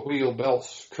small the wheel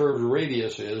belt's curved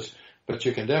radius is, but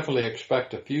you can definitely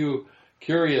expect a few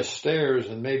curious stares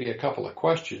and maybe a couple of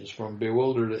questions from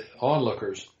bewildered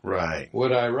onlookers. Right.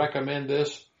 Would I recommend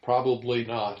this? Probably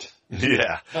not.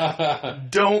 Yeah.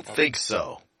 Don't think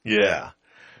so. Yeah.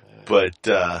 But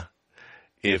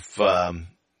if I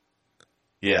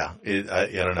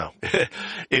don't know.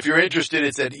 If you're interested,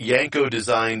 it's at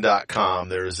yankodesign.com.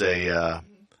 There's a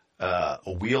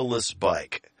wheelless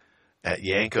bike at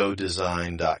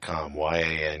yankodesign.com,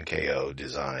 YANKO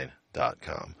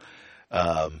design.com.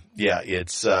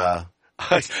 It's,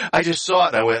 I just saw it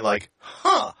and I went like,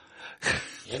 huh.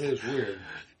 That is weird.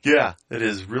 Yeah, it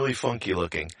is really funky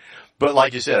looking. But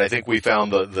like you said, I think we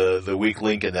found the weak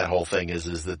link in that whole thing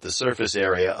is that the surface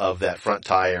area of that front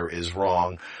tire is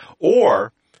wrong.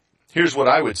 Or, here's what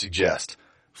I would suggest.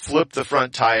 Flip the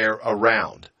front tire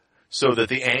around so that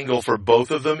the angle for both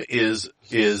of them is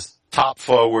top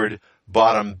forward,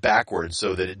 bottom backwards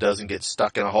so that it doesn't get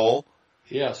stuck in a hole.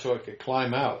 Yeah, so it could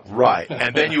climb out. Right.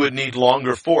 And then you would need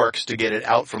longer forks to get it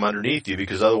out from underneath you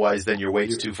because otherwise then your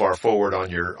weight's too far forward on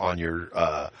your on your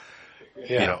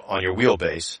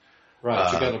wheelbase.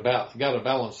 Right. You got to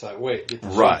balance that weight. Get the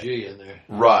right. CG in there.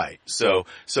 Right. So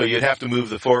you'd have to move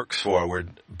the forks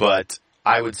forward, but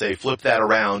I would say flip that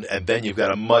around and then you've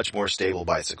got a much more stable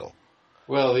bicycle.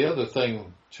 Well, the other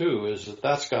thing too is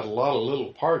that's got a lot of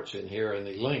little parts in here in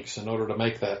the links in order to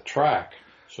make that track.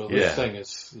 So this thing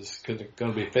is going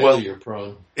to be failure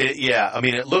prone. I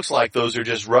mean, it looks like those are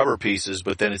just rubber pieces,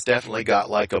 but then it's definitely got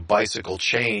like a bicycle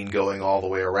chain going all the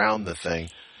way around the thing.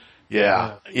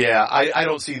 Yeah. I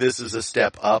don't see this as a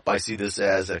step up. I see this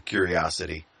as a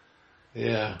curiosity.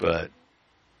 Yeah. But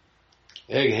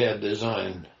egghead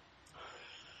design.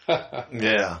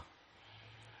 Yeah.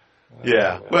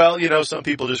 Yeah. Well, some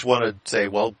people just want to say,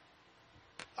 well,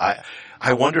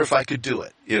 I wonder if I could do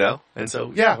it, And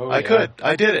so, I could.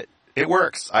 I did it. It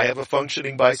works. I have a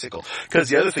functioning bicycle. Because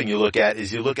the other thing you look at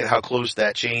is you look at how close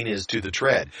that chain is to the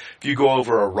tread. If you go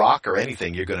over a rock or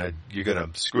anything, you're gonna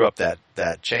screw up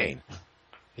that chain.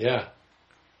 Yeah.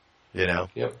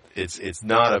 Yep. It's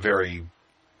not a very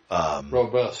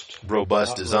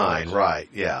robust design, right?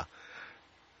 Yeah.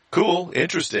 Cool,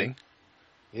 interesting.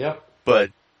 Yep.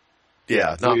 But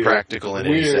not weird. Practical in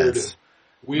any sense.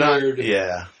 Weird.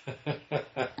 Yeah.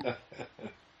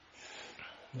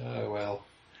 Well.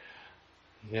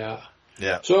 Yeah.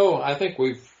 Yeah. So I think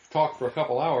we've talked for a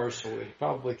couple hours, so we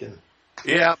probably can.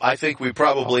 Yeah, I think we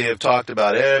probably have talked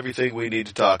about everything we need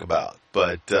to talk about.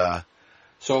 But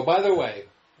so, by the way,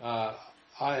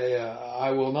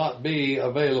 I will not be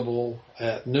available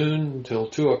at noon until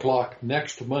 2:00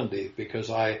 next Monday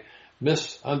because I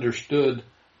misunderstood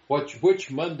which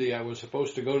Monday I was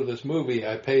supposed to go to this movie.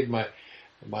 I paid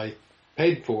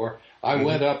paid for. I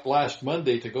went up last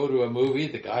Monday to go to a movie.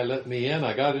 The guy let me in.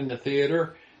 I got in the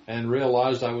theater and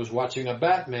realized I was watching a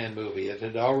Batman movie. It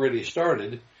had already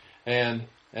started, and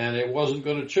it wasn't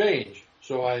going to change.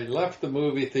 So I left the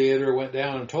movie theater, went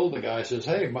down and told the guy, says,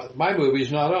 hey, my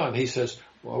movie's not on. He says,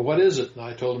 well, what is it? And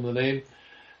I told him the name,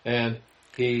 and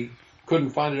he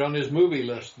couldn't find it on his movie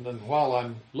list. And then while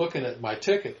I'm looking at my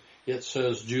ticket, it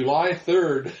says July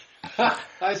 3rd.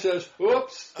 I says,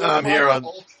 "Oops, I'm here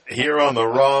on the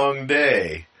wrong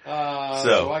day."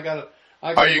 So I got.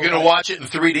 Are you going to watch it in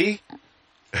 3D?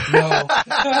 No.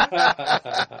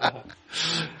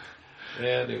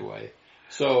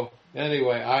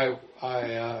 Anyway,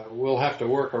 I will have to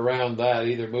work around that.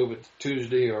 Either move it to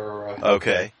Tuesday or.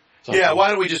 Okay. Something. Yeah. Why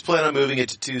don't we just plan on moving it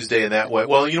to Tuesday in that way?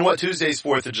 Well, you know what? Tuesday's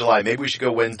 4th of July. Maybe we should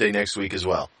go Wednesday next week as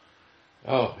well.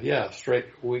 Oh, yeah, straight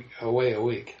away a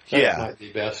week. That might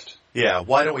be best. Yeah,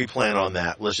 why don't we plan on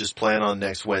that? Let's just plan on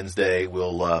next Wednesday.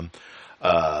 We'll,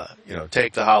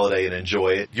 take the holiday and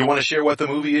enjoy it. You want to share what the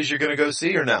movie is you're going to go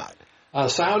see or not?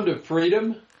 Sound of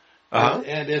Freedom. Uh-huh.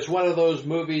 And it's one of those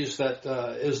movies that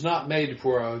is not made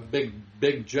for a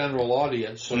big general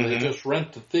audience, so they just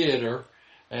rent the theater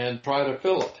and try to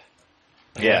fill it.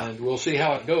 Yeah. And we'll see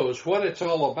how it goes. What it's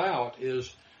all about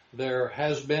is there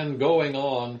has been going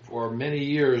on for many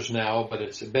years now, but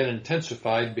it's been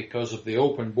intensified because of the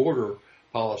open border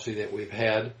policy that we've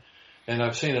had. And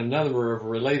I've seen a number of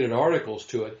related articles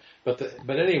to it. But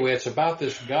anyway, it's about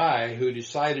this guy who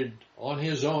decided on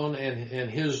his own and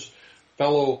his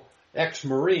fellow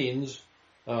ex-Marines,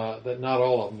 that not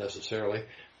all of them necessarily,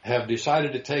 have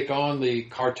decided to take on the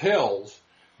cartels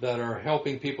that are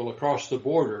helping people across the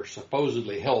border,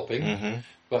 supposedly helping. Mm-hmm.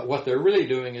 But what they're really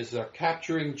doing is they're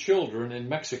capturing children in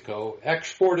Mexico,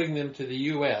 exporting them to the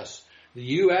U.S. The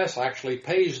U.S. actually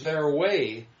pays their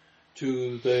way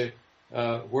to the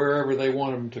wherever they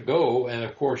want them to go. And,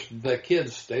 of course, the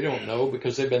kids, they don't know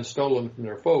because they've been stolen from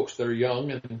their folks. They're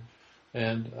young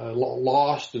and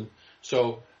lost, and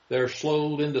so they're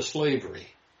sold into slavery.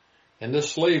 And this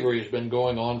slavery has been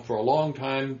going on for a long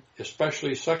time,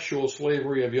 especially sexual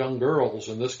slavery of young girls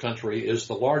in this country is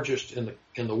the largest in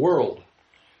the world.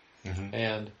 Mm-hmm.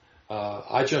 And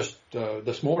I just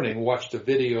this morning watched a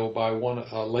video by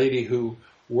a lady who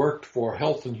worked for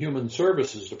Health and Human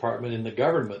Services Department in the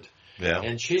government. Yeah.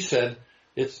 And she said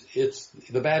it's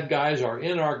the bad guys are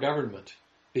in our government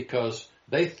because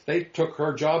they took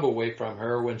her job away from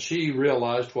her when she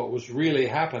realized what was really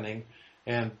happening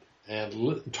and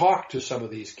talked to some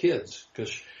of these kids.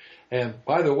 And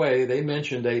by the way, they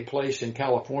mentioned a place in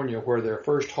California where they're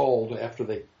first hauled after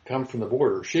they come from the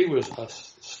border. She was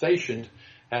stationed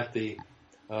at the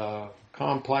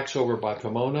complex over by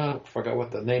Pomona. I forgot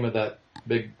what the name of that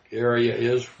big area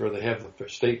is where they have the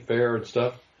state fair and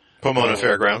stuff. Pomona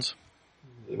Fairgrounds.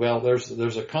 Well, there's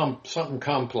a something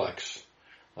complex,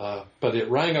 but it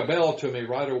rang a bell to me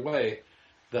right away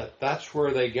that's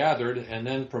where they gathered, and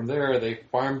then from there they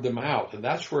farmed them out, and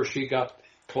that's where she got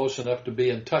close enough to be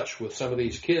in touch with some of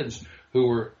these kids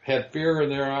who had fear in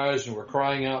their eyes and were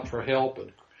crying out for help,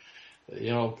 and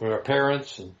for their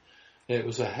parents, and it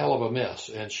was a hell of a mess.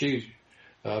 And she,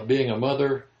 being a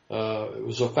mother,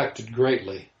 was affected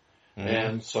greatly. Mm-hmm.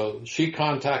 And so she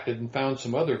contacted and found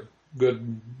some other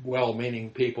good, well-meaning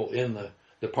people in the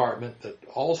department that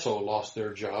also lost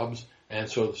their jobs. And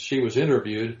so she was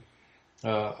interviewed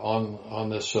on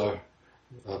this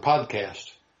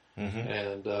podcast. Mm-hmm.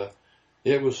 And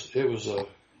it was a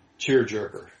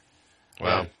tearjerker.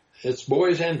 Wow. And it's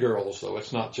boys and girls, though.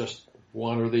 It's not just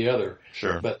one or the other.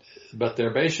 Sure. But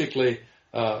they're basically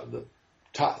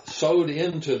sewed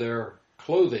into their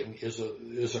clothing is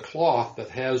a cloth that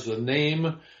has a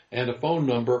name and a phone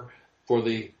number for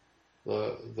the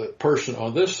person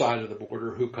on this side of the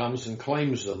border who comes and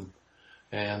claims them,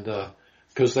 and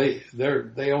because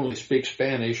they only speak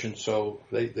Spanish, and so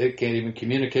they can't even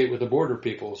communicate with the border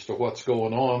people as to what's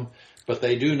going on, but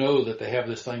they do know that they have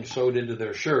this thing sewed into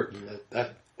their shirt, and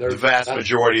that the vast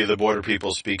majority of the border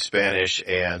people speak Spanish,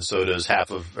 and so does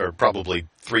probably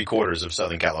 3/4 of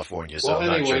Southern California. So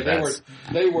well, anyway,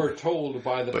 they were told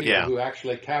by the people who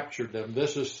actually captured them,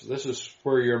 this is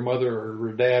where your mother or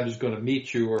your dad is going to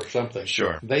meet you or something.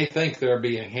 Sure. They think they're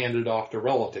being handed off to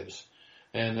relatives,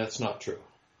 and that's not true.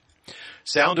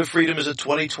 Sound of Freedom is a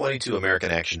 2022 American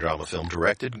action drama film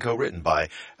directed and co-written by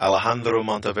Alejandro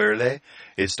Monteverde.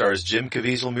 It stars Jim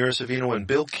Caviezel, Mira Sorvino, and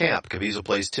Bill Camp. Caviezel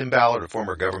plays Tim Ballard, a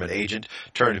former government agent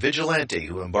turned vigilante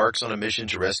who embarks on a mission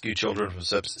to rescue children from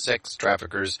sex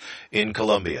traffickers in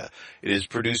Colombia. It is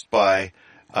produced by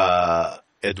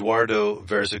Eduardo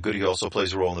Verastegui, who also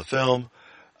plays a role in the film.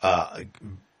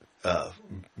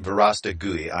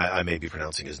 Verastegui, I may be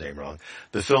pronouncing his name wrong.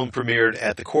 The film premiered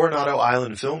at the Coronado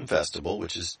Island Film Festival,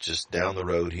 which is just down the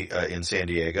road in San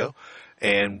Diego,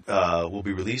 and will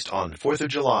be released on 4th of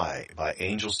July by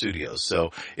Angel Studios.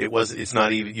 So it's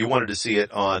not even, you wanted to see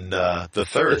it on the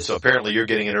 3rd, so apparently you're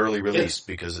getting an early release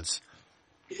because it's...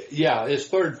 Yeah, it's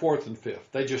 3rd, 4th, and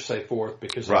 5th. They just say 4th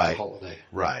because it's a holiday.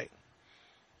 Right.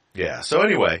 Yeah. So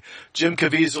anyway, Jim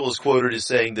Caviezel is quoted as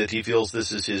saying that he feels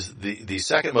this is the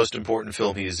second most important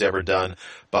film he has ever done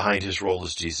behind his role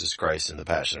as Jesus Christ in The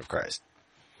Passion of Christ.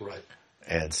 Right.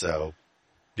 And so,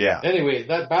 yeah. Anyway,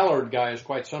 that Ballard guy is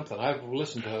quite something. I've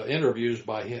listened to interviews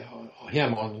by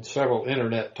him on several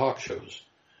internet talk shows.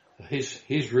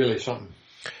 He's really something.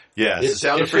 Yes, The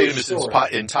Sound of Freedom is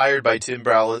inspired by Tim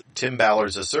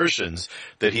Ballard's assertions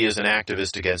that he is an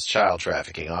activist against child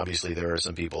trafficking. Obviously, there are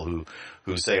some people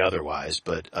who say otherwise,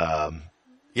 but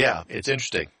it's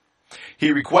interesting.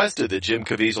 He requested that Jim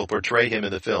Caviezel portray him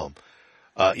in the film,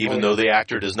 even though the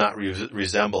actor does not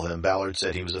resemble him. Ballard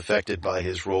said he was affected by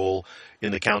his role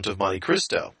in The Count of Monte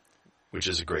Cristo, which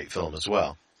is a great film as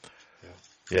well.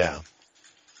 Yeah.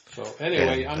 So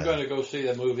anyway, I'm going to go see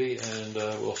the movie, and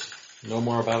we'll know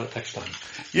more about it next time.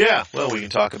 Yeah, well, we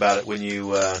can talk about it when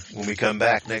we come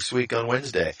back next week on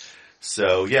Wednesday.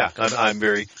 So yeah, I'm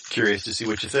very curious to see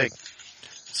what you think.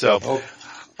 So,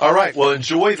 all right, well,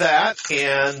 enjoy that,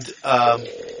 and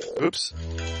oops.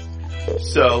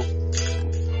 So,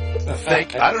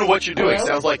 I don't know what you're doing.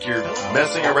 Sounds like you're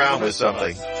messing around with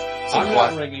something. I'm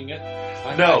not ringing it.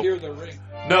 I hear the ring.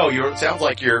 No, it sounds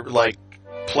like you're like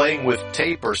playing with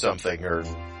tape or something, or.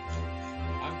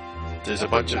 There's a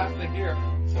bunch of...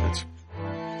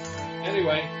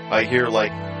 Anyway. I hear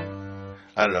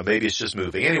I don't know, maybe it's just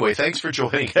moving. Anyway, thanks for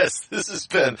joining us. This has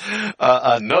been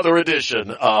another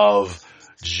edition of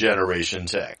Generation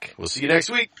Tech. We'll see you next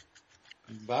week.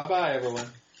 Bye-bye, everyone.